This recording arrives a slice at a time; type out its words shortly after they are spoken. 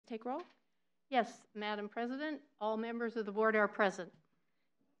take roll? Yes, Madam President, all members of the board are present.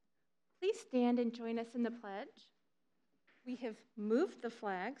 Please stand and join us in the pledge. We have moved the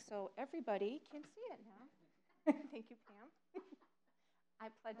flag so everybody can see it now. Thank you, Pam. I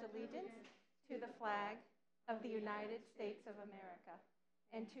pledge allegiance to the flag of the United States of America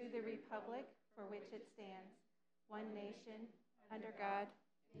and to the republic for which it stands, one nation, under God.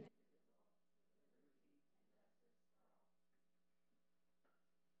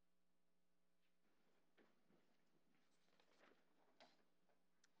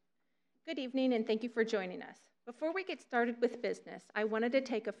 Good evening, and thank you for joining us. Before we get started with business, I wanted to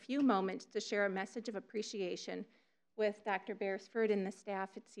take a few moments to share a message of appreciation with Dr. Beresford and the staff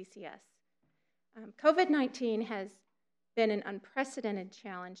at CCS. COVID-19 has been an unprecedented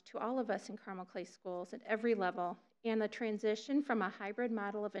challenge to all of us in Carmel Clay schools at every level, and the transition from a hybrid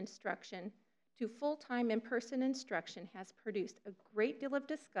model of instruction to full-time in-person instruction has produced a great deal of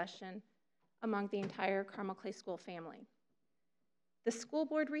discussion among the entire Carmel Clay school family. The school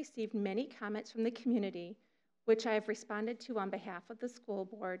board received many comments from the community, which I have responded to on behalf of the school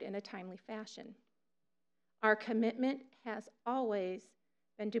board in a timely fashion. Our commitment has always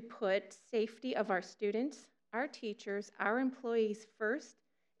been to put safety of our students, our teachers, our employees first,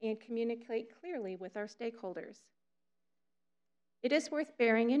 and communicate clearly with our stakeholders. It is worth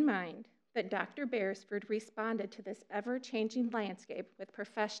bearing in mind that Dr. Beresford responded to this ever-changing landscape with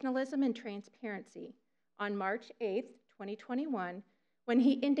professionalism and transparency on March 8th, 2021, when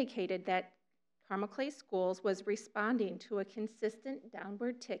he indicated that Carmel Clay Schools was responding to a consistent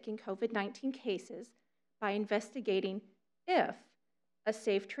downward tick in COVID-19 cases by investigating if a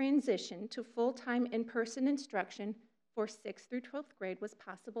safe transition to full-time in-person instruction for 6th through 12th grade was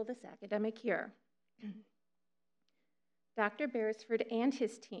possible this academic year. Dr. Beresford and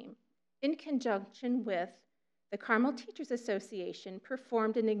his team, in conjunction with the Carmel Teachers Association,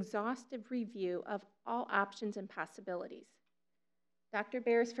 performed an exhaustive review of all options and possibilities. Dr.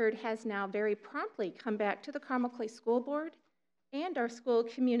 Beresford has now very promptly come back to the Carmel Clay School Board and our school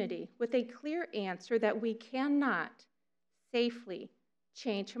community with a clear answer that we cannot safely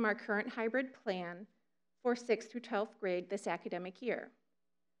change from our current hybrid plan for 6th through 12th grade this academic year.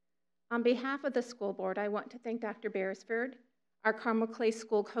 On behalf of the school board, I want to thank Dr. Beresford, our Carmel Clay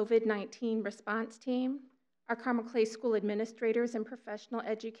School COVID-19 response team, our Carmel Clay School administrators and professional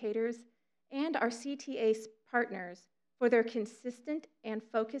educators, and our CTA partners for their consistent and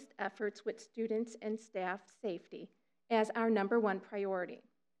focused efforts with students and staff safety as our #1 priority.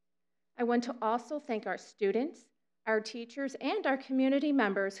 I want to also thank our students, our teachers, and our community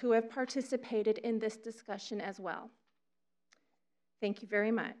members who have participated in this discussion as well. Thank you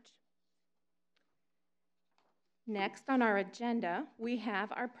very much. Next on our agenda, we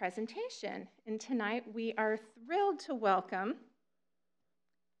have our presentation, and tonight we are thrilled to welcome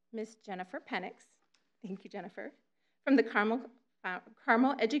Ms. Jennifer Penix. Thank you, Jennifer. From the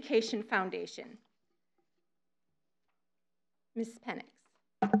Carmel Education Foundation. Ms. Penix.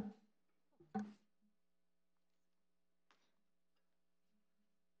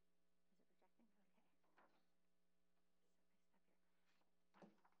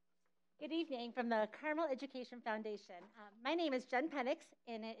 Good evening from the Carmel Education Foundation. My name is Jen Penix,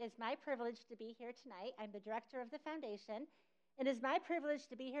 and it is my privilege to be here tonight. I'm the director of the foundation, and it is my privilege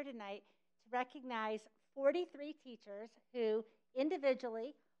to be here tonight to recognize 43 teachers who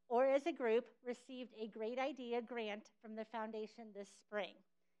individually or as a group received a Great Idea grant from the foundation this spring.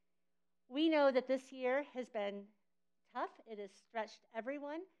 We know that this year has been tough. It has stretched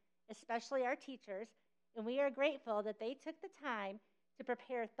everyone, especially our teachers, and we are grateful that they took the time to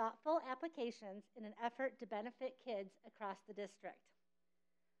prepare thoughtful applications in an effort to benefit kids across the district.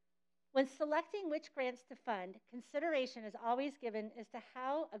 When selecting which grants to fund, consideration is always given as to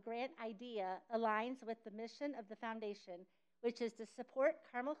how a grant idea aligns with the mission of the foundation, which is to support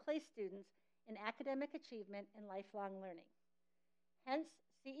Carmel Clay students in academic achievement and lifelong learning. Hence,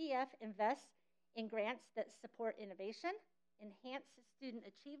 CEF invests in grants that support innovation, enhance student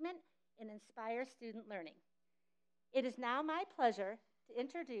achievement, and inspire student learning. It is now my pleasure to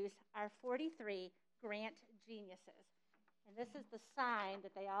introduce our 43 grant geniuses. And this is the sign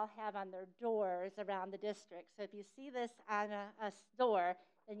that they all have on their doors around the district. So if you see this on a door,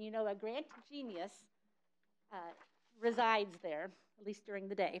 then you know a grant genius resides there, at least during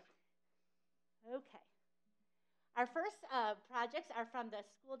the day. Okay. Our first projects are from the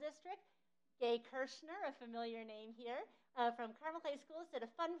school district. Gay Kirshner, a familiar name here, from Carmel Clay Schools, did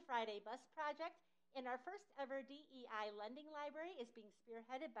a Fun Friday bus project. And our first ever DEI lending library is being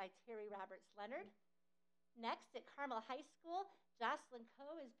spearheaded by Terry Roberts Leonard. Next, at Carmel High School, Jocelyn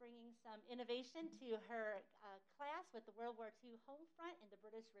Coe is bringing some innovation to her class with the World War II home front and the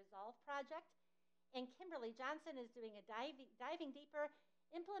British Resolve project. And Kimberly Johnson is doing a diving deeper,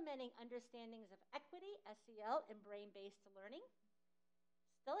 implementing understandings of equity, SEL, and brain-based learning.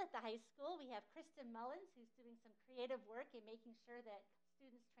 Still at the high school, we have Kristen Mullins, who's doing some creative work in making sure that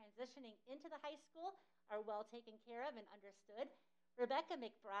students transitioning into the high school are well taken care of and understood. Rebecca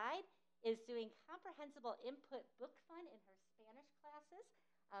McBride is doing comprehensible input book fun in her Spanish classes.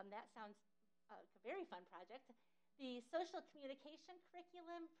 That sounds a very fun project. The social communication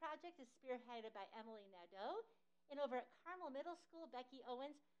curriculum project is spearheaded by Emily Nadeau. And over at Carmel Middle School, Becky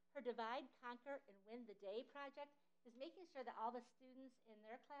Owens, her Divide, Conquer, and Win the Day project is making sure that all the students in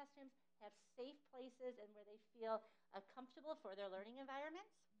their classrooms have safe places and where they feel comfortable for their learning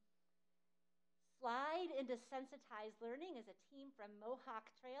environments. Slide into Sensitized Learning is a team from Mohawk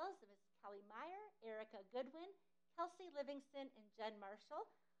Trails. Ms. Kelly Meyer, Erica Goodwin, Kelsey Livingston, and Jen Marshall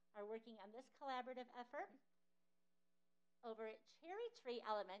are working on this collaborative effort. Over at Cherry Tree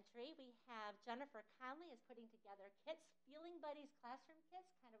Elementary, we have Jennifer Conley is putting together kits, Feeling Buddies classroom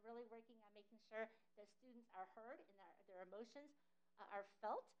kits, kind of really working on making sure that students are heard and their emotions are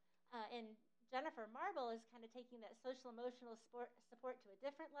felt. And Jennifer Marble is kind of taking that social emotional support to a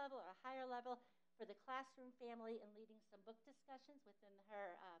different level or a higher level for the classroom family and leading some book discussions within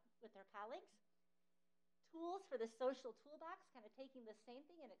her with her colleagues. Tools for the social toolbox, kind of taking the same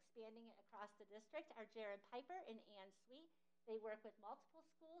thing and expanding it across the district, are Jared Piper and Ann Sweet. They work with multiple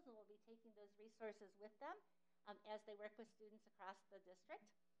schools and will be taking those resources with them as they work with students across the district.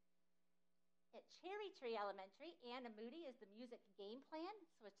 At Cherry Tree Elementary, Anna Moody is the music game plan,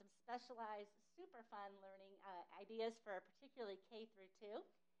 so it's some specialized, super fun learning ideas for particularly K through 2.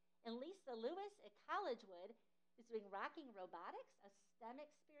 And Lisa Lewis at Collegewood is doing Rocking Robotics, a STEM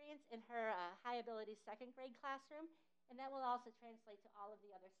experience in her high ability second grade classroom, and that will also translate to all of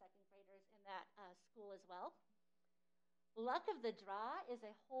the other second graders in that school as well. Luck of the Draw is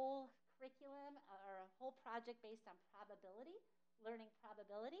a whole curriculum or a whole project based on probability, learning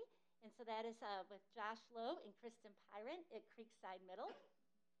probability, and so that is with Josh Lowe and Kristen Pyron at Creekside Middle.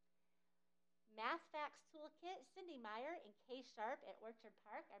 Math Facts Toolkit, Cindy Meyer and Kay Sharp at Orchard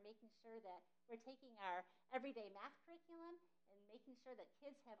Park are making sure that we're taking our everyday math curriculum and making sure that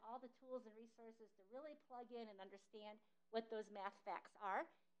kids have all the tools and resources to really plug in and understand what those math facts are.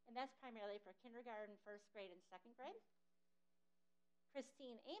 And that's primarily for kindergarten, first grade, and second grade.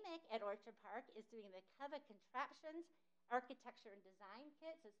 Christine Amick at Orchard Park is doing the Keva Contraptions Architecture and Design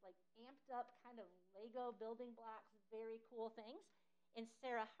Kits. It's like amped up kind of Lego building blocks, very cool things. And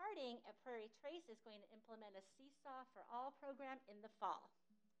Sarah Harding at Prairie Trace is going to implement a Seesaw for All program in the fall.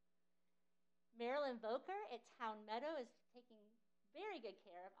 Marilyn Voker at Town Meadow is taking very good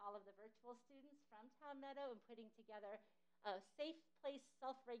care of all of the virtual students from Town Meadow and putting together safe place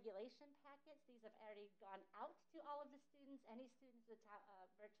self-regulation packets. These have already gone out to all of the students, any students,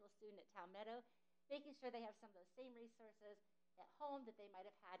 virtual student at Town Meadow, making sure they have some of those same resources at home that they might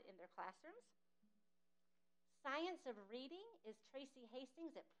have had in their classrooms. Science of Reading is Tracy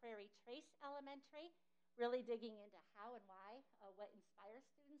Hastings at Prairie Trace Elementary, really digging into how and why, what inspires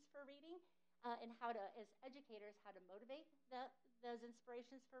students for reading, and how to, as educators, how to motivate those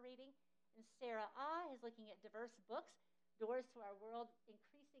inspirations for reading. And Sarah Ah is looking at diverse books, doors to our world,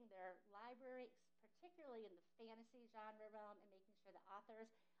 increasing their library, particularly in the fantasy genre realm, and making sure the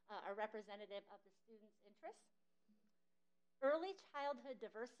authors are representative of the students' interests. Early Childhood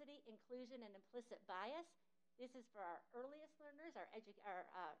Diversity, Inclusion, and Implicit Bias. This is for our earliest learners, our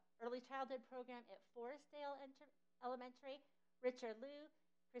early childhood program at Forestdale Elementary. Richard Liu,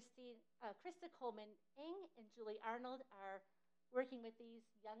 Krista Coleman-Ing, and Julie Arnold are working with these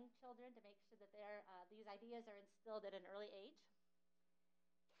young children to make sure that these ideas are instilled at an early age.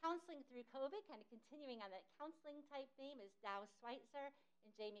 Counseling through COVID, kind of continuing on that counseling type theme, is Dow Schweitzer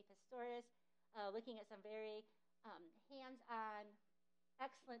and Jamie Pistorius, looking at some very hands-on,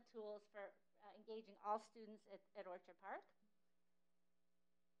 excellent tools for engaging all students at Orchard Park.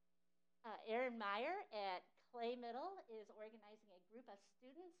 Erin Meyer at Clay Middle is organizing a group of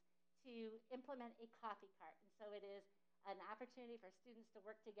students to implement a coffee cart. And so it is an opportunity for students to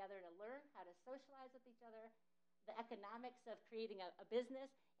work together to learn how to socialize with each other, the economics of creating a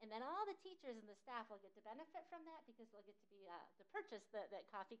business, and then all the teachers and the staff will get to benefit from that because they'll get to be to purchase that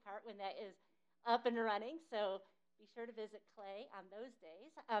coffee cart when that is up and running. So be sure to visit Clay on those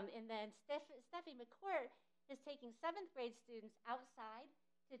days. And then Steffi McCourt is taking 7th grade students outside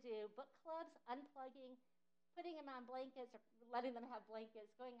to do book clubs, unplugging, putting them on blankets or letting them have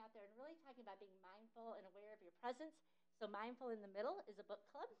blankets, going out there and really talking about being mindful and aware of your presence. So Mindful in the Middle is a book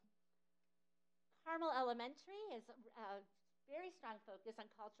club. Carmel Elementary is very strong focus on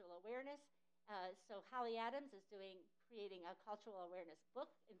cultural awareness. So Holly Adams is creating a cultural awareness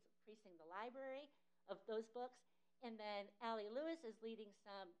book, increasing the library of those books. And then Allie Lewis is leading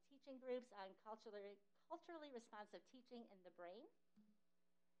some teaching groups on culturally responsive teaching in the brain.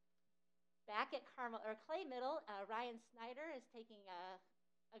 Back at Clay Middle, Ryan Snyder is taking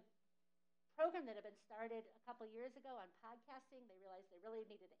a program that had been started a couple years ago on podcasting. They realized they really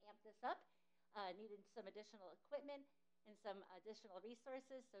needed to amp this up, needed some additional equipment and some additional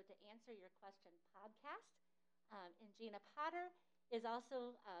resources. So to answer your question, podcast. And Gina Potter is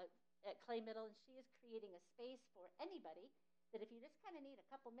also at Clay Middle, and she is creating a space for anybody that if you just kind of need a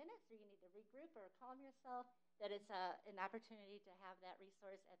couple minutes or you need to regroup or calm yourself, that it's an opportunity to have that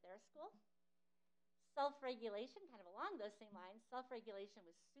resource at their school. Self-regulation, kind of along those same lines, self-regulation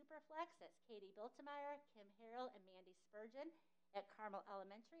with Superflex. That's Katie Biltemeyer, Kim Harrell, and Mandy Spurgeon at Carmel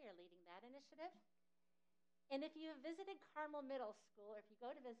Elementary are leading that initiative. And if you have visited Carmel Middle School, or if you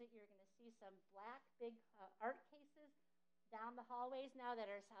go to visit, you're going to see some black, big art cases down the hallways now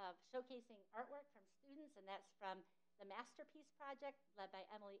that are showcasing artwork from students, and that's from the Masterpiece Project led by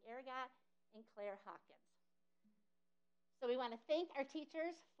Emily Ergot and Claire Hawkins. So we want to thank our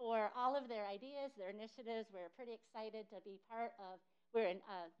teachers for all of their ideas, their initiatives. We're pretty excited to be part of, we're in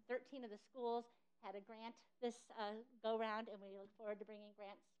 13 of the schools, had a grant this go-round, and we look forward to bringing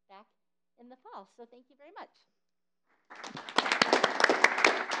grants back in the fall. So thank you very much.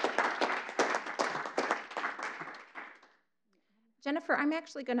 Jennifer, I'm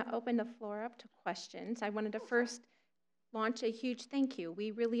actually going to open the floor up to questions. I wanted to first launch a huge thank you.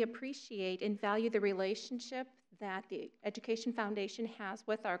 We really appreciate and value the relationship that the Education Foundation has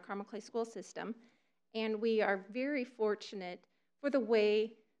with our Carmel Clay school system, and we are very fortunate for the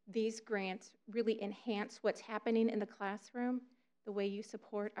way these grants really enhance what's happening in the classroom, the way you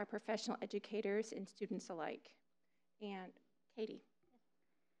support our professional educators and students alike. And Katie.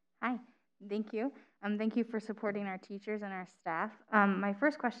 Hi, thank you. Thank you for supporting our teachers and our staff. My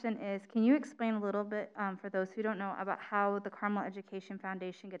first question is, can you explain a little bit, for those who don't know, about how the Carmel Education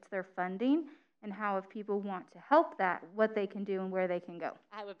Foundation gets their funding, and how if people want to help that, what they can do and where they can go?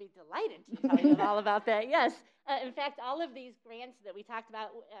 I would be delighted to tell you all about that, yes. In fact, all of these grants that we talked about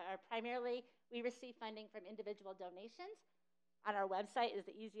are primarily, we receive funding from individual donations. On our website is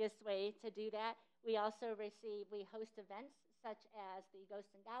the easiest way to do that. We also we host events such as the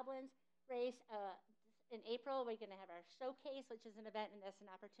Ghosts and Goblins race. In April, we're going to have our showcase, which is an event, and that's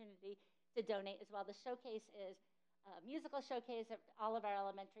an opportunity to donate as well. The showcase is a musical showcase. All of our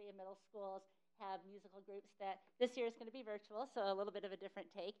elementary and middle schools have musical groups that this year is going to be virtual, so a little bit of a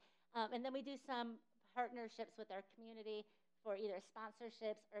different take. And then we do some partnerships with our community for either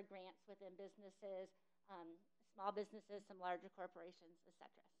sponsorships or grants within businesses, small businesses, some larger corporations,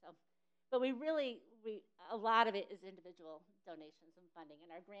 etc. So, but a lot of it is individual donations and funding, and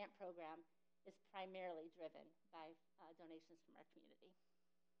our grant program is primarily driven by donations from our community.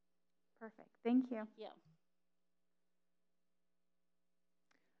 Perfect. Thank you. Thank you.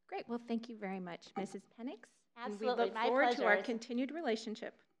 Great. Well, thank you very much, Mrs. Penix. Absolutely. And we look forward to our continued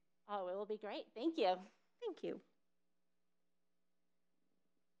relationship. Oh, it will be great. Thank you. Thank you.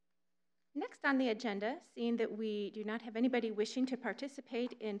 Next on the agenda, seeing that we do not have anybody wishing to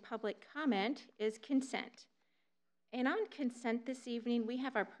participate in public comment, is consent. And on consent this evening, we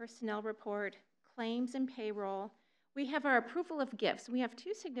have our personnel report, claims and payroll. We have our approval of gifts. We have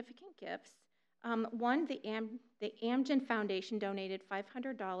two significant gifts. One, the Amgen Foundation donated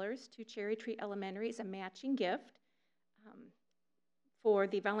 $500 to Cherry Tree Elementary as a matching gift for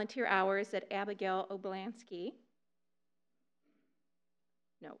the volunteer hours at Abigail Oblansky.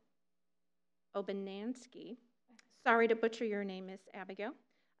 No, Obanansky. Sorry to butcher your name, Miss Abigail.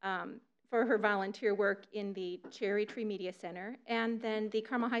 For her volunteer work in the Cherry Tree Media Center. And then the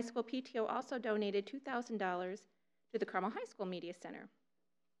Carmel High School PTO also donated $2,000 to the Carmel High School Media Center.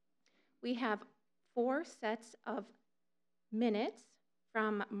 We have 4 sets of minutes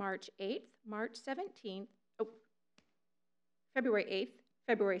from March 8th, March 17th, February 8th,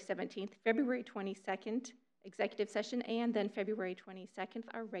 February 17th, February 22nd, executive session, and then February 22nd,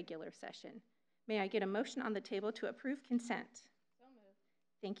 our regular session. May I get a motion on the table to approve consent? So moved.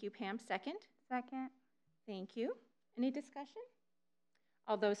 Thank you, Pam. Second? Second. Thank you. Any discussion?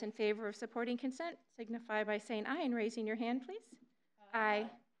 All those in favor of supporting consent signify by saying aye and raising your hand, please. Aye.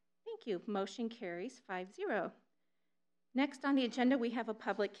 Thank you. Motion carries 5-0. Next on the agenda, we have a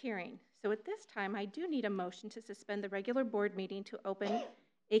public hearing. So at this time, I do need a motion to suspend the regular board meeting to open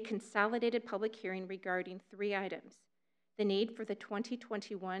a consolidated public hearing regarding 3 items. The need for the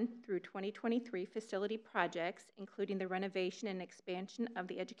 2021 through 2023 facility projects, including the renovation and expansion of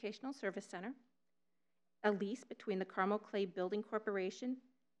the Educational Service Center, a lease between the Carmel Clay Building Corporation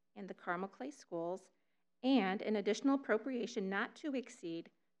and the Carmel Clay Schools, and an additional appropriation not to exceed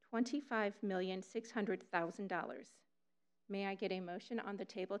 $25,600,000. May I get a motion on the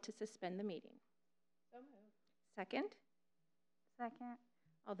table to suspend the meeting? So moved. Second? Second.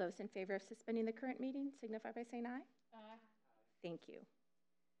 All those in favor of suspending the current meeting signify by saying aye. Aye. Thank you.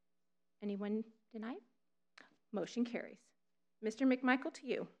 Anyone deny? Motion carries. Mr. McMichael, to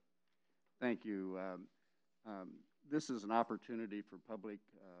you. Thank you. This is an opportunity for public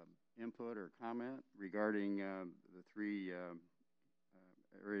input or comment regarding the three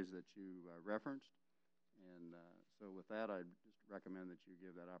areas that you referenced. And so with that, I just recommend that you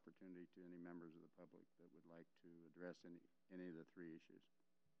give that opportunity to any members of the public that would like to address any of the three issues.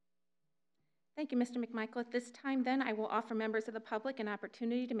 Thank you, Mr. McMichael. At this time, then, I will offer members of the public an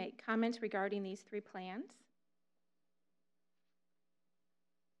opportunity to make comments regarding these three plans.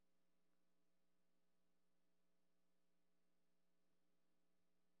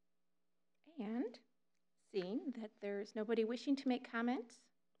 And seeing that there's nobody wishing to make comments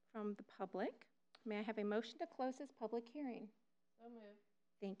from the public, may I have a motion to close this public hearing? So moved.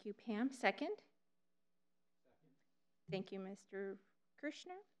 Thank you, Pam. Second? Thank you, Mr.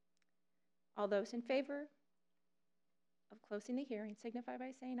 Kirschner. All those in favor of closing the hearing signify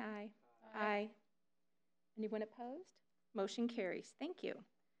by saying aye. Aye. Anyone opposed? Motion carries. Thank you.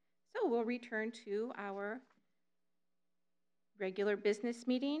 So we'll return to our regular business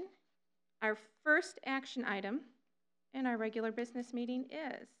meeting. Our first action item in our regular business meeting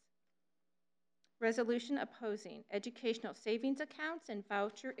is resolution opposing educational savings accounts and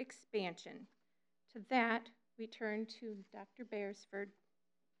voucher expansion. To that, we turn to Dr. Beresford.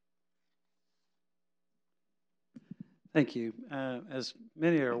 Thank you. As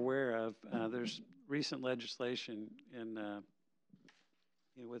many are aware of, there's recent legislation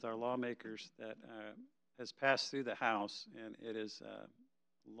with our lawmakers that has passed through the House, and it is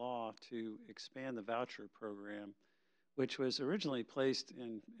law to expand the voucher program, which was originally placed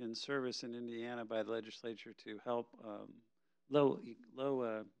in service in Indiana by the legislature to help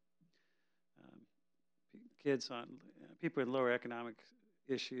kids people with lower economic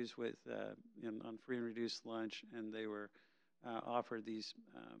issues with on free and reduced lunch, and they were offered these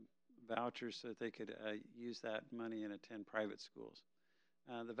vouchers so that they could use that money and attend private schools.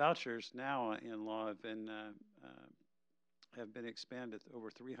 The vouchers now in law have been expanded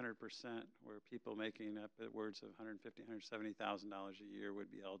over 300%, where people making upwards of $150,000, $170,000 a year would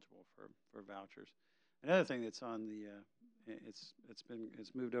be eligible for vouchers. Another thing that's on it's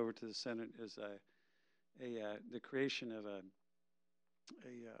moved over to the Senate is the creation of a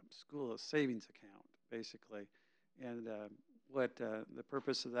school savings account, basically, and what the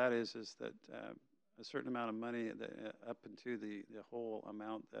purpose of that is that a certain amount of money up into the whole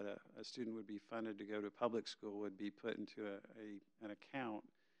amount that a student would be funded to go to public school would be put into an account,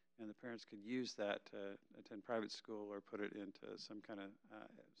 and the parents could use that to attend private school or put it into some kind of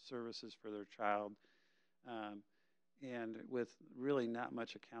services for their child, and with really not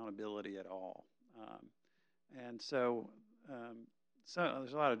much accountability at all. And so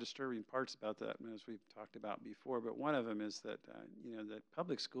there's a lot of disturbing parts about that, as we've talked about before, but one of them is that, that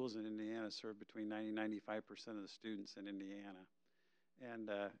public schools in Indiana serve between 90 and 95% of the students in Indiana. And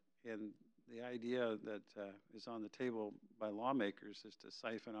the idea that is on the table by lawmakers is to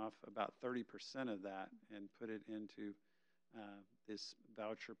siphon off about 30% of that and put it into this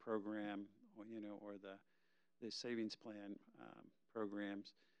voucher program, or the savings plan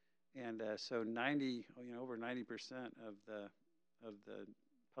programs. And so over 90% of the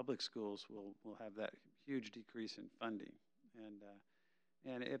public schools will have that huge decrease in funding,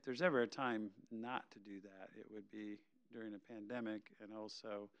 and if there's ever a time not to do that, it would be during a pandemic, and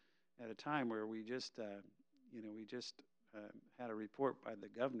also at a time where we just had a report by the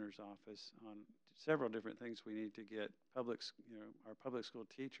governor's office on several different things we need to get our public school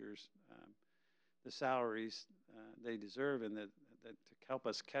teachers the salaries they deserve, and that to help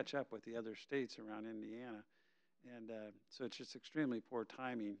us catch up with the other states around Indiana. And so it's just extremely poor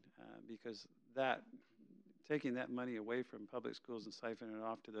timing because taking that money away from public schools and siphoning it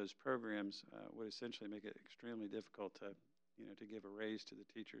off to those programs would essentially make it extremely difficult to give a raise to the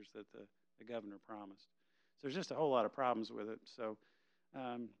teachers that the governor promised. So there's just a whole lot of problems with it. So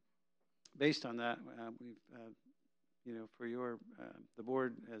based on that, the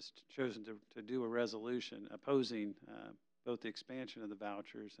board has chosen to do a resolution opposing both the expansion of the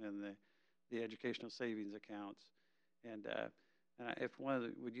vouchers and the educational savings accounts. And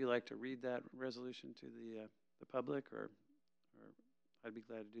would you like to read that resolution to the public, or I'd be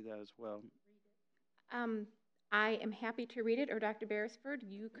glad to do that as well. I am happy to read it, or Dr. Beresford,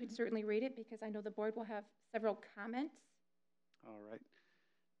 you could certainly read it because I know the board will have several comments. All right.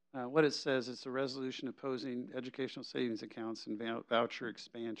 What it says, it's a resolution opposing educational savings accounts and voucher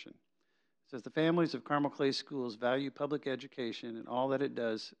expansion. It says the families of Carmel Clay Schools value public education and all that it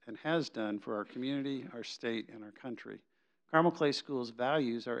does and has done for our community, our state, and our country. Carmel Clay Schools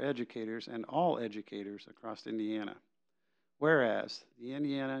values our educators and all educators across Indiana. Whereas the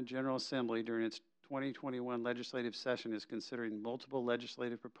Indiana General Assembly during its 2021 legislative session is considering multiple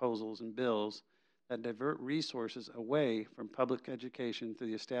legislative proposals and bills that divert resources away from public education through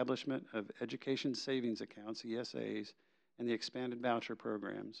the establishment of education savings accounts, ESAs, and the expanded voucher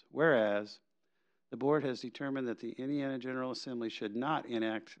programs. Whereas the board has determined that the Indiana General Assembly should not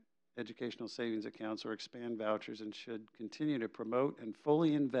enact educational savings accounts or expand vouchers and should continue to promote and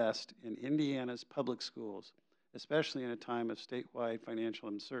fully invest in Indiana's public schools, especially in a time of statewide financial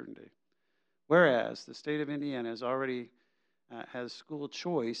uncertainty. Whereas the state of Indiana has school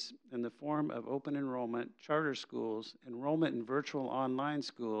choice in the form of open enrollment, charter schools, enrollment in virtual online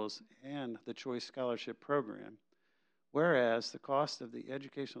schools, and the Choice Scholarship Program. Whereas the cost of the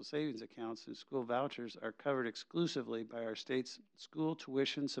educational savings accounts and school vouchers are covered exclusively by our state's school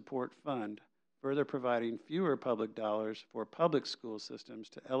tuition support fund, further providing fewer public dollars for public school systems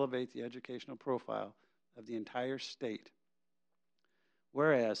to elevate the educational profile of the entire state.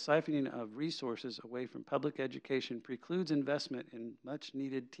 Whereas siphoning of resources away from public education precludes investment in much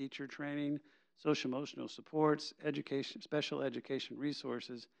needed teacher training, social emotional supports, special education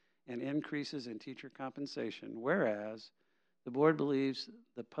resources, and increases in teacher compensation. Whereas the board believes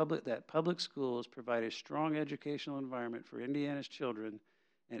that public schools provide a strong educational environment for Indiana's children,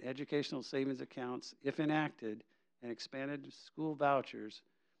 and educational savings accounts, if enacted, and expanded school vouchers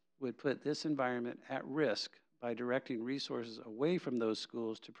would put this environment at risk by directing resources away from those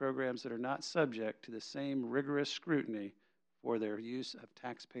schools to programs that are not subject to the same rigorous scrutiny for their use of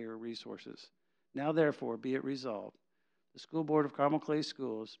taxpayer resources. Now, therefore, be it resolved, the School Board of Carmel Clay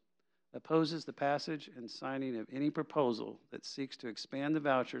Schools opposes the passage and signing of any proposal that seeks to expand the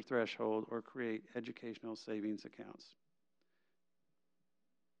voucher threshold or create educational savings accounts.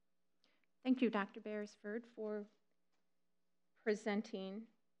 Thank you, Dr. Beresford, for presenting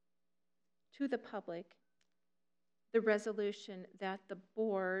to the public the resolution that the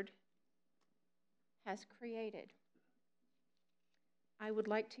board has created. I would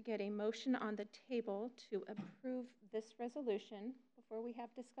like to get a motion on the table to approve this resolution before we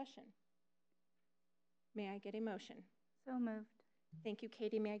have discussion. May I get a motion? So moved. Thank you,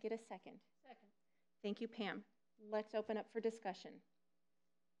 Katie. May I get a second? Second. Thank you, Pam. Let's open up for discussion.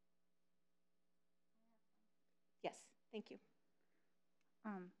 Yes, thank you.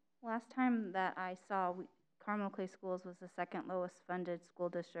 Last time that I saw, Carmel Clay Schools was the second lowest funded school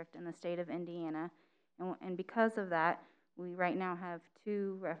district in the state of Indiana. And because of that, we right now have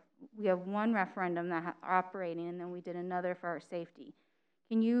we have one referendum that operating, and then we did another for our safety.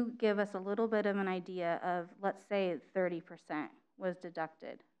 Can you give us a little bit of an idea of, let's say 30% was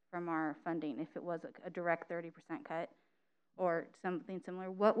deducted from our funding, if it was a direct 30% cut or something similar,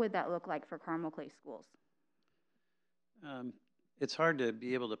 what would that look like for Carmel Clay Schools? It's hard to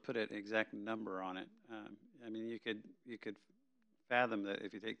be able to put an exact number on it. I mean, you could fathom that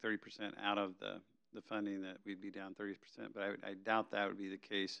if you take 30% out of the funding, that we'd be down 30%, but I doubt that would be the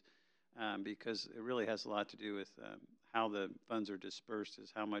case because it really has a lot to do with how the funds are dispersed,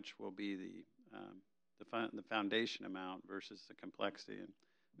 is how much will be the foundation amount versus the complexity. And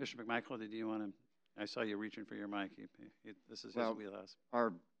Mr. McMichael, did you want to? I saw you reaching for your mic. This is his wheelhouse.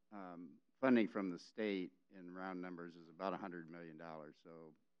 Our funding from the state in round numbers is about $100 million, so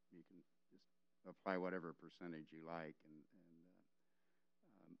you can just apply whatever percentage you like,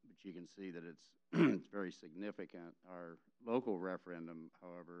 but you can see that it's it's very significant. Our local referendum,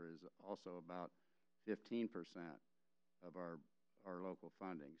 however, is also about 15% of our local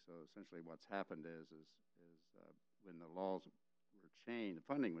funding. So essentially, what's happened is when the laws were changed, the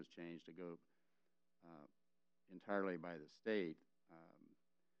funding was changed to go entirely by the state.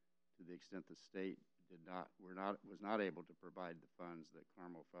 To the extent the state was not able to provide the funds that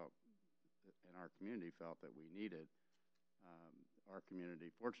Carmel felt and our community felt that we needed. Our community,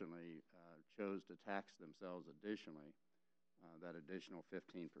 fortunately, chose to tax themselves additionally. That additional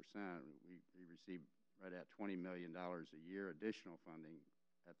 15%, we received right at $20 million a year additional funding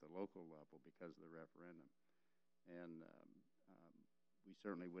at the local level because of the referendum. And we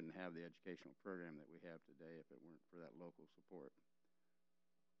certainly wouldn't have the educational program that we have today if it weren't for that local support.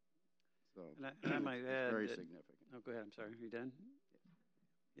 So and I might add very that, significant. Oh, go ahead. I'm sorry. Are you done?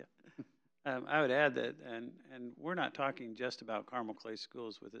 Yeah. I would add that, and we're not talking just about Carmel Clay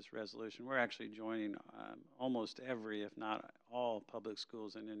schools with this resolution. We're actually joining almost every, if not all, public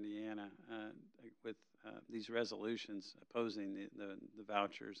schools in Indiana with these resolutions opposing the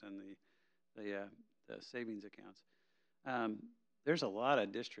vouchers and the savings accounts. There's a lot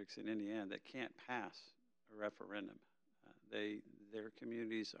of districts in Indiana that can't pass a referendum. Their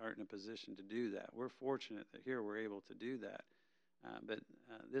communities aren't in a position to do that. We're fortunate that here we're able to do that. But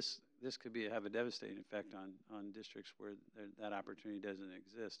this could have a devastating effect on districts where that opportunity doesn't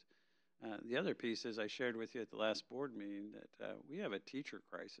exist. The other piece is I shared with you at the last board meeting that we have a teacher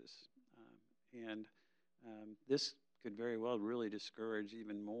crisis. And this could very well really discourage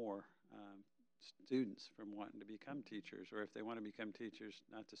even more students from wanting to become teachers, or if they want to become teachers,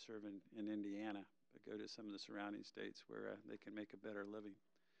 not to serve in Indiana, but go to some of the surrounding states where they can make a better living.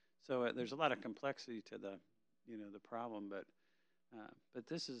 So there's a lot of complexity to the problem, but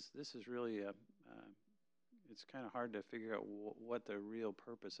this is really it's kind of hard to figure out what the real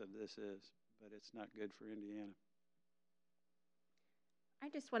purpose of this is, but it's not good for Indiana. I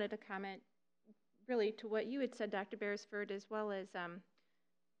just wanted to comment really to what you had said, Dr. Beresford, as well as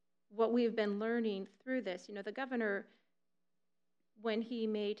what we've been learning through this. You know, the governor, when he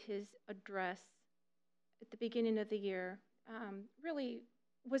made his address at the beginning of the year, really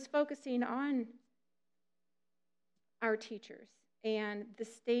was focusing on our teachers and the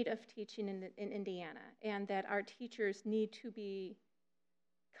state of teaching in Indiana, and that our teachers need to be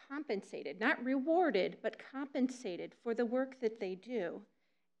compensated, not rewarded, but compensated for the work that they do.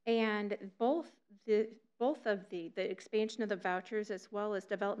 And both of the expansion of the vouchers as well as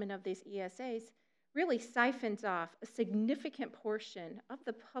development of these ESAs really siphons off a significant portion of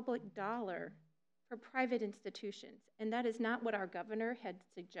the public dollar for private institutions. And that is not what our governor had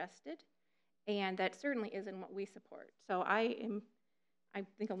suggested. And that certainly isn't what we support. So I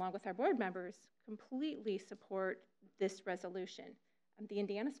think along with our board members, completely support this resolution. The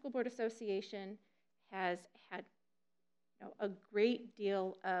Indiana School Board Association has had a great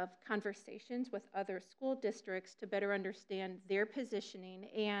deal of conversations with other school districts to better understand their positioning.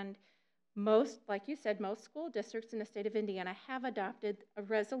 And most, like you said, most school districts in the state of Indiana have adopted a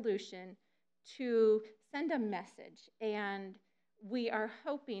resolution to send a message. And we are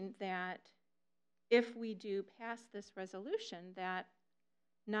hoping that if we do pass this resolution, that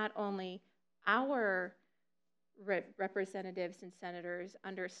not only our representatives and senators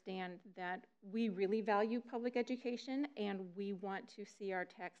understand that we really value public education and we want to see our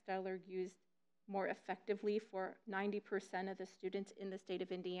tax dollar used more effectively for 90% of the students in the state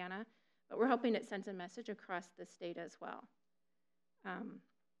of Indiana, but we're hoping it sends a message across the state as well. I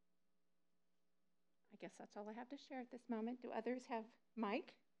guess that's all I have to share at this moment. Do others have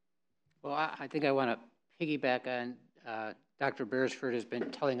Mike? Well, I think I want to piggyback on Dr. Beresford has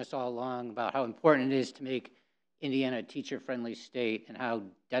been telling us all along about how important it is to make Indiana a teacher-friendly state and how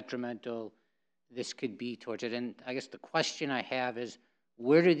detrimental this could be towards it. And I guess the question I have is,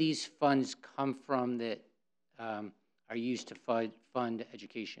 where do these funds come from that are used to fund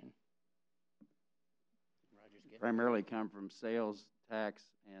education? Primarily come from sales tax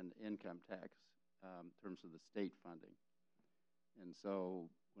and income tax in terms of the state funding. And so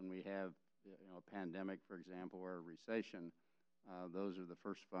when we have a pandemic, for example, or a recession, those are the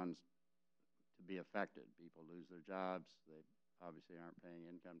first funds to be affected. People lose their jobs. They obviously aren't paying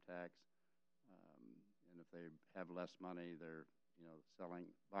income tax. And if they have less money, they're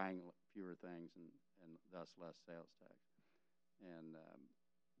buying fewer things and thus less sales tax. And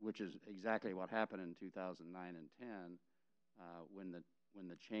which is exactly what happened in 2009 and 10 when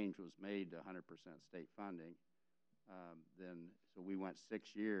the change was made to 100% state funding. So we went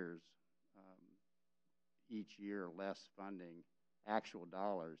 6 years, each year less funding, actual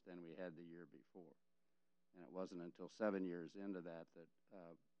dollars, than we had the year before. And it wasn't until 7 years into that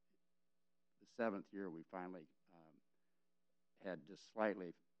the seventh year we finally had just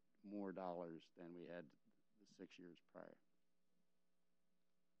slightly more dollars than we had the 6 years prior.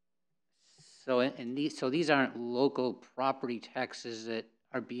 So these aren't local property taxes that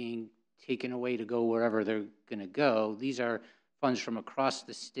are being taken away to go wherever they're going to go. These are funds from across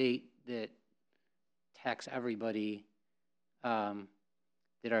the state that tax everybody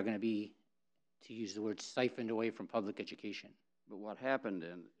that are going to be, to use the word, siphoned away from public education. But what happened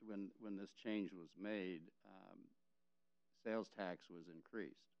when this change was made, sales tax was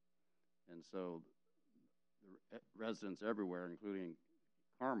increased. And so the residents everywhere, including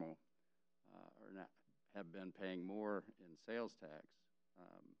Carmel, have been paying more in sales tax.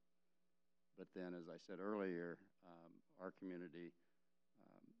 But then, as I said earlier, our community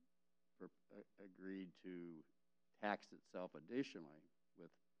agreed to tax itself additionally with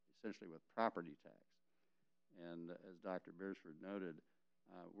essentially with property tax. And as Dr. Beresford noted,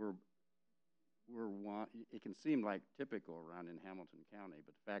 it can seem like typical around in Hamilton County,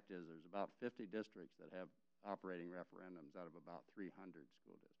 but the fact is there's about 50 districts that have operating referendums out of about 300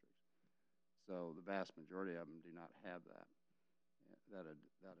 school districts. So the vast majority of them do not have that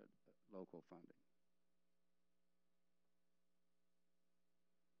local funding.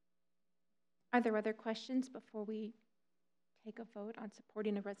 Are there other questions before we take a vote on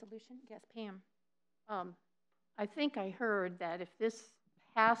supporting a resolution? Yes, Pam. I think I heard that if this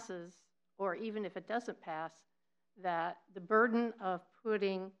passes, or even if it doesn't pass, that the burden of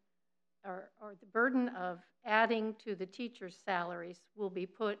putting, or the burden of adding to the teachers' salaries will be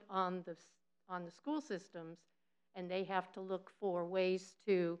put on the school systems, and they have to look for ways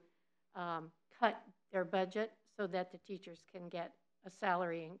to cut their budget so that the teachers can get a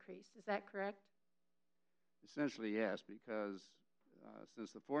salary increase. Is that correct? Essentially, yes, because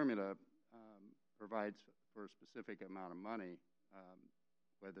since the formula provides for a specific amount of money,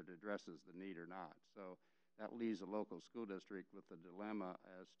 whether it addresses the need or not. So that leaves a local school district with the dilemma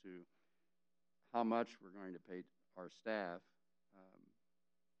as to how much we're going to pay our staff,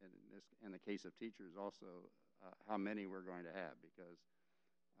 and in the case of teachers also, how many we're going to have, because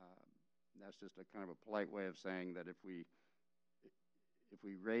that's just a kind of a polite way of saying that if we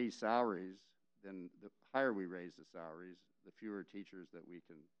raise salaries, then the higher we raise the salaries, the fewer teachers that we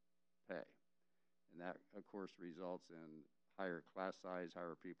can pay. And that, of course, results in higher class size,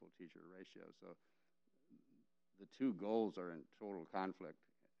 higher pupil-teacher ratio. So the two goals are in total conflict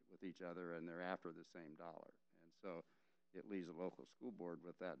with each other, and they're after the same dollar. And so it leaves a local school board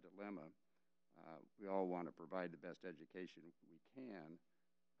with that dilemma. We all want to provide the best education we can,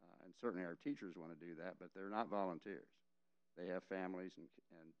 and certainly our teachers want to do that, but they're not volunteers. They have families and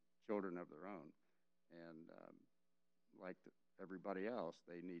children of their own. And like everybody else,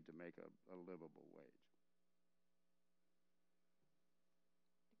 they need to make a livable wage.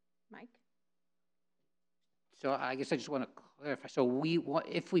 Mike? So I guess I just want to clarify. So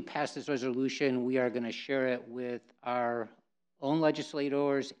if we pass this resolution, we are going to share it with our own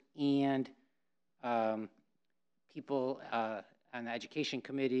legislators and people on the education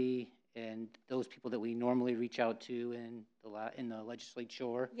committee and those people that we normally reach out to in the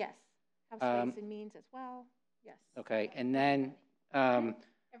legislature. Yes. House Ways and Means as well. Yes. Okay, and then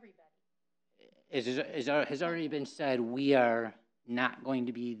everybody. Has already been said, we are not going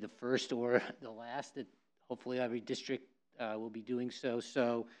to be the first or the last. That hopefully every district will be doing so.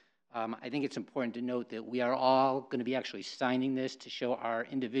 So I think it's important to note that we are all going to be actually signing this to show our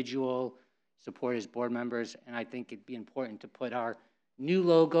individual support as board members, and I think it'd be important to put our new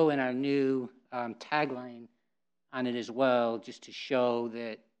logo and our new tagline on it as well, just to show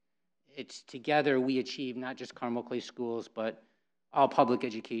that it's together we achieve not just Carmel Clay Schools, but all public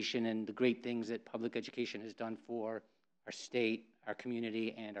education and the great things that public education has done for our state, our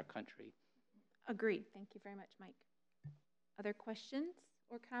community, and our country. Agreed. Thank you very much, Mike. Other questions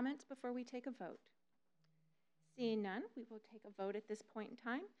or comments before we take a vote? Seeing none, we will take a vote at this point in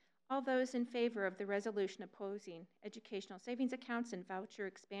time. All those in favor of the resolution opposing educational savings accounts and voucher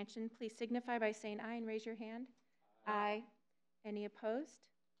expansion, please signify by saying aye and raise your hand. Aye. Any opposed?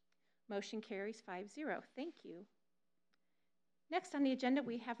 Motion carries 5-0. Thank you. Next on the agenda,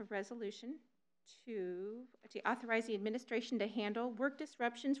 we have a resolution to authorize the administration to handle work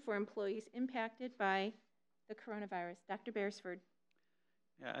disruptions for employees impacted by the coronavirus. Dr. Beresford.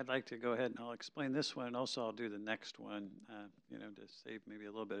 Yeah, I'd like to go ahead and I'll explain this one, and also I'll do the next one, to save maybe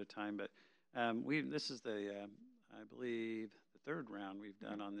a little bit of time. But this is I believe, the third round we've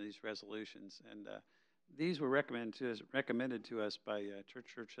done on these resolutions, and these were recommended to us by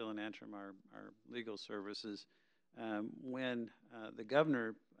Churchill and Antrim, our legal services, when the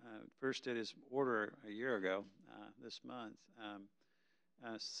governor first did his order a year ago this month.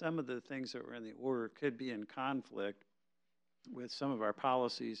 Some of the things that were in the order could be in conflict with some of our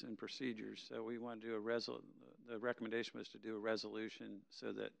policies and procedures. So we want to do the recommendation was to do a resolution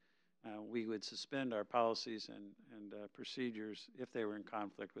so that we would suspend our policies and procedures if they were in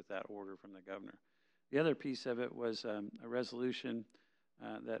conflict with that order from the governor. The other piece of it was a resolution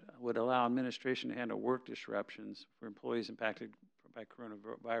that would allow administration to handle work disruptions for employees impacted by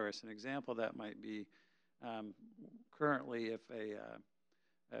coronavirus. An example of that might be currently if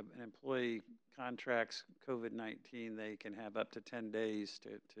an employee contracts COVID-19, they can have up to 10 days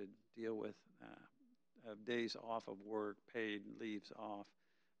to deal with days off of work, paid leaves off,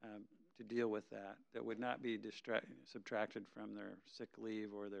 to deal with that. That would not be subtracted from their sick leave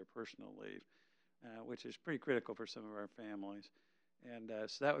or their personal leave, which is pretty critical for some of our families. And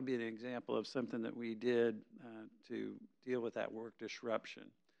so that would be an example of something that we did to deal with that work disruption.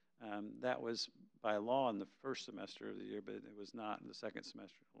 That was by law in the first semester of the year, but it was not in the second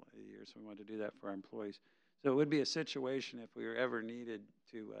semester of the year, so we wanted to do that for our employees. So it would be a situation if we were ever needed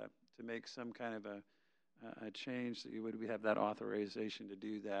to make some kind of a change, that we have that authorization to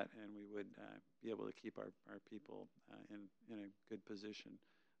do that, and we would be able to keep our people in a good position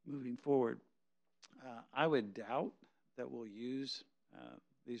moving forward. I would doubt that we'll use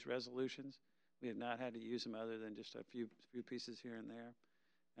these resolutions. We have not had to use them other than just a few pieces here and there,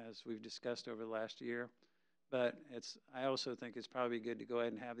 as we've discussed over the last year. But I also think it's probably good to go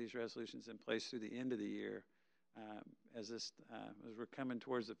ahead and have these resolutions in place through the end of the year. As we're coming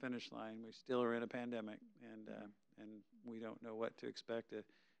towards the finish line, we still are in a pandemic, and we don't know what to expect.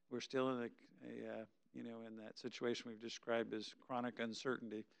 We're still in in that situation we've described as chronic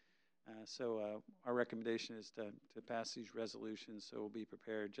uncertainty. So our recommendation is to pass these resolutions, so we'll be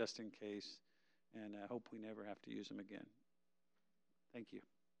prepared just in case, and I hope we never have to use them again. Thank you.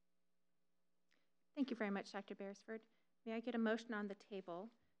 Thank you very much, Dr. Beresford. May I get a motion on the table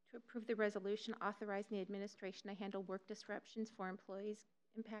to approve the resolution authorizing the administration to handle work disruptions for employees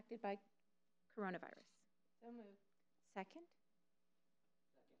impacted by coronavirus? So moved. Second?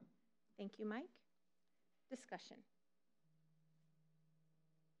 Thank you, Mike. Discussion.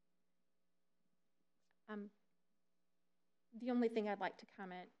 The only thing I'd like to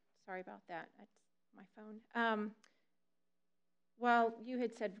comment, sorry about that, that's my phone. While you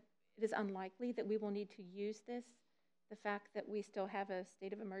had said it is unlikely that we will need to use this, the fact that we still have a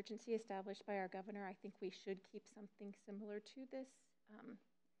state of emergency established by our governor, I think we should keep something similar to this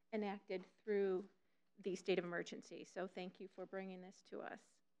enacted through the state of emergency. So thank you for bringing this to us.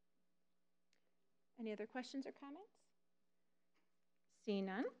 Any other questions or comments? Seeing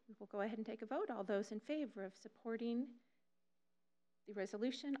none, we will go ahead and take a vote. All those in favor of supporting the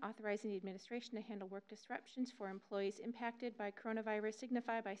resolution authorizing the administration to handle work disruptions for employees impacted by coronavirus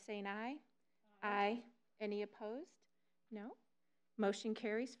signify by saying aye. Aye. Aye. Any opposed? No. Motion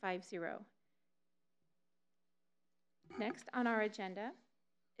carries 5-0. Next on our agenda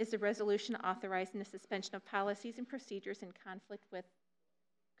is the resolution authorizing the suspension of policies and procedures in conflict with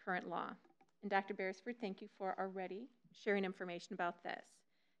current law. And Dr. Beresford, thank you for already sharing information about this.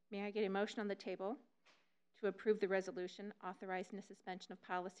 May I get a motion on the table to approve the resolution authorizing the suspension of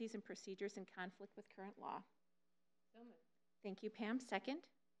policies and procedures in conflict with current law? So moved. Thank you, Pam. Second?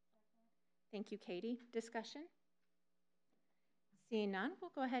 Thank you, Katie. Discussion? Seeing none,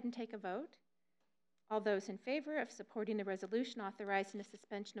 we'll go ahead and take a vote. All those in favor of supporting the resolution authorizing the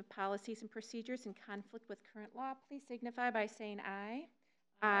suspension of policies and procedures in conflict with current law, please signify by saying aye.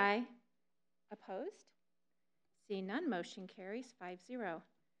 Aye. Aye. Opposed? Seeing none, motion carries 5-0.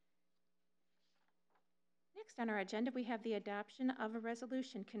 Next on our agenda, we have the adoption of a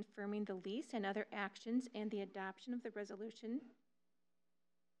resolution confirming the lease and other actions and the adoption of the resolution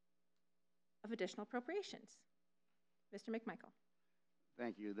of additional appropriations. Mr. McMichael.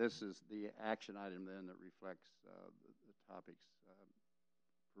 Thank you. This is the action item then that reflects the topics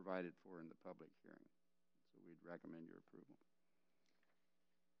provided for in the public hearing. So we'd recommend your approval.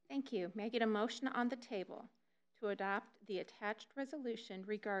 Thank you. May I get a motion on the table to adopt the attached resolution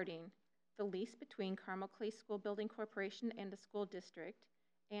regarding the lease between Carmel Clay School Building Corporation and the school district,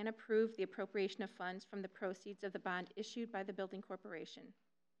 and approve the appropriation of funds from the proceeds of the bond issued by the building corporation?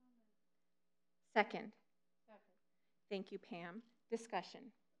 Second. Second. Thank you, Pam. Discussion.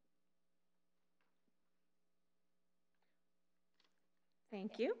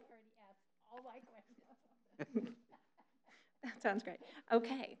 Thank you. I already asked all my questions. That sounds great.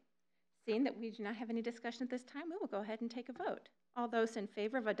 Okay. Seeing that we do not have any discussion at this time, we will go ahead and take a vote. All those in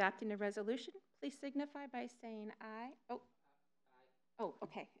favor of adopting the resolution, please signify by saying aye. Oh, aye. Oh,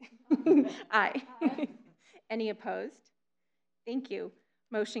 okay. Aye. Aye. Any opposed? Thank you.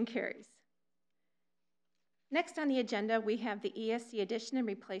 Motion carries. Next on the agenda, we have the ESC addition and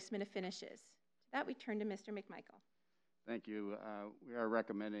replacement of finishes. To that, we turn to Mr. McMichael. Thank you. We are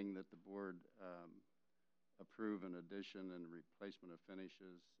recommending that the board approve an addition and replacement of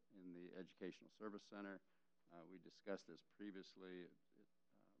finishes in the Educational Service Center. We discussed this previously. It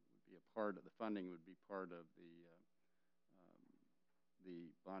would be a part of the funding would be part of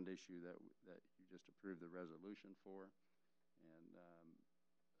the bond issue that you just approved the resolution for, and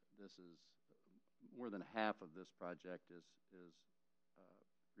this is more than half of this project is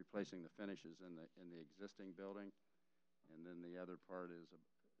replacing the finishes in the existing building, and then the other part is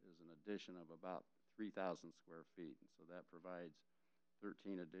an addition of about 3,000 square feet. And so that provides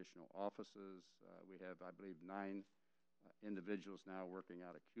 13 additional offices. We have, I believe, 9 individuals now working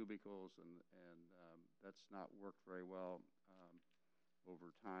out of cubicles, and that's not worked very well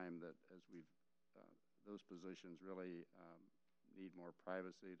over time. That as we've those positions really need more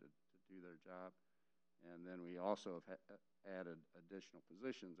privacy to do their job. And then we also have added additional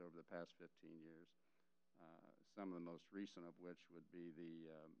positions over the past 15 years. Some of the most recent of which would be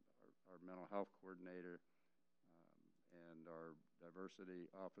our mental health coordinator and our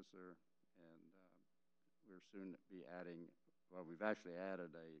diversity officer, and we're soon to be adding, well, we've actually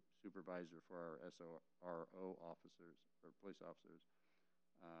added a supervisor for our SRO officers, or police officers,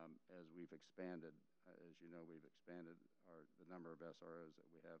 as we've expanded. As you know, we've expanded the number of SROs that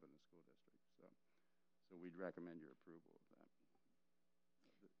we have in the school district. So we'd recommend your approval of that,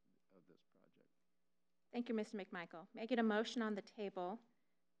 of this project. Thank you, Mr. McMichael. May I get a motion on the table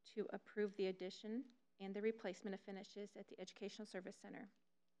to approve the addition and the replacement of finishes at the Educational Service Center?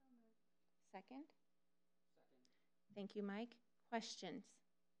 Second? Thank you, Mike. Questions?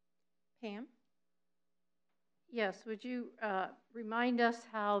 Pam? Yes, would you remind us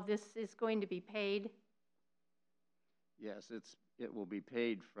how this is going to be paid? Yes, it will be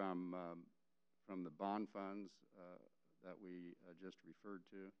paid from the bond funds that we just referred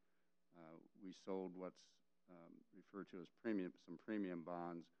to. We sold what's referred to as some premium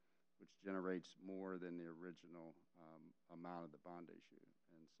bonds, which generates more than the original amount of the bond issue.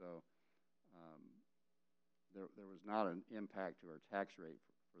 And so there was not an impact to our tax rate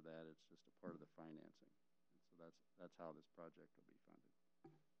for that. It's just a part of the financing. And so that's how this project will be funded.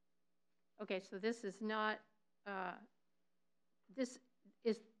 Okay, so this is not,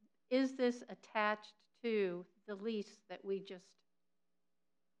 is this attached to the lease that we just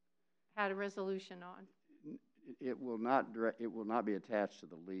had a resolution on? It will not be attached to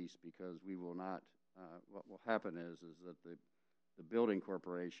the lease, because we will not. What will happen is that the building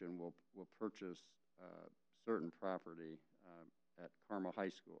corporation will purchase certain property at Carmel High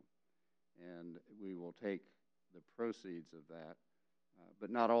School, and we will take the proceeds of that, but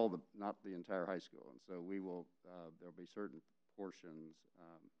not the entire high school. And so we will. There'll be certain portions.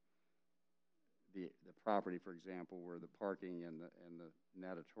 The property, for example, where the parking and the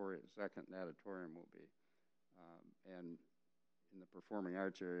second natatorium will be, and in the performing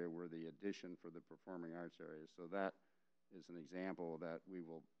arts area where the addition for the performing arts area. So that is an example that we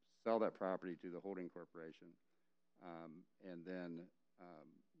will sell that property to the holding corporation, and then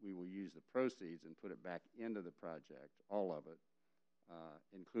we will use the proceeds and put it back into the project, all of it,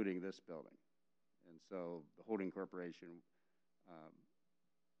 including this building. And so the holding corporation,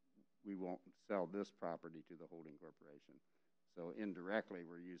 we won't sell this property to the holding corporation. So indirectly,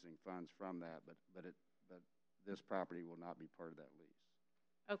 we're using funds from that, but this property will not be part of that lease.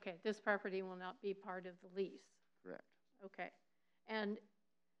 Okay, this property will not be part of the lease. Correct. Okay, and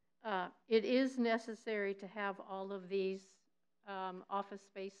it is necessary to have all of these office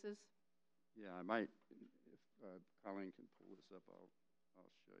spaces? Yeah, I might, if Colleen can pull this up, I'll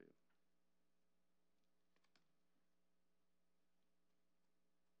show you.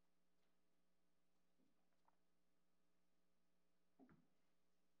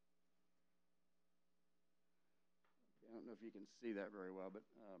 I don't know if you can see that very well, but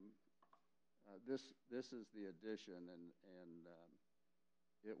this is the addition, and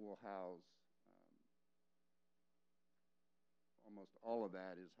it will house almost all of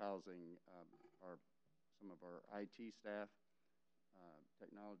that is housing some of our IT staff,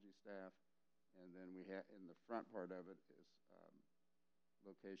 technology staff, and then we have in the front part of it is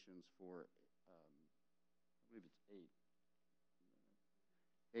locations for I believe it's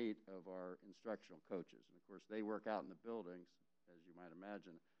eight of our instructional coaches. And of course, they work out in the buildings, as you might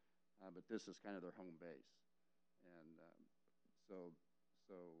imagine, but this is kind of their home base. And so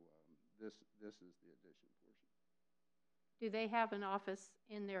this is the addition portion. Do they have an office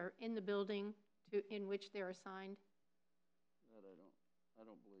in the building in which they're assigned? That I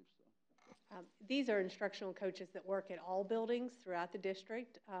don't believe so. These are instructional coaches that work at all buildings throughout the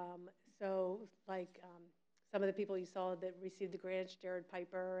district. So like some of the people you saw that received the grants, Jared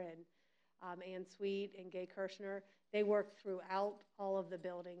Piper and Ann Sweet and Gay Kirshner, they work throughout all of the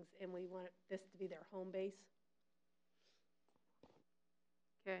buildings, and we want this to be their home base.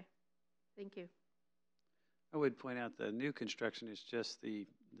 Okay, thank you. I would point out the new construction is just the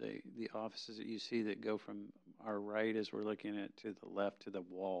offices that you see that go from our right as we're looking at to the left to the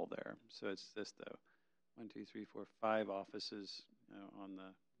wall there. So it's just the 1, 2, 3, 4, 5 offices on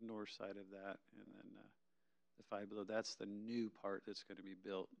the north side of that, and then the 5 below. That's the new part that's going to be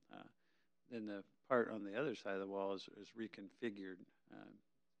built. Then the part on the other side of the wall is reconfigured,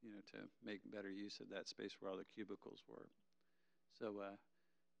 to make better use of that space where all the cubicles were. So,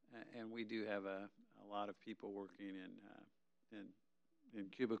 and we do have a lot of people working in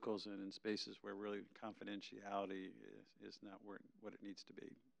cubicles and in spaces where really confidentiality is not what it needs to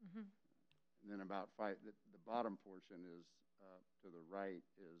be. Mm-hmm. And then about 5, the bottom portion is to the right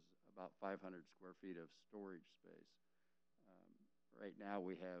is about 500 square feet of storage space. Right now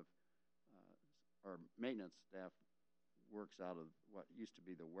we have our maintenance staff works out of what used to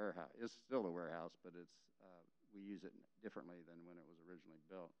be the warehouse. It's still a warehouse, but it's we use it differently than when it was originally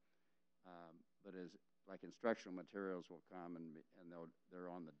built. But as like instructional materials will come and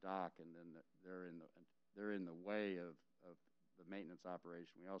they're on the dock, and then they're in the way of the maintenance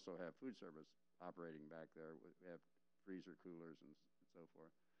operation. We also have food service operating back there. We have freezer coolers and so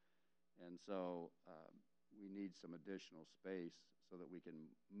forth. And so we need some additional space so that we can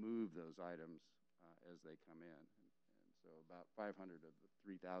move those items as they come in. And so about 500 of the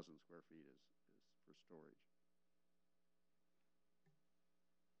 3,000 square feet is for storage.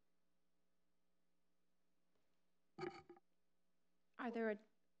 Are there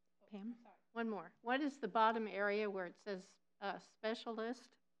Pam? One more. What is the bottom area where it says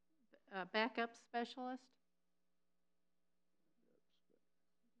specialist, backup specialist?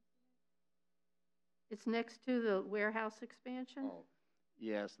 It's next to the warehouse expansion? Oh,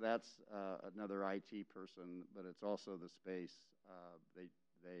 yes, that's another IT person, but it's also the space.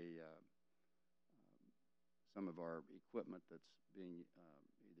 Some of our equipment that's being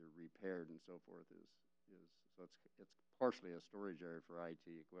either repaired and so forth is so it's partially a storage area for IT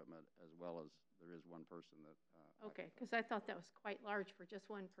equipment, as well as there is one person that. Okay, because I thought that was quite large for just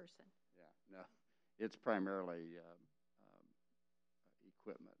one person. Yeah, no, it's primarily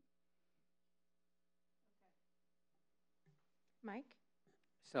equipment. Mike?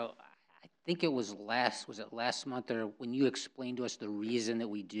 So I think it was last month or when you explained to us the reason that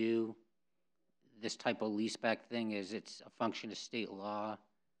we do this type of leaseback thing is it's a function of state law?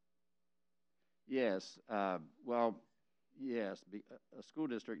 Yes. Well, yes. A school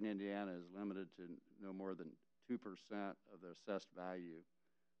district in Indiana is limited to no more than 2% of the assessed value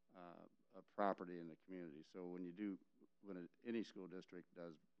of property in the community. So when any school district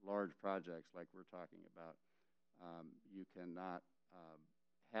does large projects like we're talking about, you cannot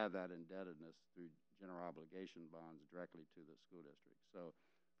have that indebtedness through general obligation bonds directly to the school district. So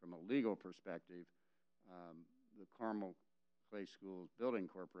from a legal perspective, the Carmel Clay Schools Building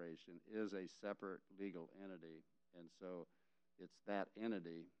Corporation is a separate legal entity, and so it's that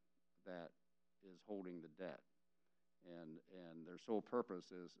entity that is holding the debt. And their sole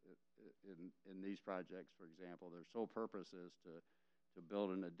purpose is, in these projects, for example, their sole purpose is to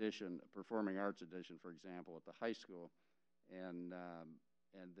build an addition, a performing arts addition, for example, at the high school, and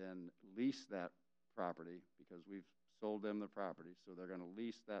then lease that property, because we've sold them the property, so they're going to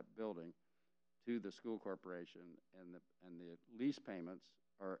lease that building to the school corporation, and the lease payments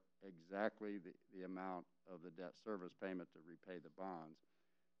are exactly the amount of the debt service payment to repay the bonds,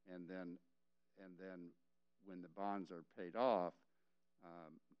 and then when the bonds are paid off,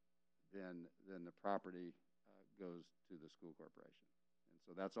 then the property goes to the school corporation, and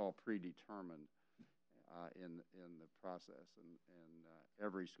so that's all predetermined in the process, and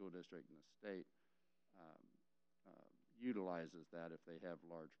every school district in the state utilizes that if they have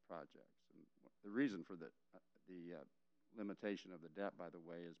large projects. And the reason for the limitation of the debt, by the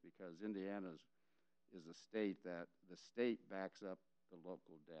way, is because Indiana is a state that the state backs up the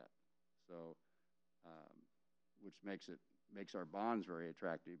local debt, so which makes our bonds very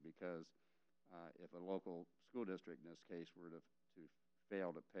attractive, because if a local school district in this case were to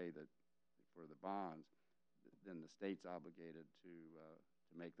fail to pay for the bonds, then the state's obligated to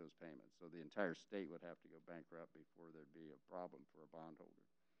make those payments. So the entire state would have to go bankrupt before there'd be a problem for a bondholder.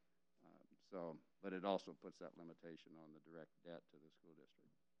 But it also puts that limitation on the direct debt to the school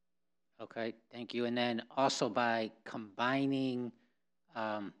district. Okay, thank you. And then also by combining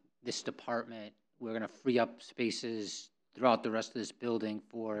this department, we're going to free up spaces throughout the rest of this building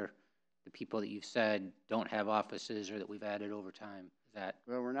for the people that you've said don't have offices or that we've added over time. Is that?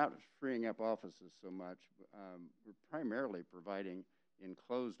 Well, we're not freeing up offices so much. We're primarily providing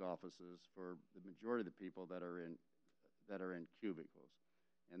enclosed offices for the majority of the people that are in cubicles,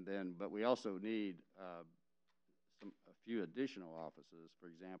 but we also need a few additional offices. For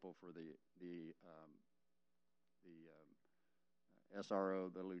example, for the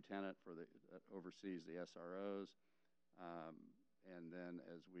SRO, the lieutenant that oversees the SROs, and then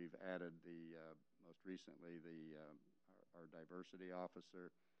as we've added most recently our diversity officer,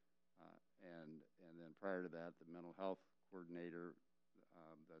 and then prior to that the mental health coordinator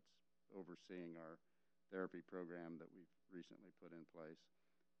that's overseeing our therapy program that we've recently put in place.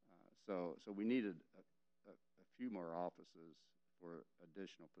 So we needed a few more offices for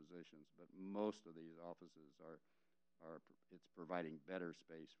additional positions, but most of these offices it's providing better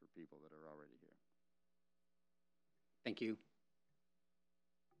space for people that are already here. Thank you.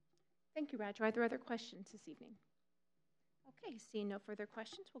 Thank you, Roger. Are there other questions this evening? Okay, seeing no further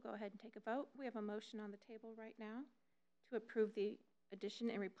questions, we'll go ahead and take a vote. We have a motion on the table right now to approve the addition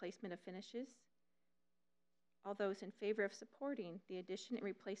and replacement of finishes. All those in favor of supporting the addition and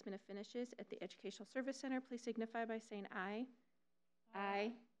replacement of finishes at the Educational Service Center, please signify by saying aye.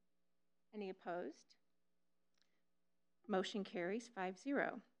 Aye. Any opposed? Motion carries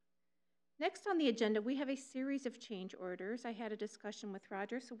 5-0. Next on the agenda, we have a series of change orders. I had a discussion with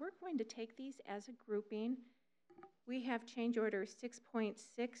Roger, so we're going to take these as a grouping. We have change orders 6.6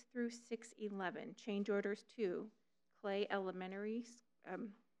 through 611. Change orders to Clay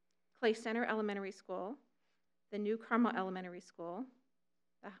Center Elementary School, the new Carmel Elementary School,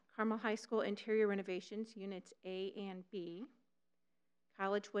 the Carmel High School interior renovations, units A and B,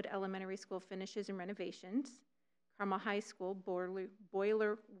 Collegewood Elementary School finishes and renovations, Carmel High School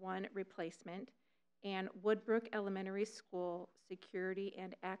Boiler 1 replacement, and Woodbrook Elementary School security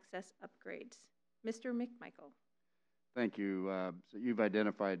and access upgrades. Mr. McMichael. Thank you. So you've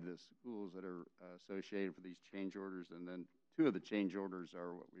identified the schools that are associated with these change orders, and then two of the change orders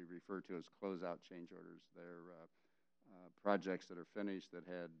are what we refer to as closeout change orders. They're projects that are finished that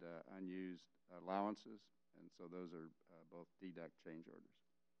had unused allowances, and so those are both deduct change orders.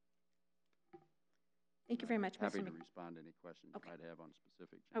 Thank you very much, Mr. Happy to respond to any questions you might have on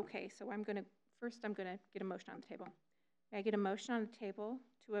specific changes. Okay, so I'm going to get a motion on the table. May I get a motion on the table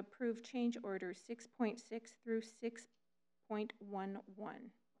to approve change orders 6.6 through 6.11?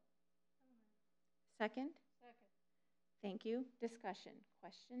 Second? Second. Thank you. Discussion.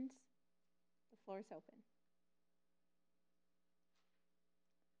 Questions? The floor is open.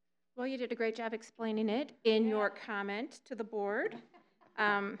 Well, you did a great job explaining it in your comment to the board,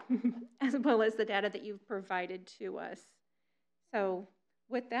 as well as the data that you've provided to us. So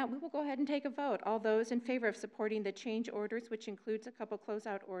with that, we will go ahead and take a vote. All those in favor of supporting the change orders, which includes a couple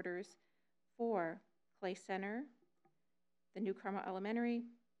closeout orders for Clay Center, the new Carmel Elementary,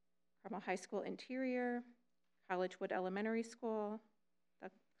 Carmel High School interior, Collegewood Elementary School,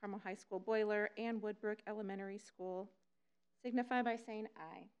 the Carmel High School boiler, and Woodbrook Elementary School, signify by saying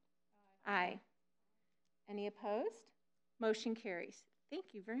aye. Aye. Any opposed? Motion carries.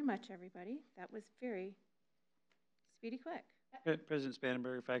 Thank you very much, everybody. That was very speedy quick. President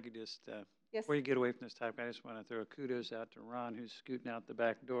Spangenberg, if I could just, Yes. before you get away from this topic, I just want to throw kudos out to Ron, who's scooting out the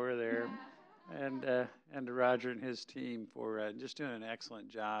back door there, and to Roger and his team for just doing an excellent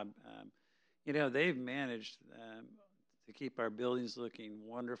job. You know, they've managed to keep our buildings looking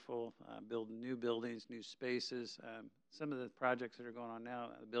wonderful, building new buildings, new spaces. Some of the projects that are going on now,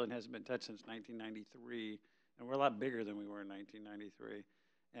 the building hasn't been touched since 1993, and we're a lot bigger than we were in 1993.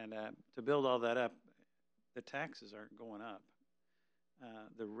 And to build all that up, the taxes aren't going up.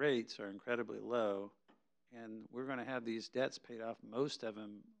 The rates are incredibly low, and we're going to have these debts paid off, most of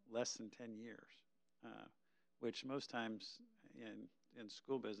them less than 10 years, which most times in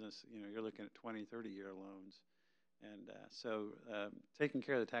school business, you know, you're looking at 20, 30-year loans. And so taking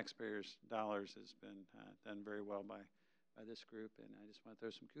care of the taxpayers' dollars has been done very well by this group, and I just want to throw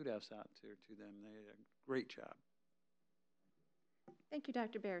some kudos out to them. They did a great job. Thank you,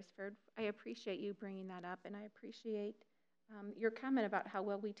 Dr. Beresford. I appreciate you bringing that up, and I appreciate your comment about how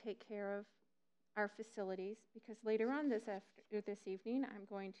well we take care of our facilities, because later on this evening, I'm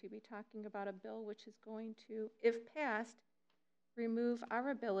going to be talking about a bill which is going to, if passed, remove our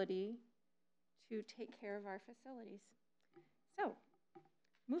ability to take care of our facilities. So,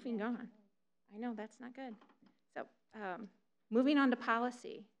 moving on. I know that's not good. So, moving on to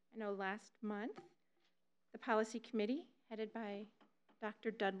policy. I know last month, the policy committee, headed by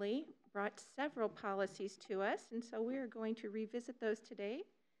Dr. Dudley, brought several policies to us, and so we are going to revisit those today.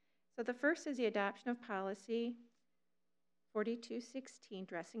 So the first is the adoption of policy 4216,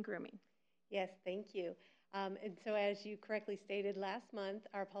 dress and grooming. Yes, thank you. And so as you correctly stated, last month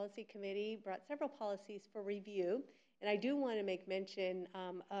our policy committee brought several policies for review, and I do want to make mention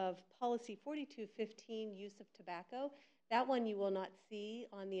of policy 4215, use of tobacco. That one you will not see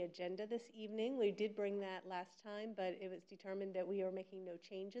on the agenda this evening. We did bring that last time, but it was determined that we are making no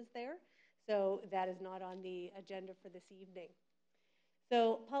changes there. So that is not on the agenda for this evening.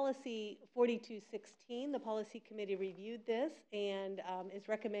 So policy 4216, the policy committee reviewed this and is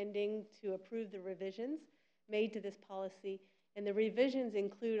recommending to approve the revisions made to this policy. And the revisions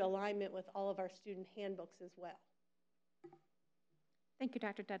include alignment with all of our student handbooks as well. Thank you,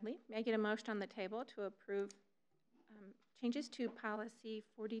 Dr. Dudley. May I get a motion on the table to approve changes to policy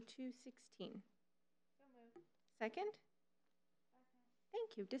 4216? So moved. Second?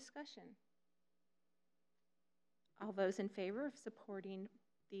 Thank you. Discussion. All those in favor of supporting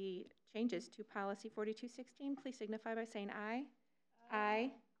the changes to policy 4216, please signify by saying aye.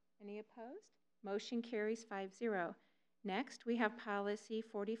 Aye. Any opposed? Motion carries 5-0. Next, we have policy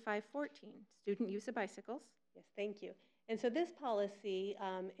 4514, student use of bicycles. Yes, thank you. And so this policy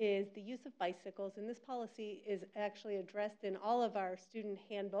is the use of bicycles, and this policy is actually addressed in all of our student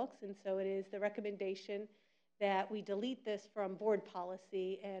handbooks, and so it is the recommendation that we delete this from board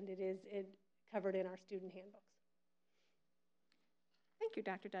policy, and it is covered in our student handbooks. Thank you,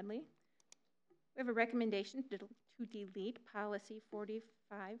 Dr. Dudley. We have a recommendation to delete policy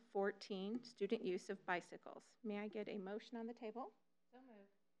 4514, student use of bicycles. May I get a motion on the table? So moved.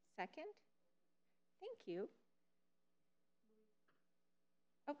 Second? Thank you.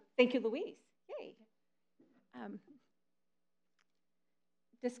 Oh, thank you, Louise. Yay.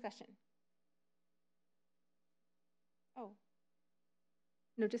 Discussion. Oh,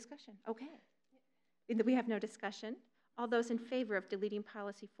 no discussion. Okay. We have no discussion. All those in favor of deleting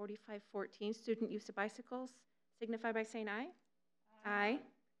policy 4514, student use of bicycles, signify by saying aye. Aye.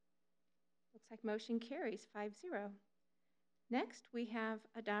 Looks like motion carries 5-0. Next, we have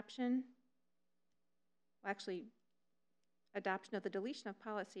adoption of the deletion of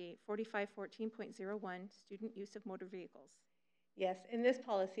policy 4514.01, student use of motor vehicles. Yes, and this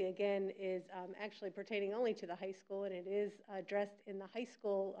policy, again, is actually pertaining only to the high school, and it is addressed in the high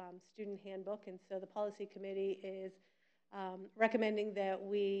school student handbook, and so the policy committee is recommending that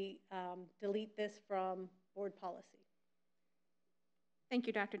we delete this from board policy. Thank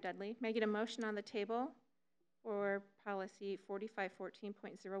you, Dr. Dudley. May I get a motion on the table for policy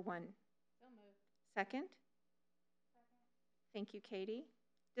 4514.01? So moved. Second? Thank you, Katie.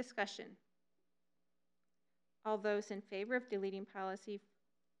 Discussion. All those in favor of deleting policy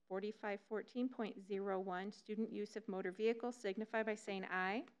 4514.01, student use of motor vehicles, signify by saying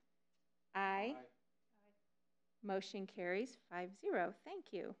aye. Aye. Aye. Motion carries 5-0.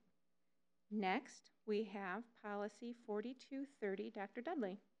 Thank you. Next, we have policy 4230. Dr.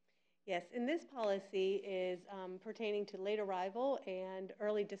 Dudley. Yes, and this policy is pertaining to late arrival and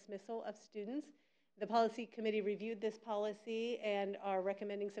early dismissal of students. The policy committee reviewed this policy and are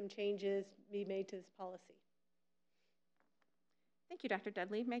recommending some changes be made to this policy. Thank you, Dr.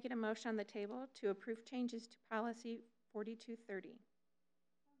 Dudley. May I get a motion on the table to approve changes to policy 4230?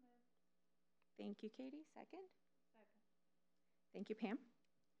 Thank you, Katie. Second? Thank you, Pam.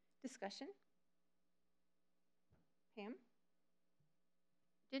 Discussion? Pam?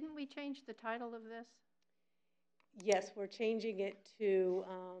 Didn't we change the title of this? Yes, we're changing it to,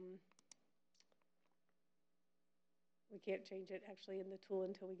 we can't change it actually in the tool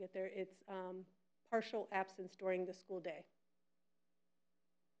until we get there. It's partial absence during the school day.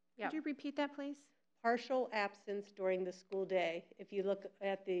 Could you repeat that, please? Partial absence during the school day. If you look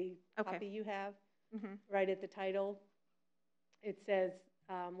at the copy you have, right at the title, it says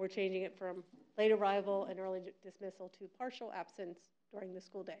we're changing it from late arrival and early dismissal to partial absence during the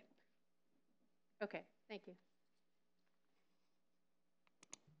school day. Okay, thank you.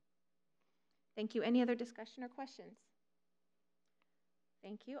 Thank you. Any other discussion or questions?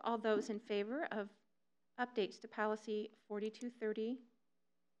 Thank you. All those in favor of updates to policy 4230,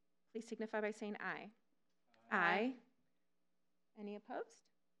 please signify by saying aye. Aye. Aye. Any opposed?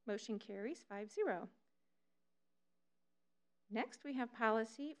 Motion carries 5-0. Next, we have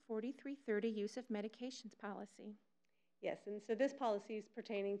policy 4330, use of medications policy. Yes, and so this policy is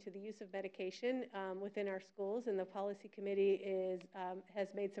pertaining to the use of medication within our schools, and the policy committee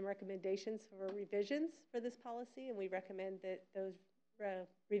has made some recommendations for revisions for this policy, and we recommend that those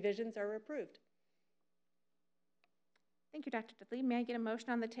revisions are approved. Thank you, Dr. Dudley. May I get a motion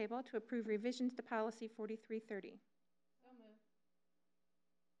on the table to approve revisions to policy 4330? So moved.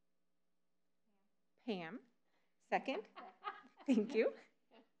 Pam. Second? Thank you.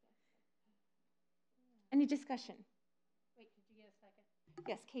 Any discussion? Wait, did you get a second?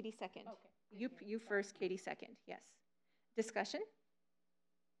 Yes, Katie second. Okay. You first, Katie second. Yes. Discussion?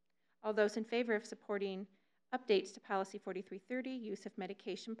 All those in favor of supporting updates to policy 4330, use of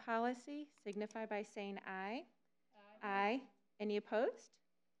medication policy, signify by saying aye. Aye. Aye. Any opposed?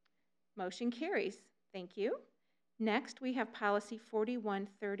 Motion carries. Thank you. Next, we have policy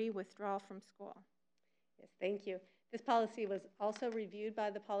 4130, withdrawal from school. Yes, thank you. This policy was also reviewed by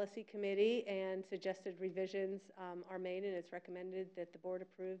the policy committee, and suggested revisions are made, and it's recommended that the board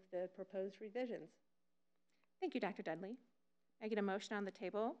approve the proposed revisions. Thank you, Dr. Dudley. I get a motion on the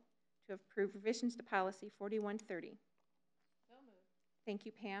table to approve revisions to policy 4130. So moved. Thank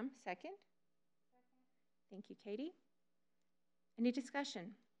you, Pam. Second? Thank you, Katie. Any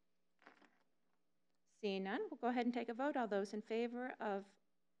discussion? Seeing none, we'll go ahead and take a vote. All those in favor of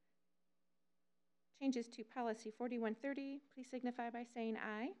changes to policy 4130, please signify by saying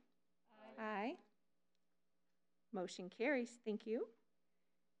aye. Aye. Aye. Motion carries. Thank you.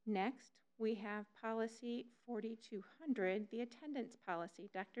 Next, we have policy 4200, the attendance policy.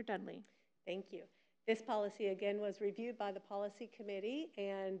 Dr. Dudley. Thank you. This policy, again, was reviewed by the policy committee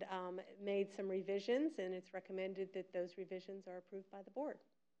and made some revisions, and it's recommended that those revisions are approved by the board.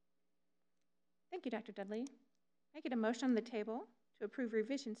 Thank you, Dr. Dudley. I get a motion on the table to approve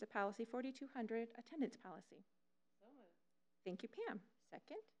revisions to policy 4200, attendance policy. So moved. Thank you, Pam.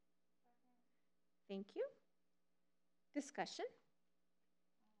 Second. Thank you. Discussion.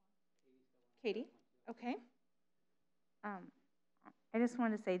 Katie. Okay. I just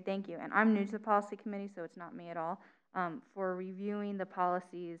wanted to say thank you, and I'm new to the policy committee, so it's not me at all, for reviewing the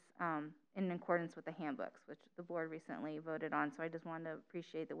policies in accordance with the handbooks, which the board recently voted on. So I just wanted to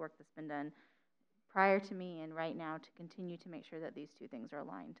appreciate the work that's been done prior to me and right now to continue to make sure that these two things are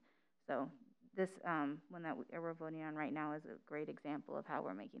aligned. So this one that we're voting on right now is a great example of how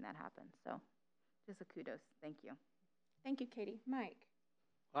we're making that happen. So just a kudos. Thank you. Thank you, Katie. Mike.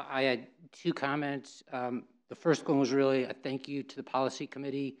 Well, I had two comments. The first one was really a thank you to the policy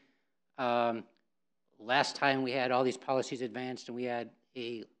committee. Last time we had all these policies advanced and we had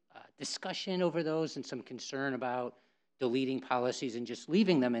a discussion over those and some concern about deleting policies and just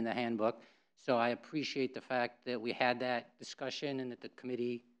leaving them in the handbook. So I appreciate the fact that we had that discussion and that the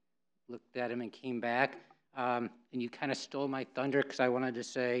committee looked at them and came back. And you kind of stole my thunder because I wanted to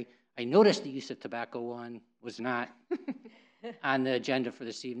say, I noticed the use of tobacco one was not on the agenda for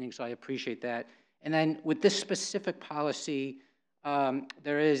this evening, so I appreciate that. And then with this specific policy,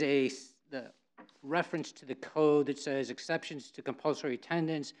 there is the reference to the code that says exceptions to compulsory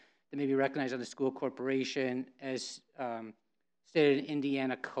attendance that may be recognized on the school corporation as stated in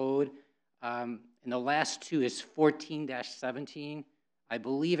Indiana code. And the last two is 14-17. I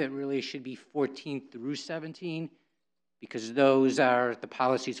believe it really should be 14 through 17 because those are the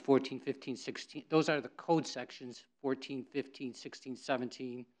policies 14, 15, 16. Those are the code sections 14, 15, 16,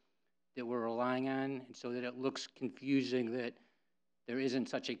 17 that we're relying on, and so that it looks confusing that there isn't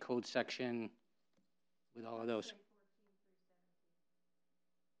such a code section with all of those.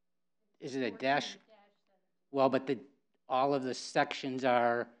 Is it a dash? Well, but all of the sections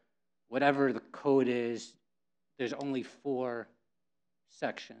are, whatever the code is, there's only 4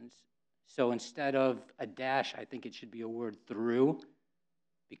 sections. So instead of a dash, I think it should be a word through,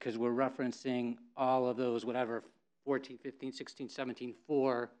 because we're referencing all of those, whatever, 14, 15, 16, 17,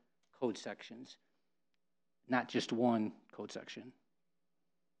 4 code sections, not just one code section.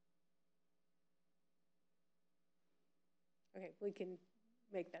 Okay, we can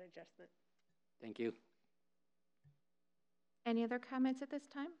make that adjustment. Thank you. Any other comments at this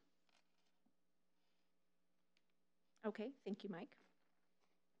time? Okay, thank you, Mike.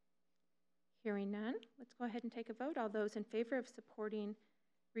 Hearing none, let's go ahead and take a vote. All those in favor of supporting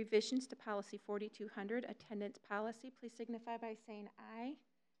revisions to policy 4200, attendance policy, please signify by saying aye.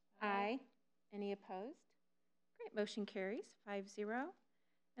 Aye. Any opposed? Great, motion carries 5-0.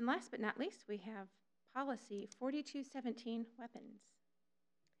 And last but not least, we have policy 4217, weapons.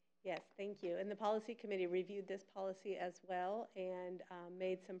 Yes, thank you. And the policy committee reviewed this policy as well and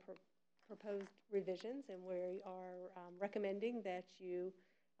made some proposed revisions, and we are recommending that you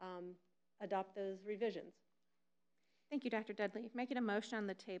adopt those revisions. Thank you, Dr. Dudley. Making a motion on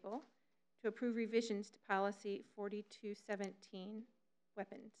the table to approve revisions to policy 4217,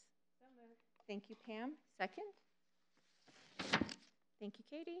 weapons. So moved. Thank you, Pam. Second. Thank you,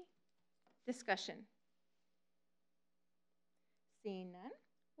 Katie. Discussion. Seeing none,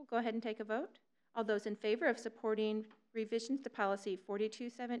 we'll go ahead and take a vote. All those in favor of supporting revisions to policy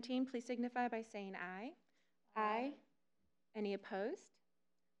 4217, please signify by saying aye. Aye. Any opposed?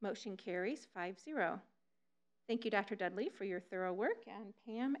 Motion carries 5-0. Thank you, Dr. Dudley, for your thorough work, and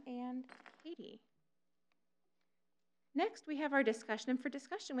Pam and Katie. Next, we have our discussion, and for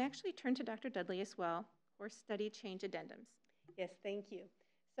discussion, we actually turn to Dr. Dudley as well, course study change addendums. Yes, thank you.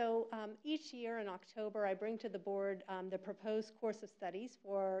 So each year in October, I bring to the board the proposed course of studies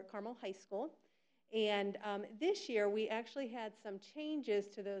for Carmel High School. And this year, we actually had some changes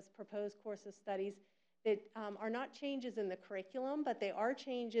to those proposed course of studies that are not changes in the curriculum, but they are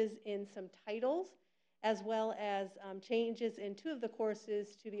changes in some titles, as well as changes in 2 of the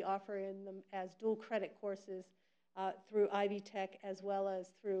courses to be offered in them as dual credit courses through Ivy Tech as well as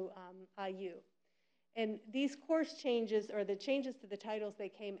through IU. And these course changes, or the changes to the titles, they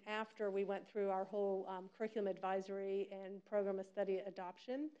came after we went through our whole curriculum advisory and program of study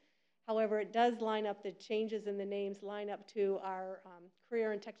adoption. However, it does line up, the changes in the names line up to our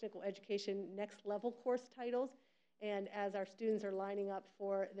career and technical education next level course titles. And as our students are lining up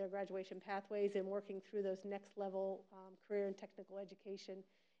for their graduation pathways and working through those next level career and technical education,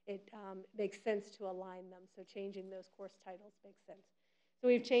 it makes sense to align them. So changing those course titles makes sense. So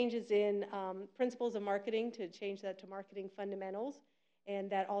we have changes in principles of marketing to change that to marketing fundamentals, and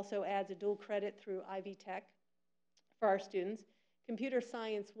that also adds a dual credit through Ivy Tech for our students. Computer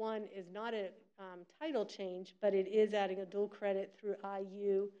Science 1 is not a title change, but it is adding a dual credit through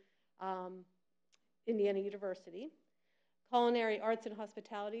IU Indiana University. Culinary Arts and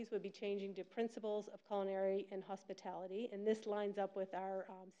Hospitalities would be changing to Principles of Culinary and Hospitality, and this lines up with our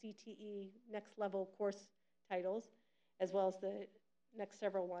CTE next level course titles, as well as the next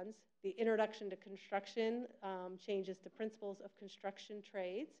several ones. The Introduction to Construction changes to Principles of Construction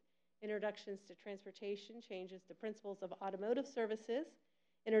Trades. Introductions to Transportation changes to Principles of Automotive Services.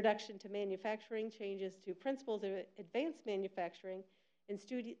 Introduction to Manufacturing changes to Principles of Advanced Manufacturing. And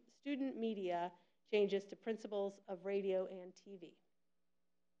Student Media changes to Principles of Radio and TV.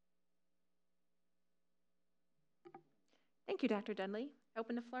 Thank you, Dr. Dudley.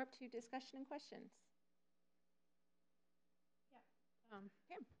 Open the floor up to discussion and questions. Pam.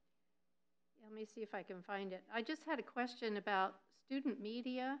 Yeah, let me see if I can find it. I just had a question about student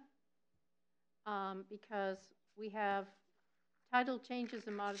media because we have title changes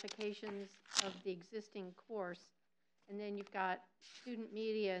and modifications of the existing course, and then you've got student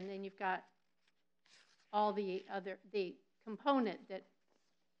media, and then you've got all the component that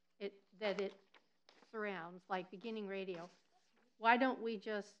it surrounds, like beginning radio. Why don't we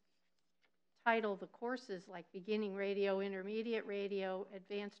just title the courses like beginning radio, intermediate radio,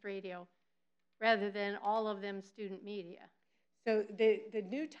 advanced radio, rather than all of them student media? So the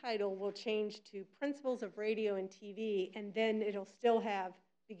new title will change to Principles of Radio and TV, and then it'll still have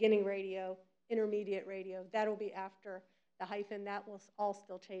beginning radio, intermediate radio. That'll be after the hyphen. That will all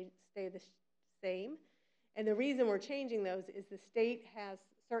still stay the same. And the reason we're changing those is the state has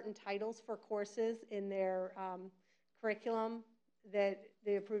certain titles for courses in their curriculum, that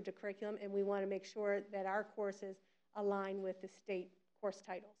they approved a curriculum, and we want to make sure that our courses align with the state course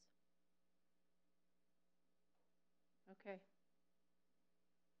titles. Okay.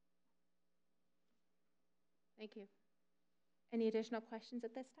 Thank you. Any additional questions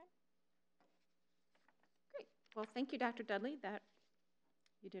at this time? Great. Well, thank you, Dr. Dudley.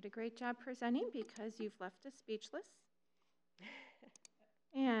 You did a great job presenting because you've left us speechless.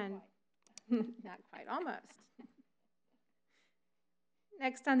 And not quite, almost.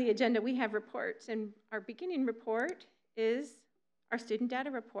 Next on the agenda, we have reports, and our beginning report is our student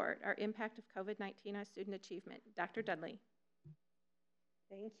data report, our impact of COVID-19 on student achievement. Dr. Dudley.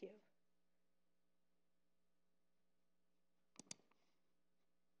 Thank you.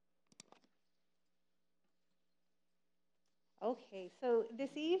 Okay, so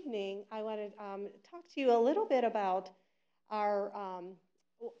this evening I want to talk to you a little bit about our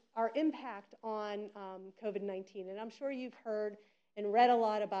impact on COVID-19. And I'm sure you've heard and read a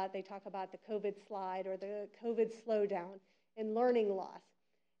lot about, they talk about the COVID slide or the COVID slowdown and learning loss.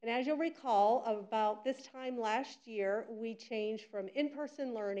 And as you'll recall, about this time last year, we changed from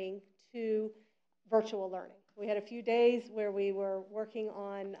in-person learning to virtual learning. We had a few days where we were working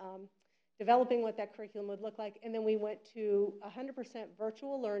on developing what that curriculum would look like, and then we went to 100%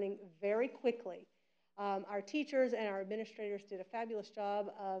 virtual learning very quickly. Our teachers and our administrators did a fabulous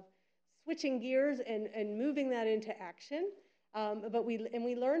job of switching gears and moving that into action. But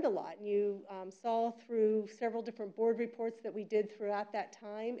we learned a lot. And you saw through several different board reports that we did throughout that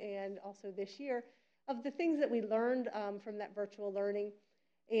time and also this year of the things that we learned from that virtual learning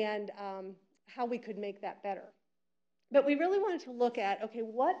and how we could make that better. But we really wanted to look at, okay,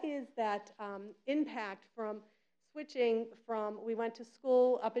 what is that impact from switching from, we went to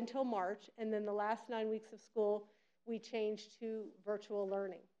school up until March, and then the last 9 weeks of school, we changed to virtual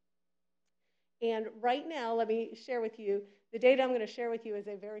learning. And right now, let me share with you, the data I'm going to share with you is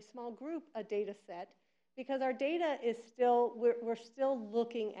a very small group, a data set, because our data is still, we're still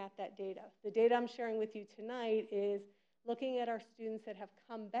looking at that data. The data I'm sharing with you tonight is looking at our students that have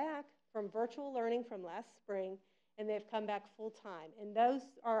come back from virtual learning from last spring, and they've come back full time. And those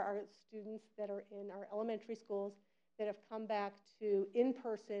are our students that are in our elementary schools that have come back to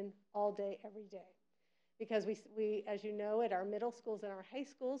in-person all day, every day. Because we, as you know, at our middle schools and our high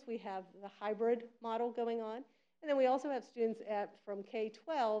schools, we have the hybrid model going on. And then we also have students from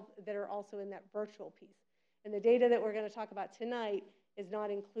K-12 that are also in that virtual piece. And the data that we're going to talk about tonight is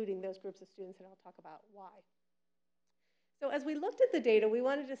not including those groups of students, and I'll talk about why. So as we looked at the data, we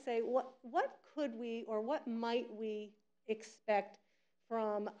wanted to say, what could we, or what might we expect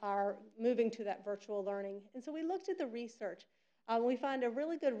from our moving to that virtual learning? And so we looked at the research. We found a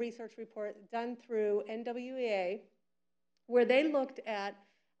really good research report done through NWEA, where they looked at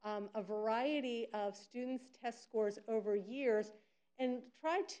a variety of students' test scores over years and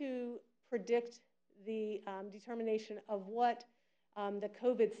tried to predict the determination of what the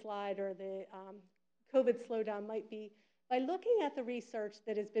COVID slide or the COVID slowdown might be by looking at the research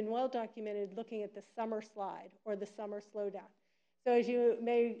that has been well documented, looking at the summer slide or the summer slowdown. So as you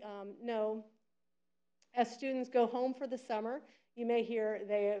may know, as students go home for the summer, you may hear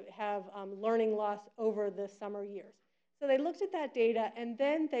they have learning loss over the summer years. So they looked at that data and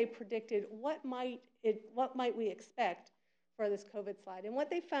then they predicted what might we expect for this COVID slide. And what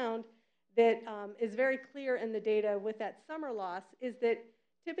they found that is very clear in the data with that summer loss is that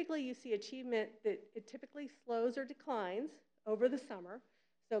typically you see achievement that it typically slows or declines over the summer.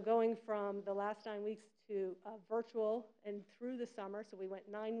 So going from the last 9 weeks to virtual and through the summer, so we went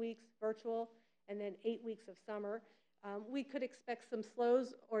 9 weeks virtual and then 8 weeks of summer, we could expect some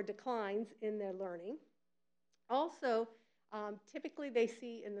slows or declines in their learning. Also, typically they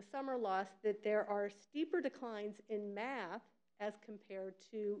see in the summer loss that there are steeper declines in math as compared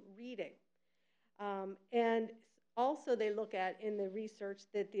to reading. And also they look at in the research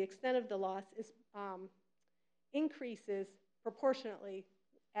that the extent of the loss is, increases proportionately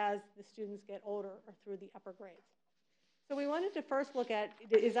as the students get older or through the upper grades. So we wanted to first look at,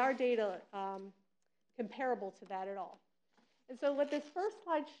 is our data comparable to that at all? And so what this first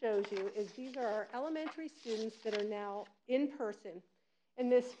slide shows you is these are our elementary students that are now in person.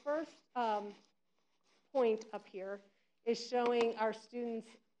 And this first point up here is showing our students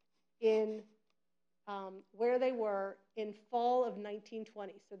in where they were in fall of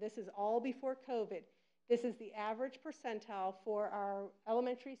 1920. So this is all before COVID. This is the average percentile for our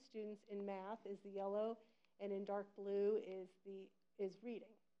elementary students in math is the yellow, and in dark blue is reading.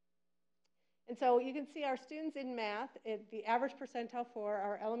 And so you can see our students in math, the average percentile for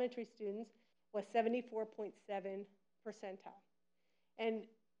our elementary students was 74.7 percentile. And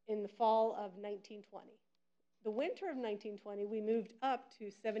in the fall of 1920. The winter of 1920, we moved up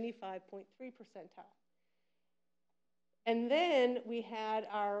to 75.3 percentile. And then we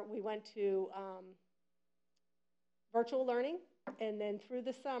went to virtual learning and then through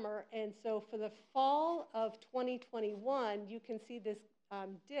the summer. And so for the fall of 2021, you can see this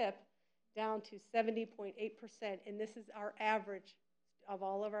dip down to 70.8%, and this is our average of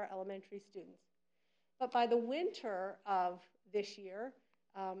all of our elementary students. But by the winter of this year,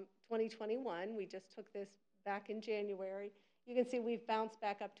 2021, we just took this back in January, you can see we've bounced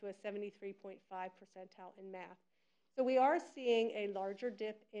back up to a 73.5 percentile in math. So we are seeing a larger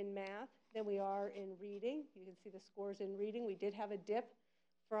dip in math than we are in reading. You can see the scores in reading. We did have a dip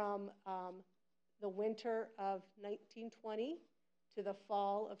from the winter of 1920 to the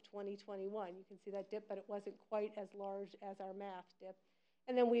fall of 2021. You can see that dip, but it wasn't quite as large as our math dip.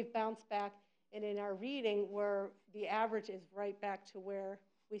 And then we've bounced back, and in our reading, where the average is right back to where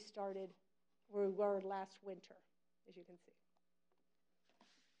we started, where we were last winter, as you can see.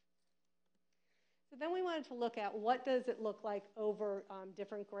 So then we wanted to look at what does it look like over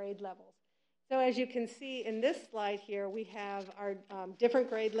different grade levels. So as you can see in this slide here, we have our different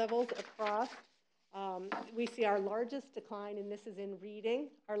grade levels across. We see our largest decline, and this is in reading.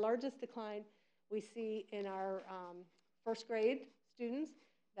 Our largest decline we see in our first grade students.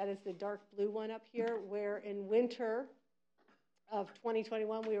 That is the dark blue one up here, where in winter of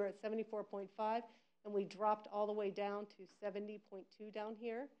 2021, we were at 74.5, and we dropped all the way down to 70.2 down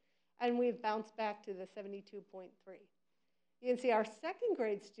here. And we've bounced back to the 72.3. You can see our second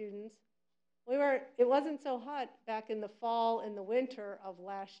grade students, it wasn't so hot back in the fall and the winter of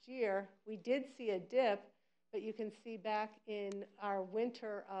last year. We did see a dip, but you can see back in our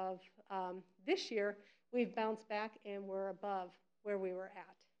winter of this year, we've bounced back and we're above where we were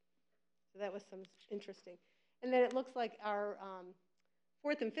at. So that was some interesting. And then it looks like our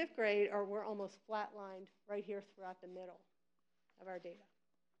fourth and fifth grade, we're almost flatlined right here throughout the middle of our data.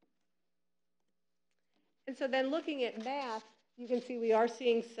 And so then looking at math, you can see we are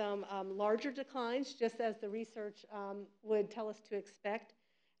seeing some larger declines, just as the research would tell us to expect.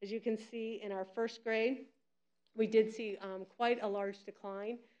 As you can see in our first grade, we did see quite a large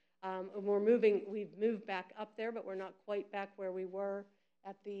decline. We've moved back up there, but we're not quite back where we were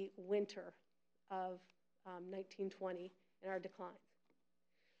at the winter of 1920 in our declines.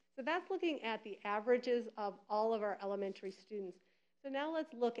 So that's looking at the averages of all of our elementary students. So now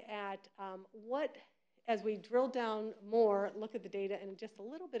let's look at as we drill down more, look at the data in just a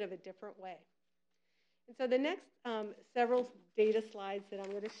little bit of a different way. And so the next several data slides that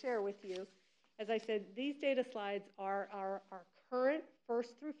I'm going to share with you, as I said, these data slides are our current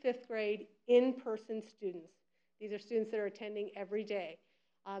first through fifth grade in-person students. These are students that are attending every day.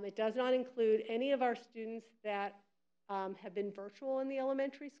 It does not include any of our students that have been virtual in the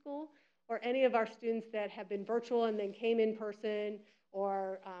elementary school, or any of our students that have been virtual and then came in person,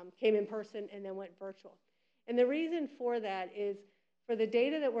 or came in person and then went virtual. And the reason for that is For the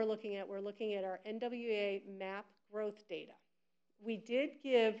data that we're looking at our NWA MAP growth data. We did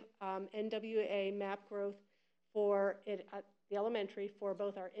give NWA MAP growth for it at the elementary for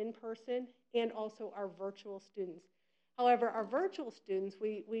both our in-person and also our virtual students. However, our virtual students,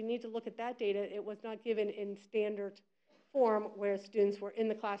 we need to look at that data. It was not given in standard form where students were in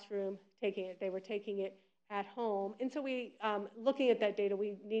the classroom taking it. They were taking it at home. And so we, looking at that data,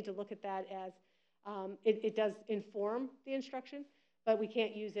 we need to look at that as it does inform the instruction, but we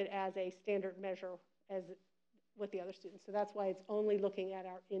can't use it as a standard measure as with the other students. So that's why it's only looking at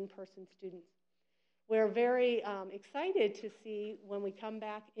our in-person students. We're very excited to see when we come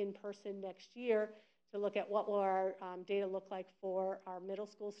back in person next year to look at what will our data look like for our middle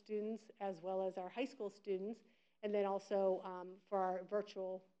school students as well as our high school students, and then also for our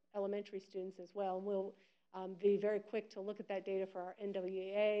virtual elementary students as well. And we'll be very quick to look at that data for our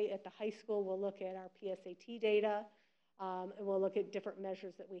NWA. At the high school, we'll look at our PSAT data, and we'll look at different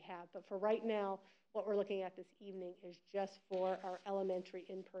measures that we have. But for right now, what we're looking at this evening is just for our elementary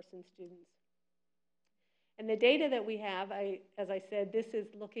in-person students. And the data that we have, as I said, this is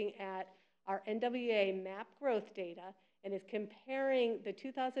looking at our NWA MAP growth data and is comparing the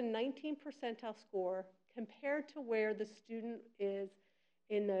 2019 percentile score compared to where the student is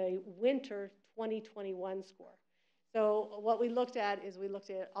in the winter 2021 score. So what we looked at is we looked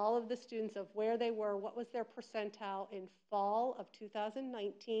at all of the students of where they were, what was their percentile in fall of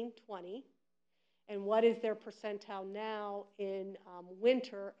 2019-20, and what is their percentile now in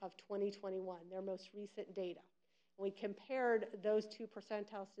winter of 2021, their most recent data. And we compared those two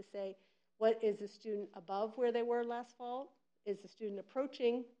percentiles to say, what is the student above where they were last fall? Is the student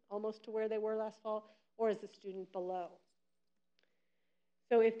approaching almost to where they were last fall? Or is the student below?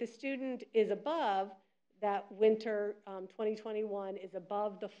 So if the student is above, that winter 2021 is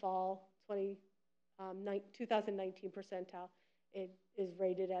above the fall 2019 percentile, it is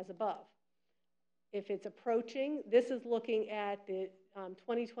rated as above. If it's approaching, this is looking at the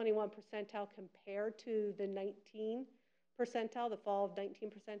 2021 percentile compared to the 19 percentile, the fall of 19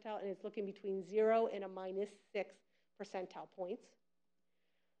 percentile, and it's looking between 0 and a -6 percentile points.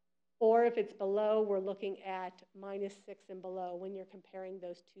 Or if it's below, we're looking at -6 and below when you're comparing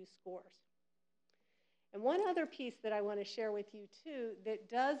those two scores. And one other piece that I want to share with you too that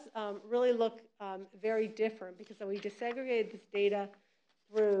does really look very different, because we disaggregated this data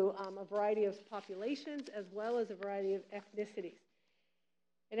through a variety of populations as well as a variety of ethnicities.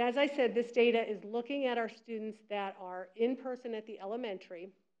 And as I said, this data is looking at our students that are in person at the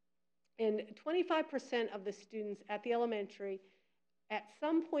elementary, and 25% of the students at the elementary at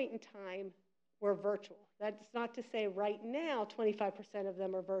some point in time were virtual. That's not to say right now 25% of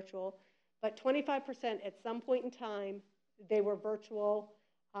them are virtual, but 25% at some point in time they were virtual.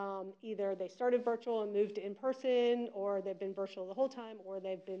 Either they started virtual and moved to in-person, or they've been virtual the whole time, or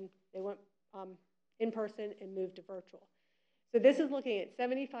they went in-person and moved to virtual. So this is looking at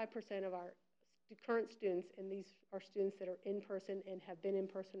 75% of our current students, and these are students that are in person and have been in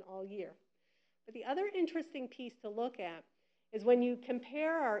person all year. But the other interesting piece to look at is when you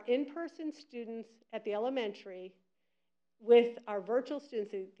compare our in-person students at the elementary with our virtual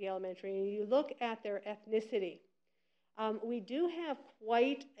students at the elementary, and you look at their ethnicity, we do have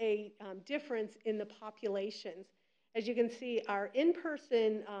quite a difference in the populations. As you can see, our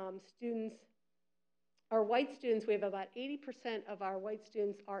in-person students, our white students, we have about 80% of our white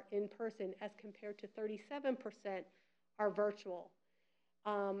students are in person as compared to 37% are virtual.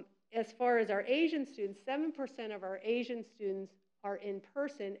 As far as our Asian students, 7% of our Asian students are in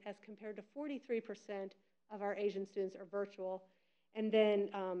person as compared to 43% of our Asian students are virtual. And then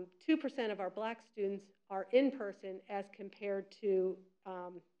 2% of our Black students are in person as compared to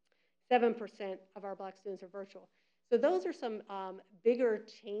 7% of our Black students are virtual. So those are some bigger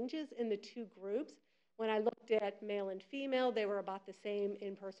changes in the two groups. When I looked at male and female, they were about the same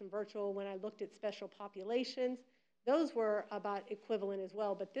in-person virtual. When I looked at special populations, those were about equivalent as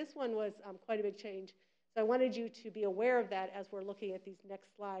well. But this one was quite a big change. So I wanted you to be aware of that as we're looking at these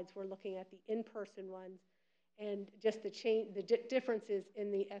next slides. We're looking at the in-person ones and just the differences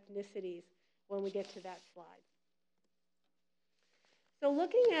in the ethnicities when we get to that slide. So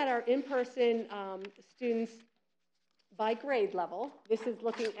looking at our in-person students by grade level, this is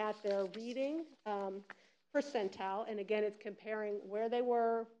looking at their reading percentile, and again, it's comparing where they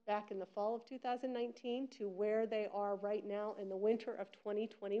were back in the fall of 2019 to where they are right now in the winter of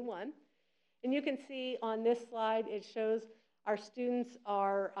 2021. And you can see on this slide, it shows our students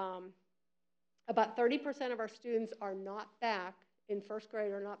are, about 30% of our students are not back in first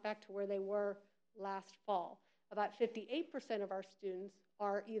grade, or not back to where they were last fall. About 58% of our students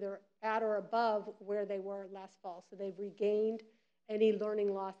are either at or above where they were last fall. So they've regained any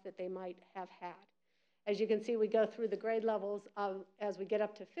learning loss that they might have had. As you can see, we go through the grade levels as we get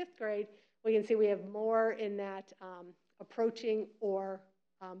up to 5th grade, we can see we have more in that approaching or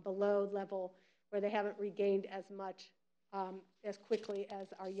below level where they haven't regained as much as quickly as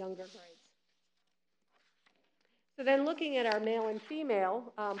our younger grades. So then looking at our male and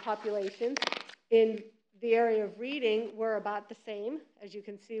female populations, in the area of reading, we're about the same. As you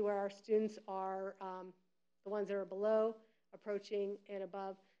can see where our students are, the ones that are below, approaching, and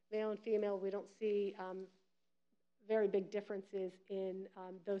above. Male and female, we don't see very big differences in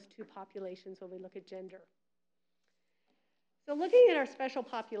those two populations when we look at gender. So looking at our special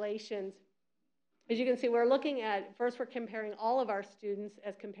populations, as you can see, we're looking at, first we're comparing all of our students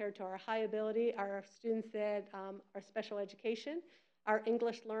as compared to our high ability, our students that are special education, our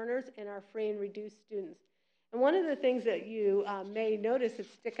English learners, and our free and reduced students. And one of the things that you may notice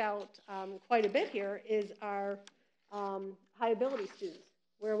that stick out quite a bit here is our high ability students,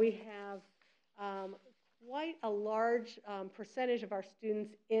 where we have quite a large percentage of our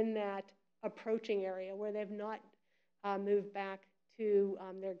students in that approaching area where they've not moved back to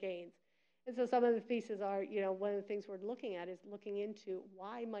their gains. And so some of the pieces are, one of the things we're looking at is looking into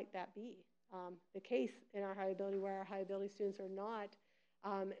why might that be the case in our high ability, where our high ability students are not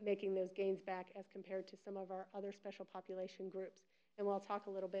making those gains back as compared to some of our other special population groups. And we'll talk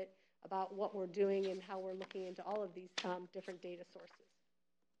a little bit about what we're doing and how we're looking into all of these different data sources.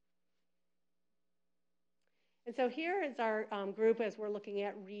 And so here is our group as we're looking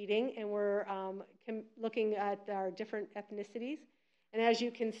at reading, and we're looking at our different ethnicities. And as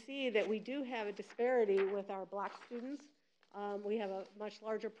you can see that we do have a disparity with our Black students. We have a much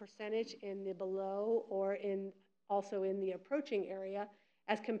larger percentage in the below or also in the approaching area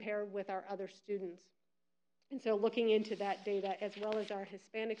as compared with our other students. And so looking into that data as well as our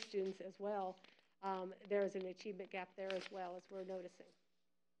Hispanic students as well, there is an achievement gap there as well as we're noticing.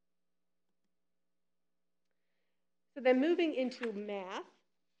 So then moving into math,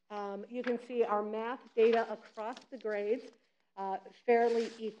 you can see our math data across the grades fairly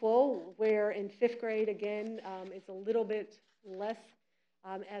equal, where in 5th grade, again, it's a little bit less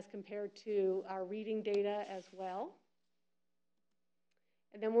as compared to our reading data as well.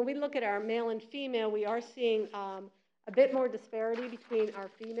 And then when we look at our male and female, we are seeing a bit more disparity between our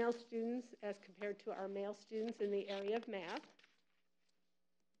female students as compared to our male students in the area of math.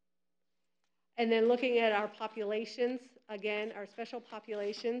 And then looking at our populations, again, our special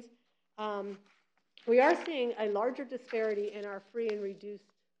populations, we are seeing a larger disparity in our free and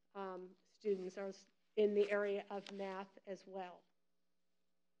reduced students in the area of math as well.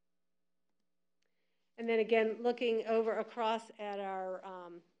 And then again, looking over across at our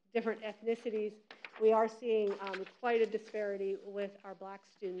different ethnicities, we are seeing quite a disparity with our Black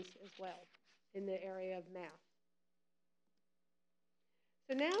students as well in the area of math.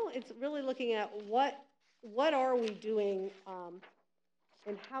 So now it's really looking at what are we doing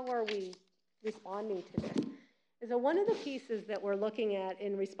and how are we responding to this. And so one of the pieces that we're looking at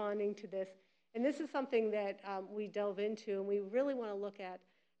in responding to this, and this is something that we delve into, and we really want to look at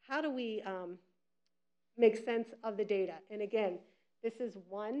how do we make sense of the data. And again, this is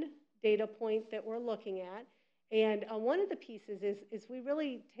one data point that we're looking at. And one of the pieces is we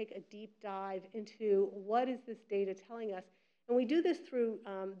really take a deep dive into what is this data telling us. And we do this through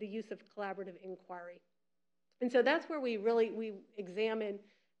the use of collaborative inquiry. And so that's where we examine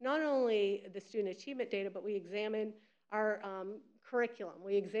not only the student achievement data, but we examine our curriculum.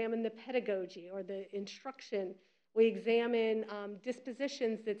 We examine the pedagogy or the instruction. We examine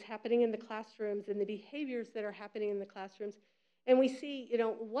dispositions that's happening in the classrooms and the behaviors that are happening in the classrooms. And we see,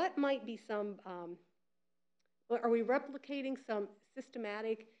 what might be some, are we replicating some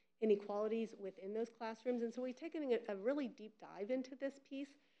systematic inequalities within those classrooms? And so we've taken a really deep dive into this piece,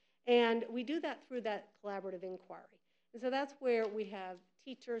 and we do that through that collaborative inquiry. And so that's where we have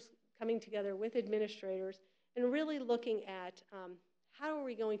teachers coming together with administrators and really looking at how are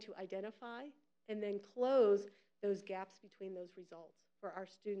we going to identify and then close those gaps between those results for our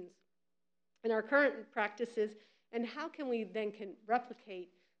students and our current practices, and how can we then replicate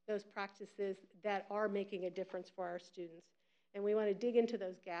those practices that are making a difference for our students. And we want to dig into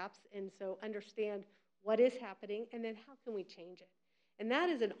those gaps and so understand what is happening and then how can we change it. And that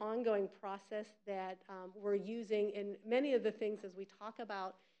is an ongoing process that we're using in many of the things as we talk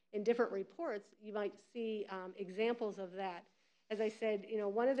about in different reports. You might see examples of that. As I said,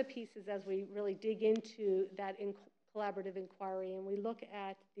 one of the pieces as we really dig into that collaborative inquiry and we look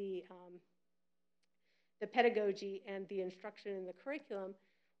at the pedagogy and the instruction in the curriculum,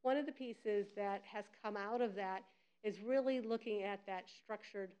 one of the pieces that has come out of that is really looking at that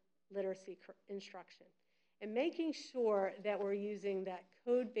structured literacy instruction. and making sure that we're using that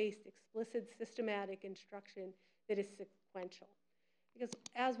code-based, explicit, systematic instruction that is sequential. Because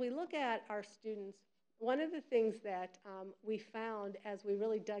as we look at our students, one of the things that we found as we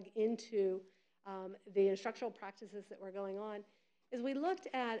really dug into the instructional practices that were going on is we looked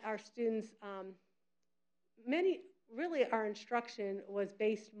at our students, really our instruction was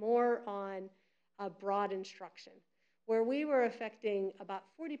based more on a broad instruction, where we were affecting about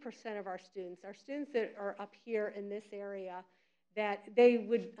 40% of our students that are up here in this area, that they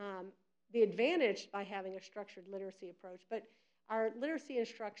would be advantaged by having a structured literacy approach. But our literacy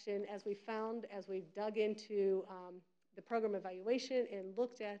instruction, as we found, as we've dug into the program evaluation and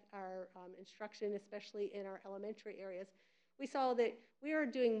looked at our instruction, especially in our elementary areas, we saw that we are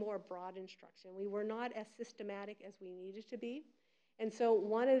doing more broad instruction. We were not as systematic as we needed to be. And so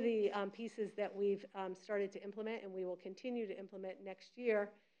one of the pieces that we've started to implement, and we will continue to implement next year,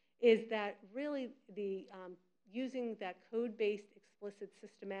 is that really the using that code-based, explicit,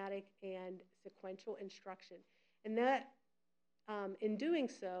 systematic, and sequential instruction. And that, in doing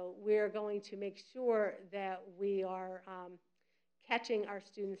so, we're going to make sure that we are catching our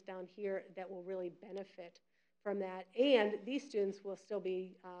students down here that will really benefit from that. And these students will still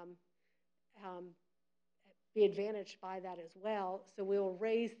be advantaged by that as well. So we will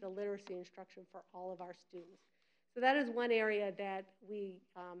raise the literacy instruction for all of our students. So that is one area that we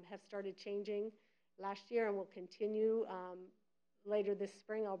have started changing last year and will continue. Later this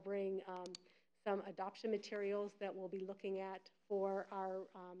spring, I'll bring some adoption materials that we'll be looking at for our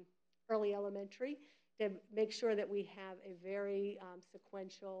early elementary to make sure that we have a very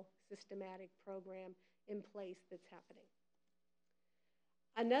sequential, systematic program in place that's happening.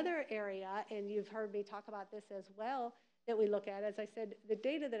 Another area, and you've heard me talk about this as well, that we look at, as I said, the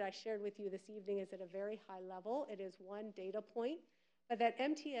data that I shared with you this evening is at a very high level. It is one data point, but that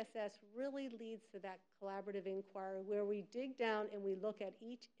MTSS really leads to that collaborative inquiry where we dig down and we look at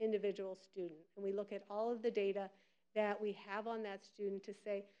each individual student, and we look at all of the data that we have on that student to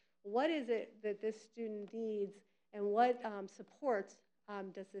say, what is it that this student needs and what supports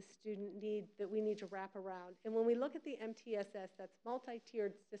does this student need that we need to wrap around? And when we look at the MTSS, that's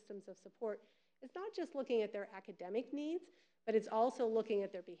multi-tiered systems of support, it's not just looking at their academic needs, but it's also looking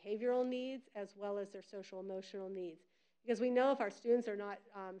at their behavioral needs as well as their social emotional needs. Because we know if our students are not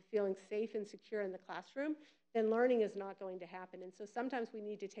feeling safe and secure in the classroom, then learning is not going to happen. And so sometimes we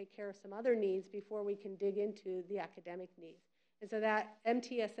need to take care of some other needs before we can dig into the academic needs. And so that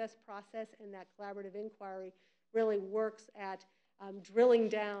MTSS process and that collaborative inquiry really works at drilling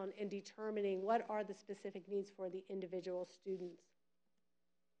down and determining what are the specific needs for the individual students.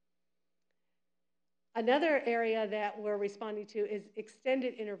 Another area that we're responding to is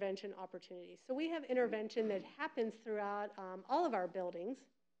extended intervention opportunities. So we have intervention that happens throughout all of our buildings,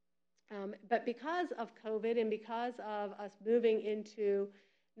 but because of COVID and because of us moving into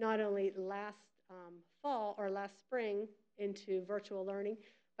not only last fall or last spring into virtual learning,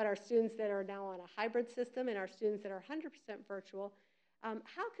 but our students that are now on a hybrid system and our students that are 100% virtual,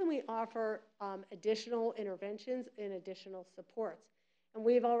 how can we offer additional interventions and additional supports? And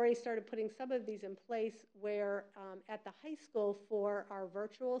we've already started putting some of these in place where at the high school for our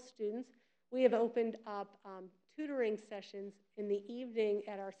virtual students, we have opened up tutoring sessions in the evening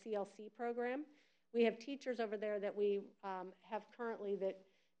at our CLC program. We have teachers over there that we have currently that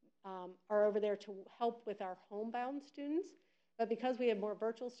are over there to help with our homebound students. But because we have more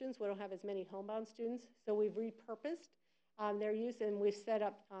virtual students, we don't have as many homebound students. So we've repurposed their use, and we've set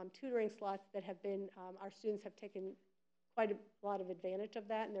up tutoring slots that have been, our students have taken quite a lot of advantage of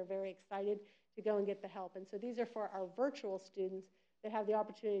that, and they're very excited to go and get the help. And so these are for our virtual students that have the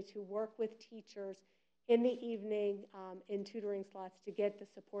opportunity to work with teachers in the evening in tutoring slots to get the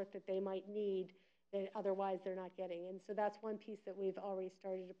support that they might need that otherwise they're not getting. And so that's one piece that we've already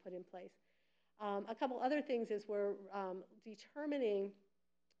started to put in place. A couple other things is we're determining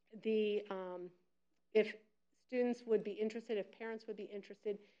the if students would be interested, if parents would be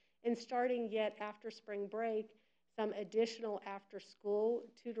interested in starting yet after spring break some additional after-school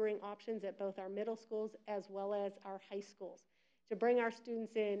tutoring options at both our middle schools as well as our high schools to bring our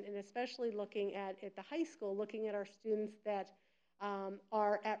students in, and especially looking at the high school, looking at our students that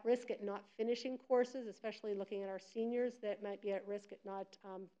are at risk at not finishing courses, especially looking at our seniors that might be at risk at not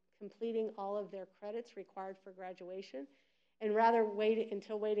completing all of their credits required for graduation. And rather waiting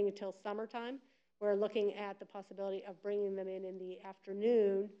until summertime, we're looking at the possibility of bringing them in the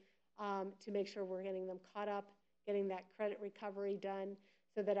afternoon to make sure we're getting them caught up, getting that credit recovery done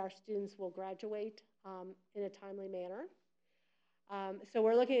so that our students will graduate in a timely manner. So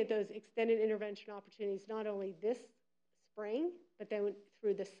we're looking at those extended intervention opportunities not only this spring, but then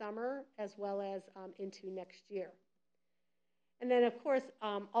through the summer as well as into next year. And then, of course,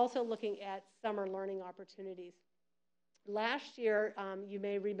 also looking at summer learning opportunities. Last year, you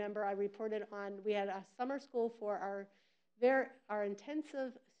may remember I reported on, we had a summer school for our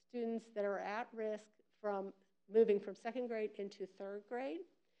intensive students that are at risk from moving from second grade into third grade.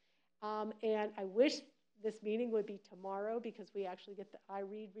 And I wish this meeting would be tomorrow because we actually get the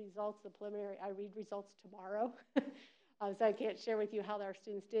iRead results, the preliminary iRead results tomorrow. So I can't share with you how our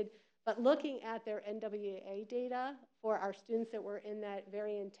students did. But looking at their NWA data for our students that were in that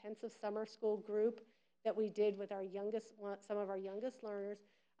very intensive summer school group that we did with our some of our youngest learners,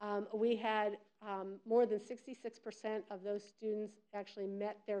 we had more than 66% of those students actually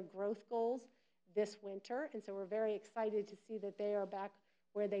met their growth goals this winter. And so we're very excited to see that they are back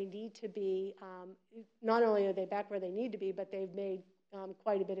where they need to be. Not only are they back where they need to be, but they've made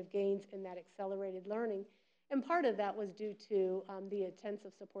quite a bit of gains in that accelerated learning. And part of that was due to the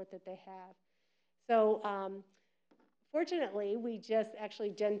intensive support that they have. So fortunately, we just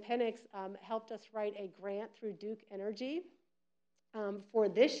actually, Jen Penix helped us write a grant through Duke Energy for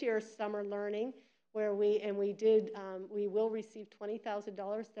this year's summer learning, where we will receive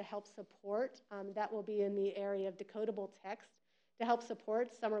 $20,000 to help support. That will be in the area of decodable text to help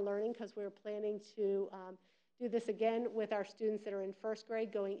support summer learning, because we're planning to do this again with our students that are in first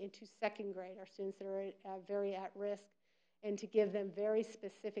grade going into second grade, our students that are very at risk, and to give them very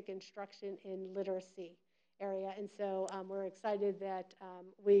specific instruction in literacy area. And so we're excited that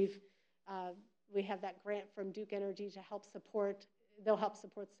we have that grant from Duke Energy to help support. They'll help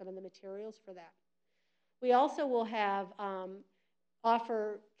support some of the materials for that. We also will have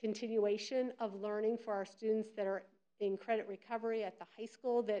offer continuation of learning for our students that are in credit recovery at the high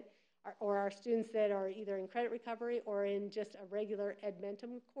school, or our students that are either in credit recovery or in just a regular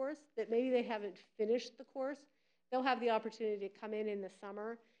Edmentum course that maybe they haven't finished the course. They'll have the opportunity to come in the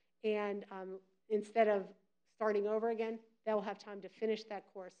summer, and instead of starting over again, they'll have time to finish that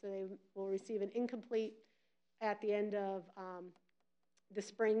course. So they will receive an incomplete at the end of the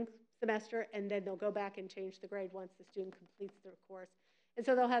spring semester, and then they'll go back and change the grade once the student completes their course. And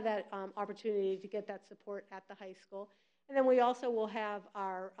so they'll have that opportunity to get that support at the high school. And then we also will have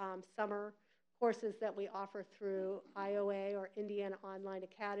our summer courses that we offer through IOA, or Indiana Online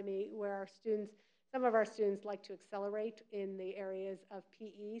Academy, where our students, some of our students like to accelerate in the areas of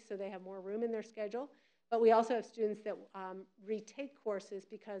PE, so they have more room in their schedule. But we also have students that retake courses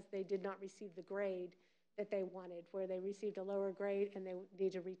because they did not receive the grade that they wanted, where they received a lower grade and they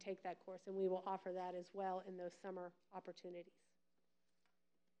need to retake that course. And we will offer that as well in those summer opportunities.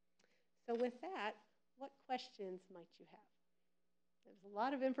 So with that, what questions might you have? There's a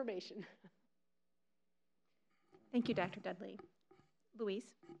lot of information. Thank you, Dr. Dudley. Louise?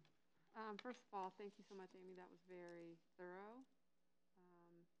 First of all, thank you so much, Amy. That was very thorough.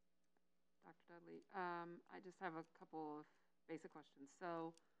 Dr. Dudley, I just have a couple of basic questions.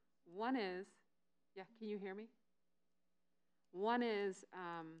 So one is, yeah, can you hear me? One is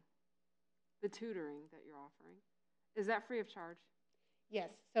the tutoring that you're offering. Is that free of charge?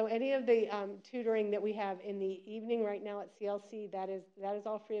 Yes. So any of the tutoring that we have in the evening right now at CLC, that is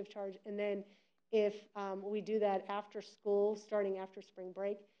all free of charge. And then if we do that after school, starting after spring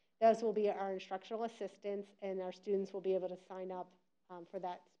break, those will be our instructional assistants, and our students will be able to sign up for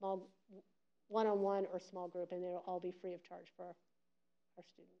that small one-on-one or small group, and it'll all be free of charge for our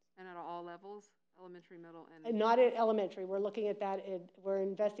students. And at all levels? Elementary, middle, and... Not at elementary. We're looking at that. We're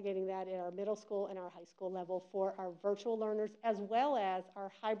investigating that at our middle school and our high school level for our virtual learners, as well as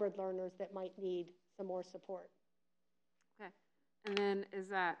our hybrid learners that might need some more support. Okay. And then is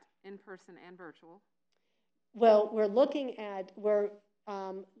that in person and virtual? Well, we're looking at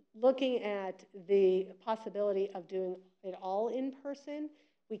the possibility of doing it all in person.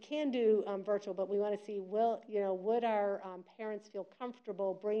 We can do virtual, but we want to see, would our parents feel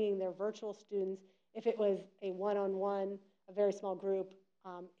comfortable bringing their virtual students if it was a one-on-one, a very small group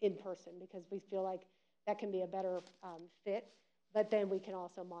in person, because we feel like that can be a better fit. But then we can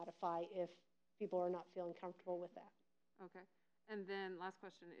also modify if people are not feeling comfortable with that. Okay. And then last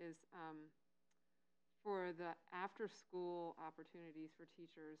question is, for the after-school opportunities for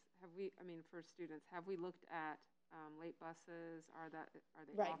teachers, for students, have we looked at late buses? Are they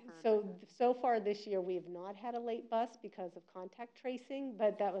right. offered? So far this year, we have not had a late bus because of contact tracing,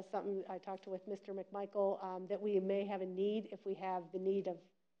 but that was something I talked with Mr. McMichael, that we may have a need if we have the need of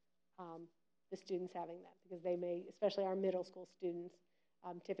the students having that, because they may, especially our middle school students,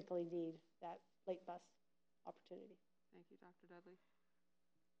 typically need that late bus opportunity. Thank you, Dr. Dudley.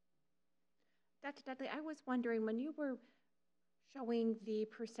 Dr. Dudley, I was wondering, when you were showing the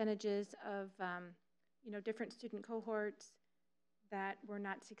percentages of different student cohorts that were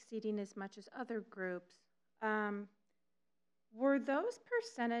not succeeding as much as other groups. Were those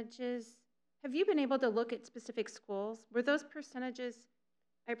percentages, have you been able to look at specific schools? Were those percentages,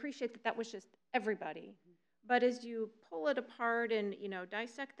 I appreciate that that was just everybody, but as you pull it apart and, you know,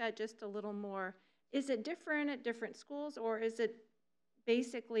 dissect that just a little more, is it different at different schools, or is it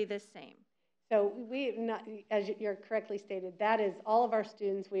basically the same? So we not, as you're correctly stated, that is all of our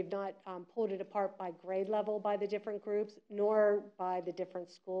students. We've not pulled it apart by grade level by the different groups, nor by the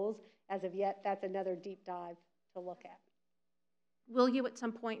different schools. As of yet, that's another deep dive to look at. Will you at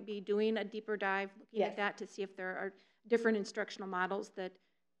some point be doing a deeper dive, looking Yes. at that to see if there are different instructional models that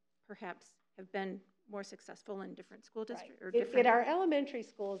perhaps have been more successful in different school districts? Right. In our elementary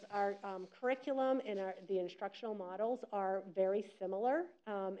schools, our curriculum and the instructional models are very similar.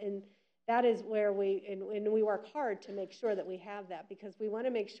 And that is where and we work hard to make sure that we have that, because we want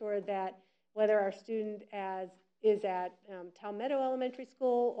to make sure that whether our student is at Town Meadow Elementary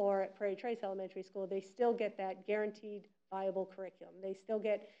School or at Prairie Trace Elementary School, they still get that guaranteed viable curriculum. They still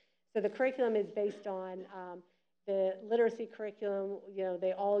get, so the curriculum is based on the literacy curriculum. You know,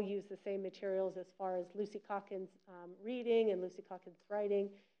 they all use the same materials as far as Lucy Calkins reading and Lucy Calkins writing.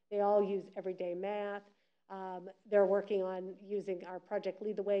 They all use everyday math. They're working on using our Project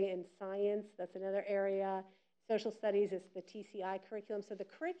Lead the Way in science. That's another area. Social studies is the TCI curriculum. So the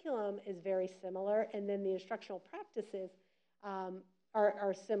curriculum is very similar, and then the instructional practices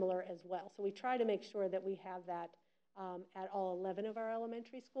are similar as well. So we try to make sure that we have that at all 11 of our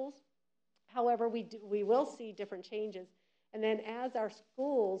elementary schools. However, we will see different changes. And then as our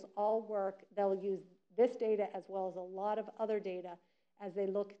schools all work, they'll use this data as well as a lot of other data as they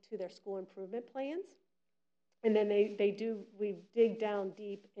look to their school improvement plans. And then we dig down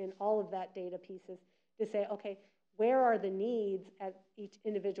deep in all of that data pieces to say, okay, where are the needs at each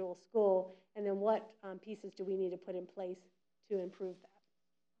individual school, and then what pieces do we need to put in place to improve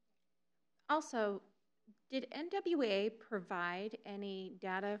that? Also, did NWA provide any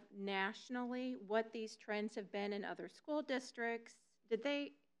data nationally, what these trends have been in other school districts?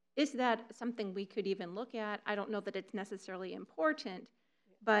 Is that something we could even look at? I don't know that it's necessarily important,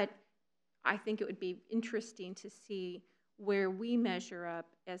 but I think it would be interesting to see where we measure up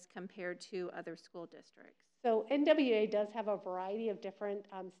as compared to other school districts. So NWA does have a variety of different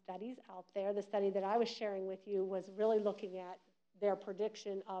studies out there. The study that I was sharing with you was really looking at their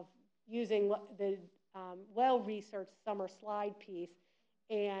prediction of using the well-researched summer slide piece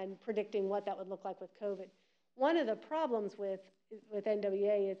and predicting what that would look like with COVID. One of the problems with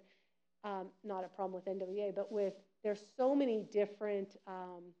NWA is, not a problem with NWA, but there's so many different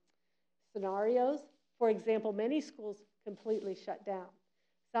scenarios. For example, many schools completely shut down.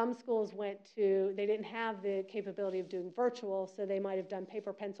 Some schools they didn't have the capability of doing virtual, so they might have done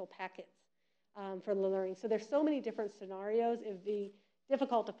paper pencil packets for the learning. So there's so many different scenarios. It would be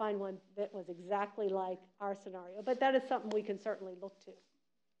difficult to find one that was exactly like our scenario, but that is something we can certainly look to.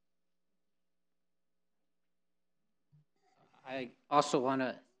 I also want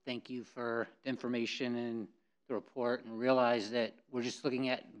to thank you for the information and the report, and realize that we're just looking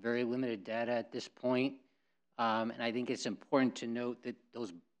at very limited data at this point. And I think it's important to note that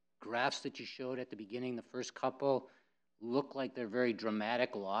those graphs that you showed at the beginning, the first couple, look like they're very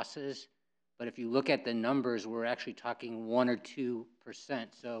dramatic losses. But if you look at the numbers, we're actually talking 1 or 2%.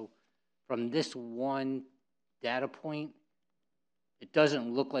 So from this one data point, it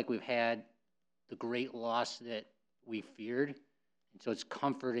doesn't look like we've had the great loss that we feared. And so it's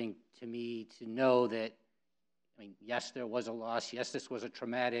comforting to me to know that, I mean, yes, there was a loss. Yes, this was a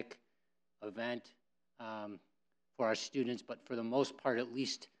traumatic event for our students, but for the most part, at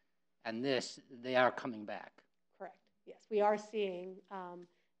least on this, they are coming back. Correct. Yes, we are seeing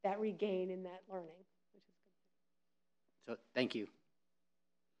that regain in that learning, which is good. So thank you.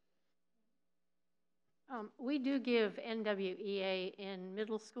 We do give NWEA in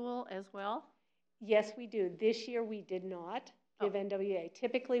middle school as well. Yes, we do. This year we did not give NWEA.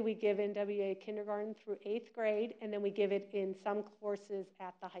 Typically we give NWEA kindergarten through 8th grade, and then we give it in some courses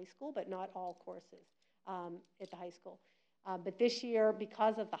at the high school, but not all courses at the high school. But this year,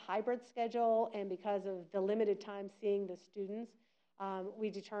 because of the hybrid schedule and because of the limited time seeing the students, we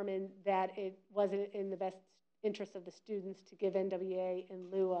determined that it wasn't in the best interest of the students to give NWEA in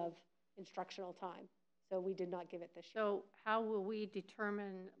lieu of instructional time. So we did not give it this year. So how will we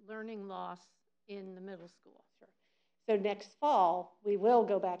determine learning loss in the middle school? Sure. So next fall, we will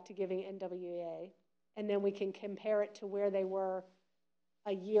go back to giving NWEA, and then we can compare it to where they were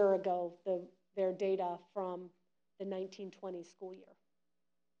a year ago, their data from the 1920 school year.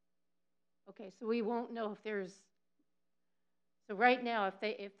 Okay, so we won't know if there's, so right now,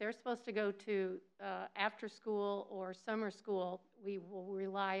 if they're supposed to go to after school or summer school, we will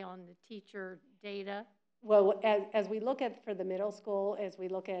rely on the teacher data? Well, as we look at for the middle school, as we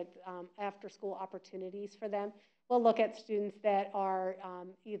look at after-school opportunities for them, we'll look at students that are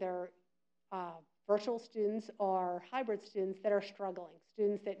either virtual students or hybrid students that are struggling,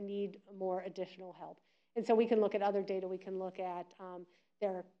 students that need more additional help. And so we can look at other data. We can look at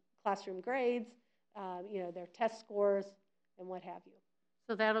their classroom grades, their test scores, and what have you.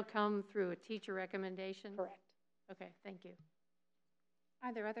 So that'll come through a teacher recommendation? Correct. Okay, thank you.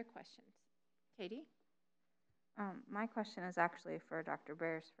 Are there other questions? Katie? My question is actually for Dr.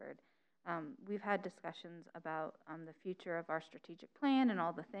 Beresford. We've had discussions about the future of our strategic plan and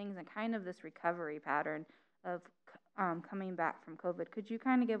all the things and kind of this recovery pattern of coming back from COVID. Could you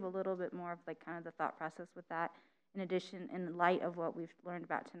kind of give a little bit more of like kind of the thought process with that in addition, in light of what we've learned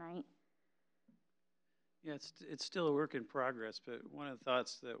about tonight? Yeah, it's still a work in progress, but one of the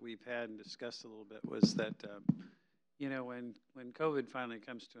thoughts that we've had and discussed a little bit was that, when COVID finally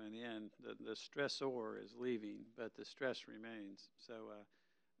comes to an end, the stressor is leaving, but the stress remains. So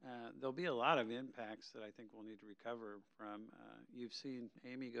there'll be a lot of impacts that I think we'll need to recover from. You've seen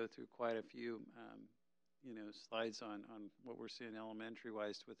Amy go through quite a few, slides on what we're seeing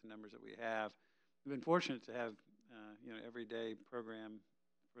elementary-wise with the numbers that we have. We've been fortunate to have, everyday program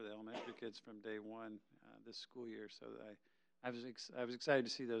for the elementary kids from day one this school year. So I was excited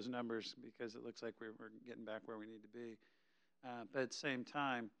to see those numbers because it looks like we're getting back where we need to be. But at the same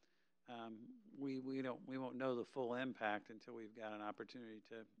time, we won't know the full impact until we've got an opportunity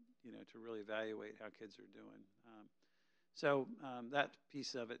to really evaluate how kids are doing. So that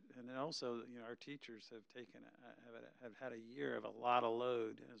piece of it, and then also our teachers have had a year of a lot of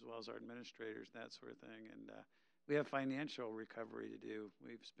load, as well as our administrators and that sort of thing, and we have financial recovery to do.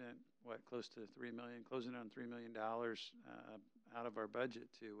 We've spent close to $3 million, closing on $3 million out of our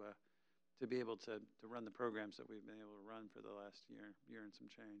budget to be able to run the programs that we've been able to run for the last year and some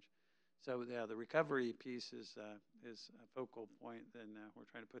change. So yeah, the recovery piece is a focal point. Then we're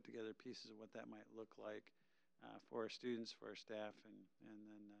trying to put together pieces of what that might look like for our students, for our staff,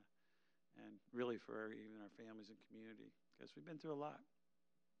 and really for even our families and community, because we've been through a lot.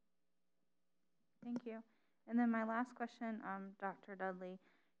 Thank you. And then my last question, Dr. Dudley,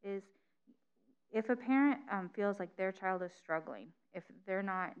 is if a parent feels like their child is struggling, if they're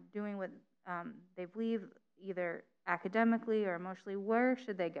not doing what they believe either academically or emotionally, where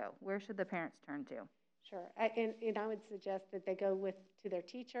should they go? Where should the parents turn to? Sure. And I would suggest that they go to their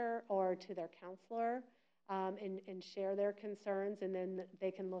teacher or to their counselor and share their concerns, and then they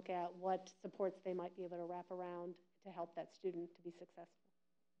can look at what supports they might be able to wrap around to help that student to be successful.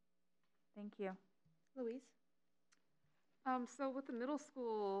 Thank you. Louise? So with the middle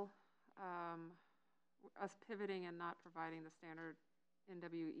school, us pivoting and not providing the standard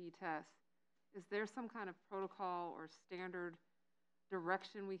NWE test, is there some kind of protocol or standard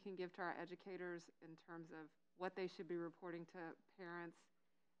direction we can give to our educators in terms of what they should be reporting to parents,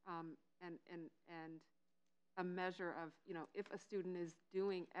 and a measure of, if a student is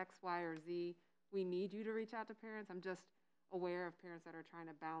doing X, Y, or Z, we need you to reach out to parents? I'm just aware of parents that are trying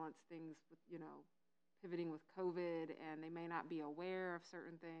to balance things with, pivoting with COVID, and they may not be aware of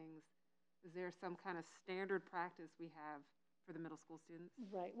certain things. Is there some kind of standard practice we have for the middle school students?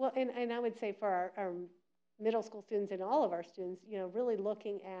 Right. Well, and I would say for our middle school students and all of our students, really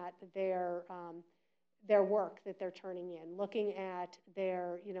looking at their work that they're turning in, looking at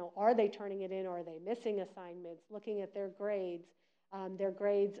their, are they turning it in, or are they missing assignments, looking at their grades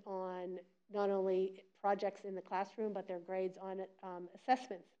on not only projects in the classroom, but their grades on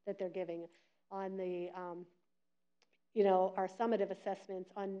assessments that they're giving, on the, our summative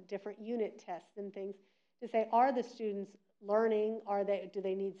assessments on different unit tests and things, to say, are the students learning? Do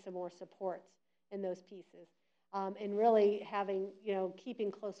they need some more supports in those pieces? And really having,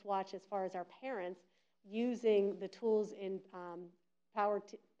 keeping close watch as far as our parents, using the tools in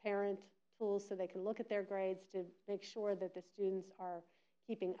parent tools so they can look at their grades to make sure that the students are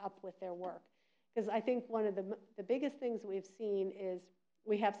keeping up with their work. Because I think one of the biggest things we've seen is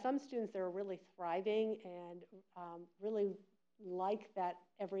we have some students that are really thriving and really like that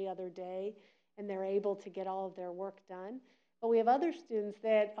every other day, and they're able to get all of their work done. But we have other students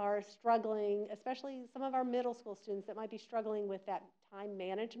that are struggling, especially some of our middle school students that might be struggling with that time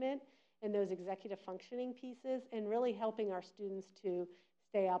management and those executive functioning pieces, and really helping our students to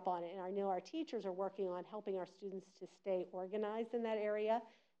stay up on it. And I know our teachers are working on helping our students to stay organized in that area,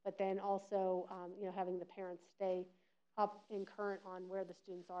 but then also having the parents stay up and current on where the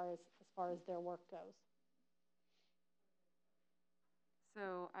students are as far as their work goes.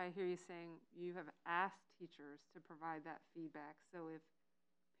 So I hear you saying you have asked teachers to provide that feedback. So if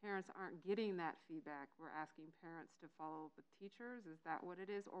parents aren't getting that feedback, we're asking parents to follow up with teachers? Is that what it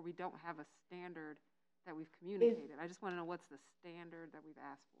is? Or we don't have a standard that we've communicated? I just want to know what's the standard that we've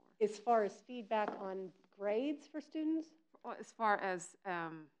asked for. As far as feedback on grades for students? As far as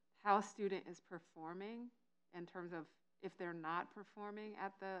how a student is performing in terms of if they're not performing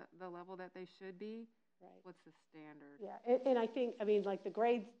at the level that they should be, right. What's the standard? Yeah, and I think, I mean, like the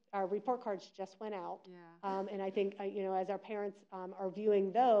grades, our report cards just went out. Yeah. And I think, you know, as our parents are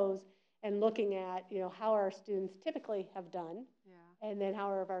viewing those and looking at, you know, how our students typically have done, yeah. and then how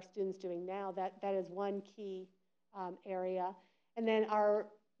are our students doing now, that is one key area. And then our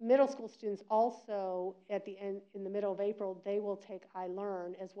middle school students also, at the end, in the middle of April, they will take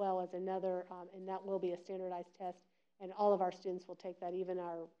iLearn as well as another, and that will be a standardized test. And all of our students will take that, even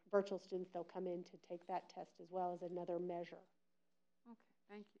our virtual students, they'll come in to take that test as well as another measure. Okay,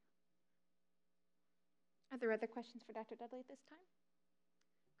 thank you. Are there other questions for Dr. Dudley at this time?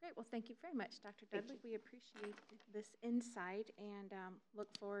 Great, well, thank you very much, Dr. Dudley. We appreciate this insight and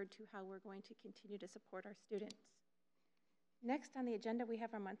look forward to how we're going to continue to support our students. Next on the agenda, we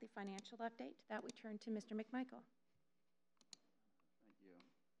have our monthly financial update. To that we turn to Mr. McMichael. Thank you.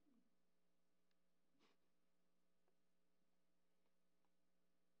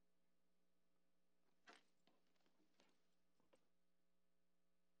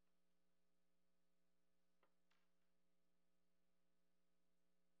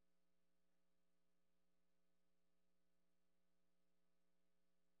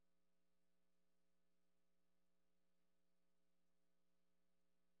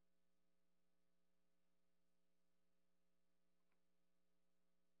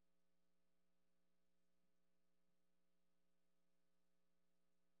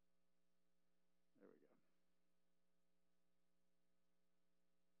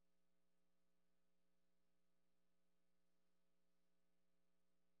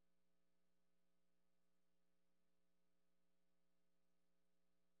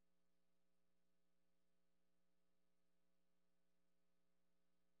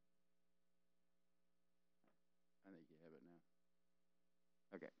 There we go. I think you have it now.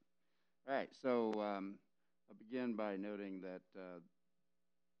 Okay. All right. So I'll begin by noting that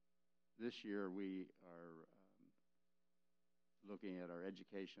this year we are looking at our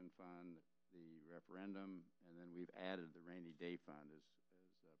education fund, the referendum, and then we've added the rainy day fund as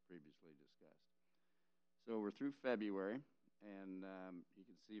previously discussed. So we're through February, and you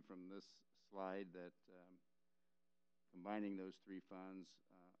can see from this slide that combining those three funds,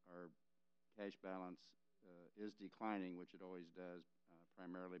 our cash balance is declining, which it always does,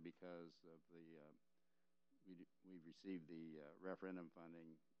 primarily because of the we received the referendum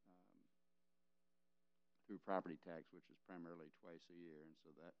funding through property tax, which is primarily twice a year, and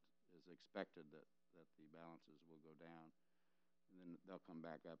so that is expected that the balances will go down, and then they'll come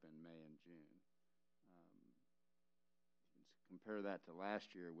back up in May and June. Compare that to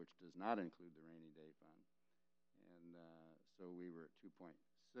last year, which does not include the rainy day fund, and so we were at 2.6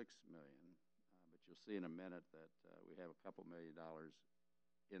 million. But you'll see in a minute that we have a couple $1 million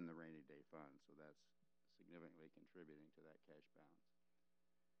in the rainy day fund, so that's significantly contributing to that cash balance.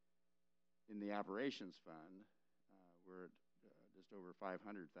 In the operations fund, we're at just over $500,000,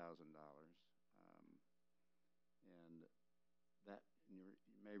 and that you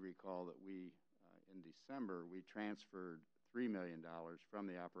may recall that we in December we transferred $3 million from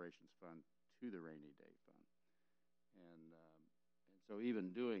the operations fund to the rainy day fund, and so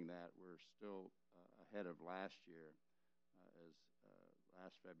even doing that, we're still ahead of last year. As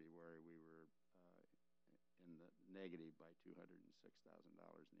last February, we were in the negative by $206,000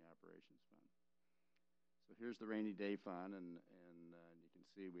 in the operations fund. So here's the rainy day fund, and you can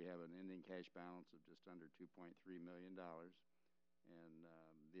see we have an ending cash balance of just under $2.3 million. And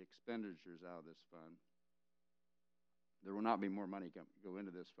the expenditures out of this fund, there will not be more money go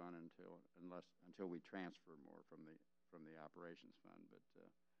into this fund until we transfer more from the operations fund, but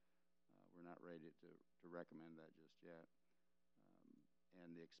we're not ready to recommend that just yet.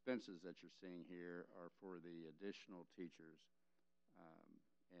 And the expenses that you're seeing here are for the additional teachers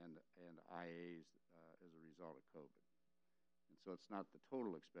and IAs as a result of COVID. And so it's not the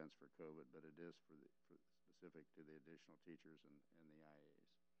total expense for COVID, but it is for specific to the additional teachers and the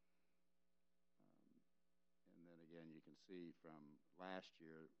IAs. And then again, you can see from last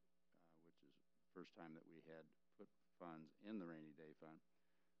year, which is the first time that we had put funds in the rainy day fund.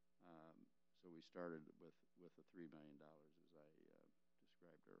 So we started with the $3 million, as I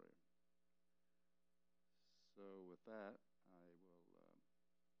described earlier. So with that, I will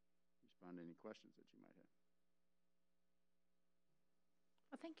respond to any questions that you might have.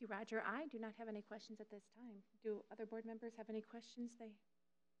 Well, thank you, Roger. I do not have any questions at this time. Do other board members have any questions they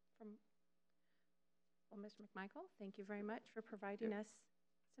Well, Mr. McMichael, thank you very much for providing us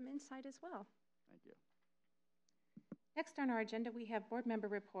some insight as well. Thank you. Next on our agenda, we have board member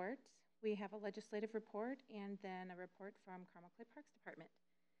reports. We have a legislative report and then a report from Carmel Clay Parks Department.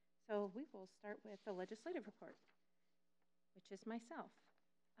 So we will start with the legislative report, which is myself.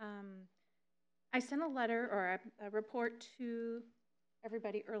 I sent a letter or a report to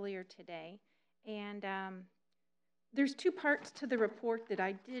everybody earlier today, and there's two parts to the report that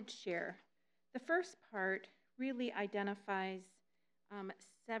I did share. The first part really identifies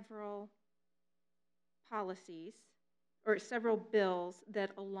several policies or several bills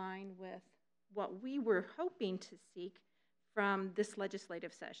that align with what we were hoping to seek from this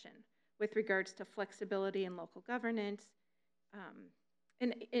legislative session with regards to flexibility in local governance.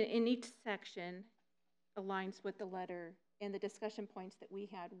 In each section aligns with the letter and the discussion points that we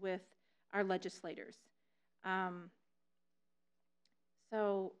had with our legislators.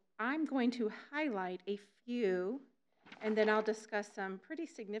 So I'm going to highlight a few, and then I'll discuss some pretty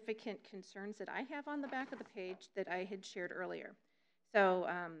significant concerns that I have on the back of the page that I had shared earlier. So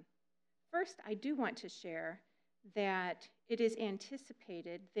first, I do want to share that it is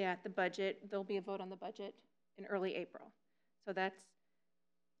anticipated that the budget, there'll be a vote on the budget in early April. So that's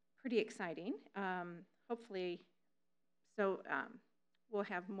pretty exciting. Hopefully, we'll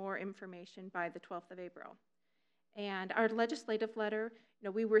have more information by the 12th of April. And our legislative letter,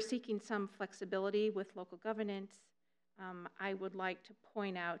 we were seeking some flexibility with local governance. I would like to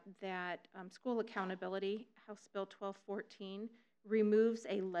point out that school accountability, House Bill 1214, removes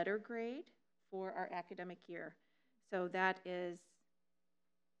a letter grade for our academic year. So that is,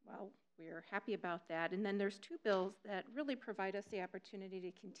 well, we're happy about that. And then there's two bills that really provide us the opportunity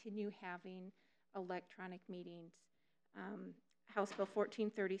to continue having electronic meetings. House Bill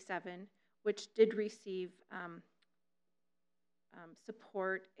 1437, which did receive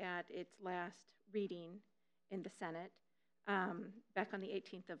support at its last reading in the Senate back on the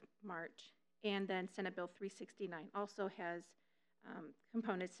 18th of March. And then Senate Bill 369 also has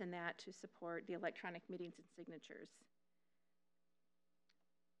components in that to support the electronic meetings and signatures.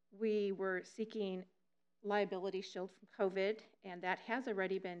 We were seeking liability shield from COVID, and that has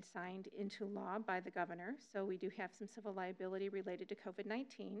already been signed into law by the governor. So we do have some civil liability related to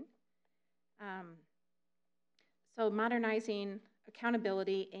COVID-19. So modernizing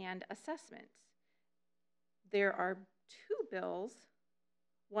accountability and assessments. There are two bills,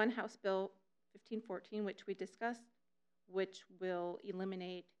 one House Bill 1514, which we discussed, which will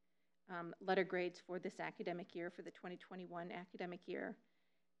eliminate letter grades for this academic year, for the 2021 academic year.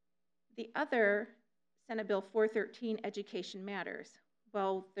 The other, Senate Bill 413, Education Matters.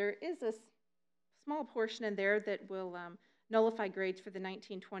 Well, there is a small portion in there that will nullify grades for the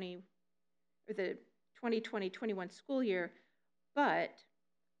 1920 or the 2020-21 school year, but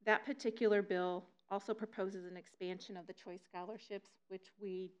that particular bill also proposes an expansion of the choice scholarships, which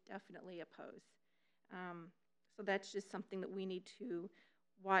we definitely oppose. So that's just something that we need to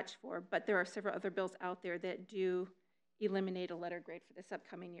watch for. But there are several other bills out there that do eliminate a letter grade for this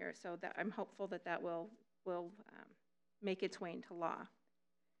upcoming year. So that I'm hopeful that that will make its way into law.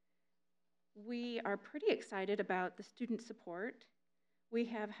 We are pretty excited about the student support. We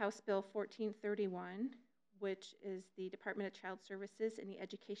have House Bill 1431, which is the Department of Child Services and the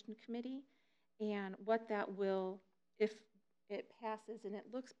Education Committee. And what that will, if it passes, and it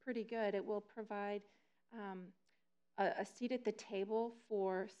looks pretty good, it will provide a seat at the table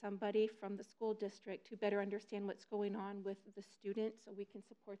for somebody from the school district to better understand what's going on with the students so we can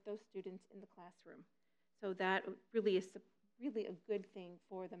support those students in the classroom. So that really is really a good thing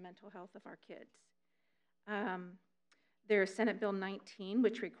for the mental health of our kids. There's Senate Bill 19,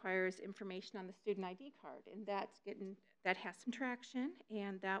 which requires information on the student ID card, and that has some traction,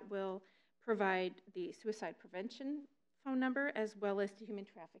 and that will provide the suicide prevention phone number as well as the human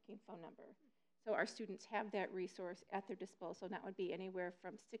trafficking phone number. So our students have that resource at their disposal, and that would be anywhere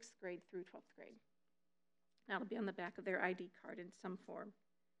from 6th grade through 12th grade. That'll be on the back of their ID card in some form.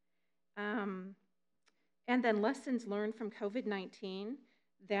 And then lessons learned from COVID-19.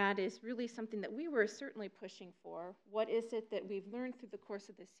 That is really something that we were certainly pushing for. What is it that we've learned through the course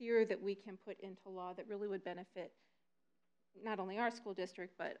of this year that we can put into law that really would benefit not only our school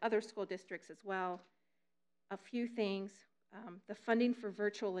district, but other school districts as well? A few things, the funding for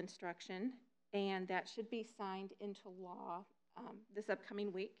virtual instruction, and that should be signed into law this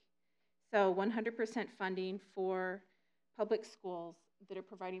upcoming week. So 100% funding for public schools that are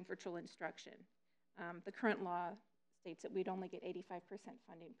providing virtual instruction. The current law states that we'd only get 85%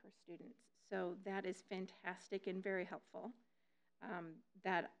 funding per student. So that is fantastic and very helpful.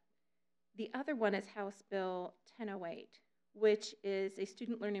 The other one is House Bill 1008, which is a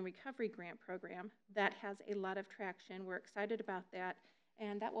student learning recovery grant program that has a lot of traction. We're excited about that,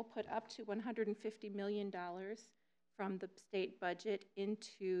 and that will put up to $150 million from the state budget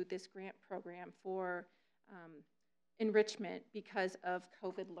into this grant program for enrichment because of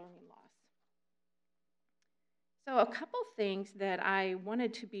COVID learning loss. So a couple things that I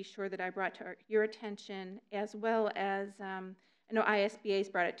wanted to be sure that I brought to your attention, as well as, I know ISBA's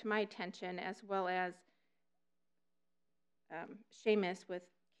brought it to my attention, as well as Seamus with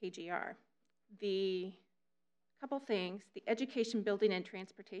KGR. The couple things, the Education, Building, and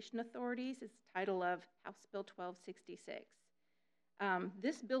Transportation Authorities is the title of House Bill 1266.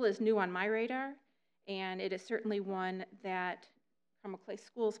 This bill is new on my radar, and it is certainly one that Carmel Clay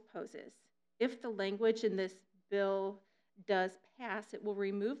Schools poses. If the language in this bill does pass, it will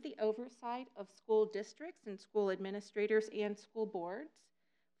remove the oversight of school districts and school administrators and school boards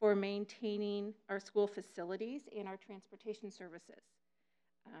for maintaining our school facilities and our transportation services,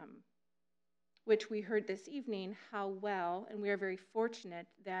 which we heard this evening how well, and we are very fortunate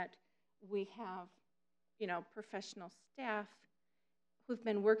that we have, professional staff who've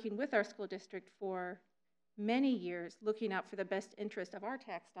been working with our school district for many years, looking out for the best interest of our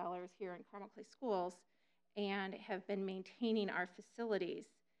tax dollars here in Carmel Clay Schools, and have been maintaining our facilities.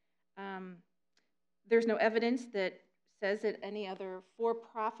 There's no evidence that says that any other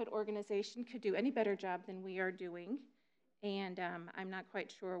for-profit organization could do any better job than we are doing, and I'm not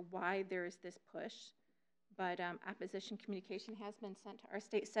quite sure why there is this push, but opposition communication has been sent to our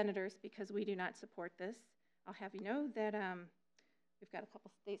state senators because we do not support this. I'll have you know that we've got a couple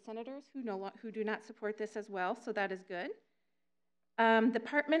state senators who do not support this as well, so that is good.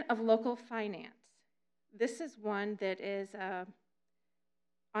 Department of Local Finance. This is one that is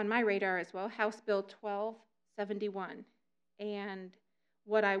on my radar as well, House Bill 1271. And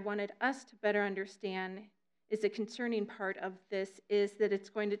what I wanted us to better understand is the concerning part of this is that it's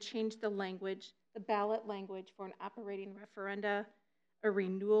going to change the language, the ballot language for an operating referenda, a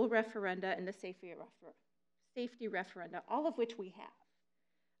renewal referenda, and a safety referenda, all of which we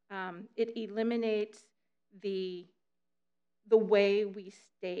have. It eliminates the way we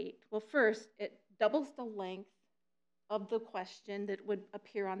state. Well, first, it doubles the length of the question that would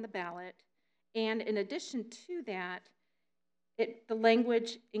appear on the ballot. And in addition to that, the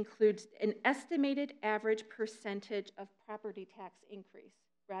language includes an estimated average percentage of property tax increase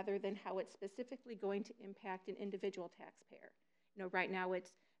rather than how it's specifically going to impact an individual taxpayer. Right now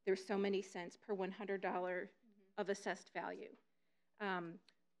there's so many cents per $100 of assessed value.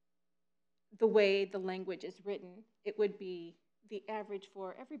 The way the language is written, it would be the average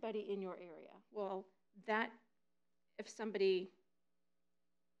for everybody in your area. Well,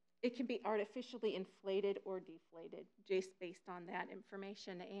 it can be artificially inflated or deflated just based on that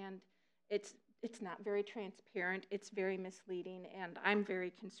information, and it's not very transparent, it's very misleading, and I'm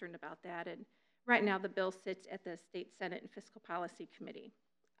very concerned about that. And right now the bill sits at the State Senate and Fiscal Policy Committee.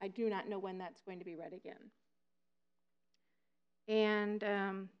 I do not know when that's going to be read again.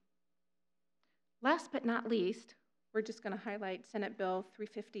 And last but not least, we're just going to highlight Senate Bill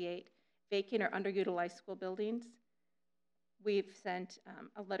 358, vacant or underutilized school buildings. We've sent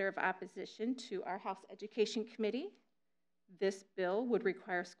a letter of opposition to our House Education Committee. This bill would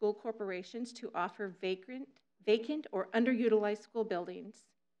require school corporations to offer vacant or underutilized school buildings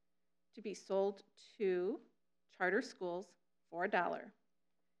to be sold to charter schools for $1.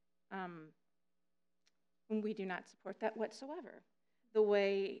 We do not support that whatsoever. The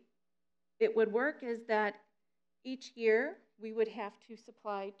way it would work is that each year we would have to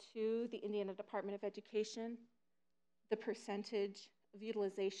supply to the Indiana Department of Education the percentage of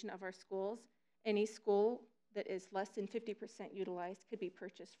utilization of our schools. Any school that is less than 50% utilized could be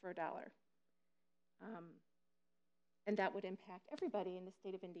purchased for $1. And that would impact everybody in the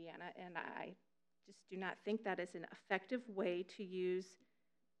state of Indiana, and I just do not think that is an effective way to use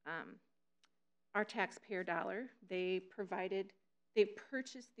our taxpayer dollar. They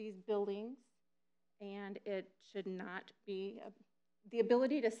purchased these buildings, and it should not be, the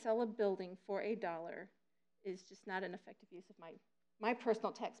ability to sell a building for $1 is just not an effective use of my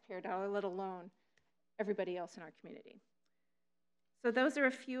personal taxpayer dollar, let alone everybody else in our community. So those are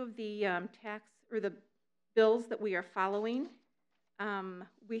a few of the the bills that we are following.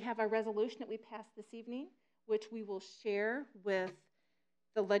 We have our resolution that we passed this evening, which we will share with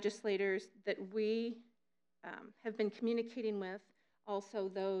the legislators that we have been communicating with, also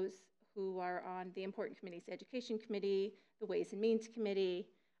those who are on the important committees, the Education Committee, the Ways and Means Committee.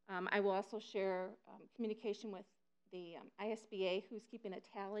 I will also share communication with the ISBA, who's keeping a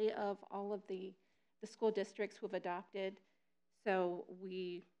tally of all of the school districts who have adopted. So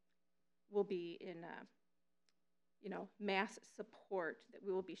we will be in mass support, that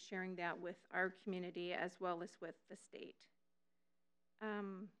we will be sharing that with our community as well as with the state. I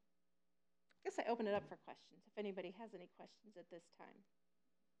guess I open it up for questions, if anybody has any questions at this time.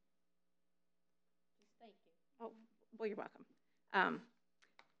 Just thank you. Oh, well, you're welcome.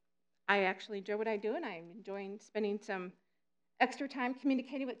 I actually enjoy what I do, and I'm enjoying spending some extra time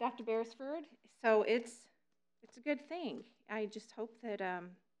communicating with Dr. Beresford, so it's a good thing. I just hope that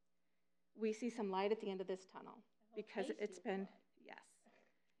we see some light at the end of this tunnel, because it's been,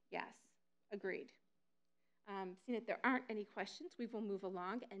 yes, agreed. Seeing that there aren't any questions, we will move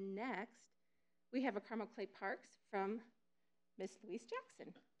along, and next we have a Carmel Clay Parks from Miss Louise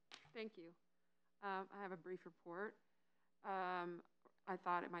Jackson. Thank you. I have a brief report. I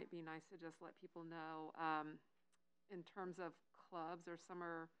thought it might be nice to just let people know in terms of clubs or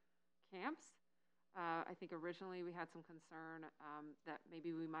summer camps. I think originally we had some concern that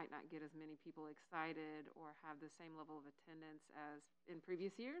maybe we might not get as many people excited or have the same level of attendance as in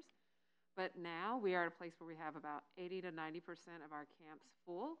previous years. But now we are at a place where we have about 80 to 90% of our camps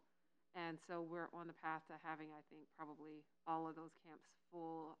full. And so we're on the path to having, I think, probably all of those camps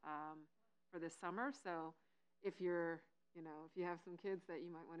full for this summer. So if you're, if you have some kids that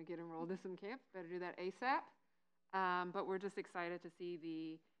you might want to get enrolled in some camps, better do that ASAP. But we're just excited to see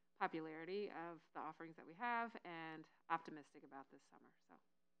the popularity of the offerings that we have and optimistic about this summer. So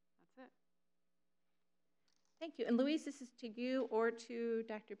that's it. Thank you. And Louise, this is to you or to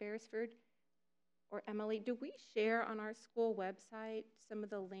Dr. Beresford or Emily. Do we share on our school website some of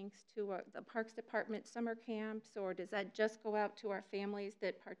the links to the Parks Department summer camps, or does that just go out to our families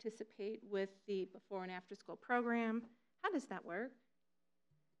that participate with the before and after school program? How does that work?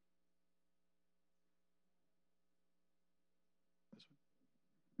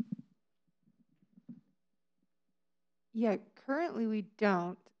 Yeah, currently we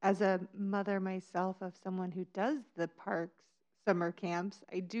don't. As a mother myself of someone who does the parks summer camps,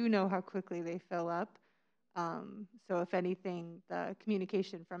 I do know how quickly they fill up. So if anything, the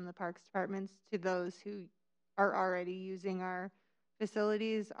communication from the parks departments to those who are already using our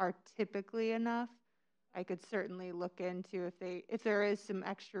facilities are typically enough. I could certainly look into if there is some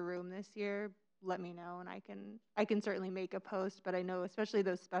extra room this year, let me know, and I can certainly make a post. But I know especially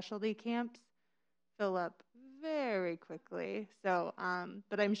those specialty camps fill up very quickly. So,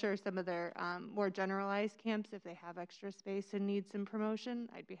 but I'm sure some of their more generalized camps, if they have extra space and need some promotion,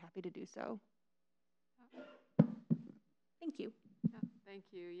 I'd be happy to do so. Thank you. Yeah, thank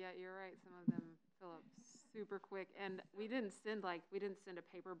you. Yeah, you're right. Some of them fill up super quick. And we didn't send a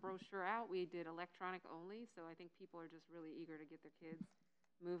paper brochure out. We did electronic only. So I think people are just really eager to get their kids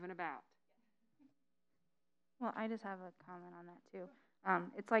moving about. Well, I just have a comment on that too.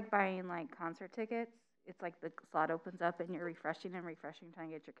 It's like buying like concert tickets. It's like the slot opens up and you're refreshing and refreshing, trying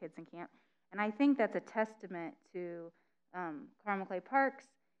to get your kids in camp. And I think that's a testament to Carmel Clay Parks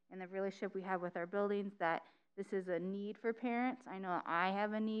and the relationship we have with our buildings, that this is a need for parents. I know I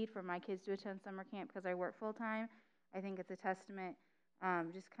have a need for my kids to attend summer camp because I work full time. I think it's a testament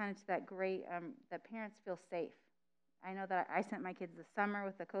just kind of to that great, that parents feel safe. I know that I sent my kids this summer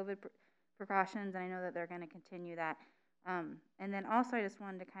with the COVID precautions, and I know that they're going to continue that. And then also I just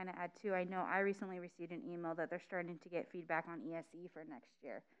wanted to kind of add too, I know I recently received an email that they're starting to get feedback on ESE for next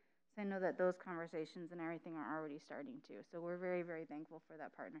year. So I know that those conversations and everything are already starting to. So we're very, very thankful for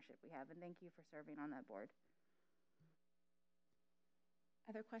that partnership we have, and thank you for serving on that board.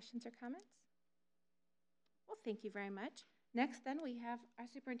 Other questions or comments? Well, thank you very much. Next, then, we have our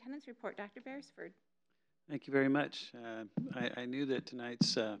superintendent's report, Dr. Beresford. Thank you very much. I knew that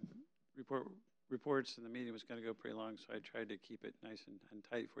tonight's reports and the meeting was going to go pretty long, so I tried to keep it nice and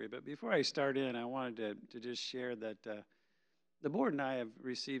tight for you. But before I start in, I wanted to just share that the board and I have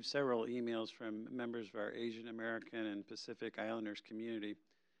received several emails from members of our Asian American and Pacific Islanders community,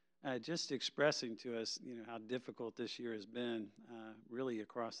 just expressing to us, how difficult this year has been, really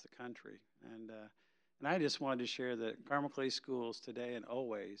across the country. And I just wanted to share that Carmel Clay Schools today and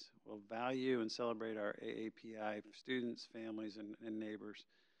always will value and celebrate our AAPI students, families, and neighbors.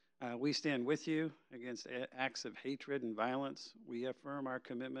 We stand with you against acts of hatred and violence. We affirm our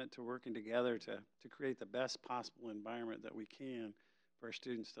commitment to working together to create the best possible environment that we can for our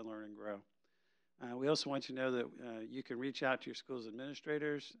students to learn and grow. We also want you to know that you can reach out to your school's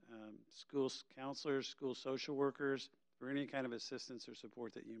administrators, school counselors, school social workers for any kind of assistance or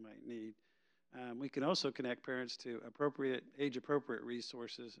support that you might need. We can also connect parents to age-appropriate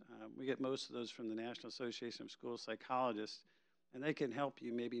resources. We get most of those from the National Association of School Psychologists, and they can help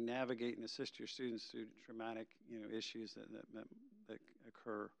you maybe navigate and assist your students through traumatic, issues that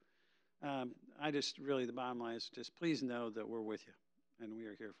occur. The bottom line is just please know that we're with you, and we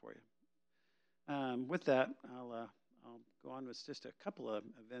are here for you. With that, I'll go on with just a couple of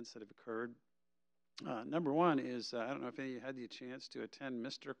events that have occurred. Number one is, I don't know if any of you had the chance to attend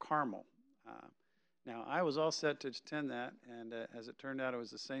Mr. Carmel. Now, I was all set to attend that, and as it turned out, it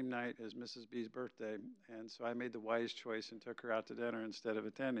was the same night as Mrs. B's birthday, and so I made the wise choice and took her out to dinner instead of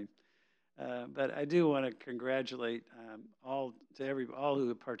attending. But I do want to congratulate all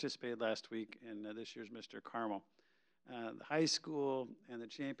who participated last week in this year's Mr. Carmel. The high school and the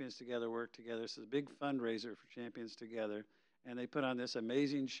Champions Together worked together. This is a big fundraiser for Champions Together, and they put on this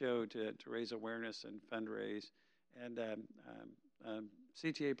amazing show to raise awareness and fundraise. And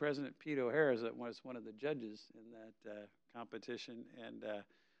CTA President Pete O'Hara was one of the judges in that competition,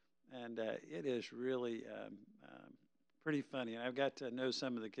 and it is really pretty funny. And I've got to know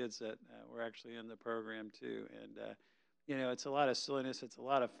some of the kids that were actually in the program too, and you know, it's a lot of silliness, it's a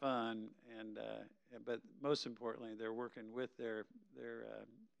lot of fun, and but most importantly, they're working with their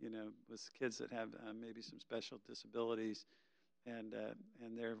you know, with kids that have maybe some special disabilities, and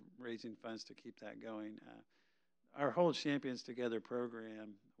they're raising funds to keep that going. Our whole Champions Together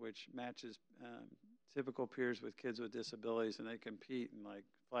program, which matches typical peers with kids with disabilities, and they compete in like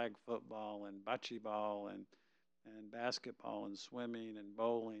flag football and bocce ball and basketball and swimming and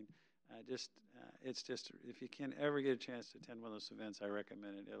bowling. It's just, if you can ever get a chance to attend one of those events, I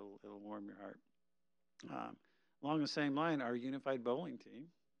recommend it. It'll warm your heart. Along the same line, our unified bowling team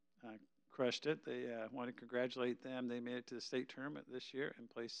crushed it. They want to congratulate them. They made it to the state tournament this year and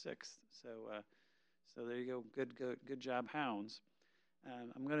placed 6th. So there you go. Good job, Hounds.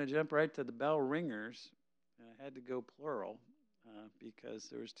 I'm going to jump right to the bell ringers. I had to go plural because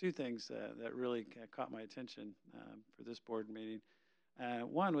there was 2 things that really caught my attention for this board meeting.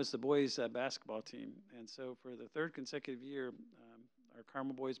 One was the boys basketball team. And so for the 3rd consecutive year, our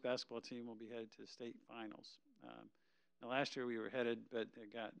Carmel boys basketball team will be headed to state finals. Now last year we were headed, but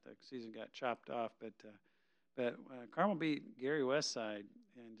the season got chopped off. But Carmel beat Gary Westside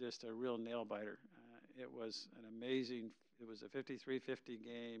in just a real nail biter. It was an amazing. It was a 53-50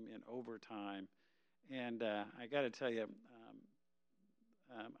 game in overtime, and I got to tell you,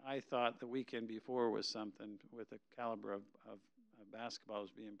 I thought the weekend before was something with the caliber of basketball that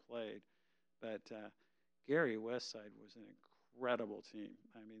was being played, but Gary Westside was an incredible team.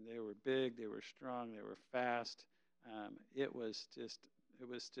 I mean, they were big, they were strong, they were fast. It was just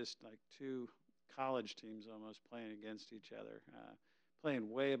like 2 college teams almost playing against each other,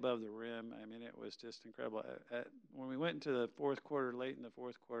 playing way above the rim. I mean, it was just incredible. When we went into the 4th quarter, late in the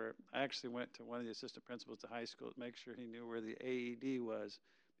 4th quarter, I actually went to one of the assistant principals at the high school to make sure he knew where the AED was,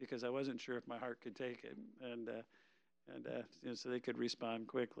 because I wasn't sure if my heart could take it, and you know, so they could respond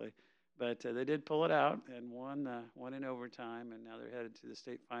quickly. But they did pull it out and won in overtime, and now they're headed to the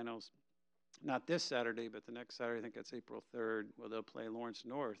state finals. Not this Saturday, but the next Saturday. I think that's April 3rd, where they'll play Lawrence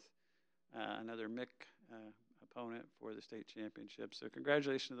North, another MIC opponent for the state championship. So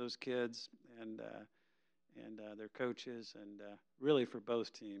congratulations to those kids and their coaches, and really for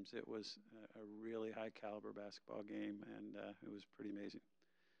both teams, it was a really high caliber basketball game, and it was pretty amazing.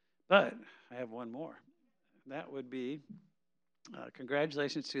 But I have one more. That would be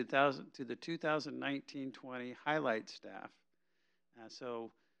congratulations to the 2019-20 highlight staff.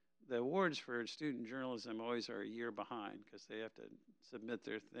 So the awards for student journalism always are a year behind, because they have to submit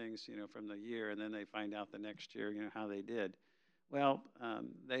their things, you know, from the year, and then they find out the next year, you know, how they did. Well,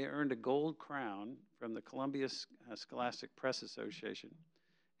 they earned a gold crown from the Columbia Scholastic Press Association,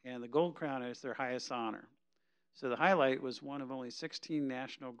 and the gold crown is their highest honor. So the highlight was one of only 16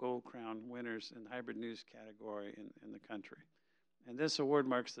 national gold crown winners in the hybrid news category in the country. And this award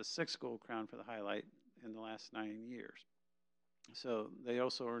marks the 6th gold crown for the highlight in the last 9 years. So they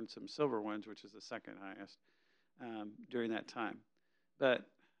also earned some silver ones, which is the 2nd highest during that time. But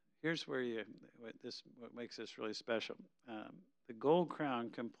here's where what makes this really special. The gold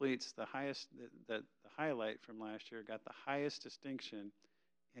crown completes the highest. The highlight from last year got the highest distinction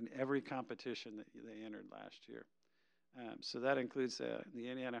in every competition that they entered last year. So that includes the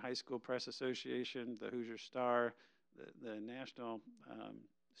Indiana High School Press Association, the Hoosier Star, the National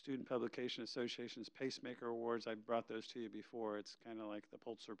Student Publication Association's Pacemaker Awards. I brought those to you before. It's kind of like the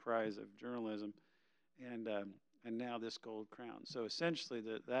Pulitzer Prize of journalism, and now this gold crown. So essentially,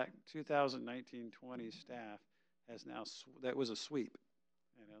 that 2019-20 staff has now that was a sweep.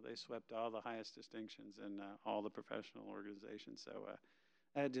 You know, they swept all the highest distinctions in all the professional organizations. So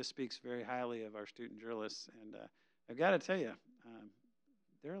that just speaks very highly of our student journalists, and I've got to tell you,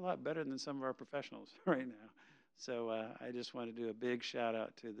 they're a lot better than some of our professionals right now. So I just want to do a big shout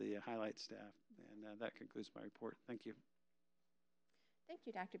out to the highlight staff, and that concludes my report. Thank you. Thank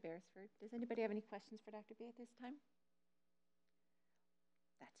you, Dr. Beresford. Does anybody have any questions for Dr. B at this time?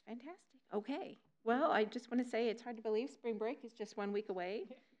 That's fantastic. Okay. Well, I just want to say it's hard to believe spring break is just 1 week away.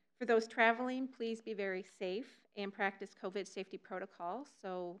 For those traveling, please be very safe and practice COVID safety protocols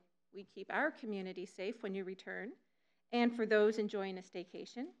so we keep our community safe when you return. And for those enjoying a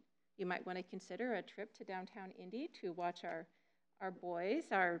staycation, you might want to consider a trip to downtown Indy to watch our boys,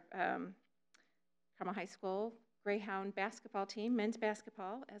 our Carmel High School Greyhound basketball team, men's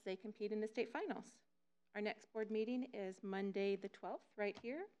basketball, as they compete in the state finals. Our next board meeting is Monday the 12th, right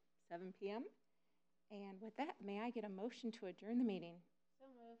here, 7 p.m. And with that, may I get a motion to adjourn the meeting? So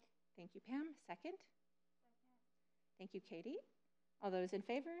moved. Thank you, Pam. Second? Thank you, Katie. All those in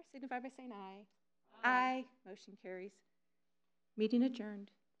favor signify by saying aye. Aye. Motion carries. Meeting adjourned.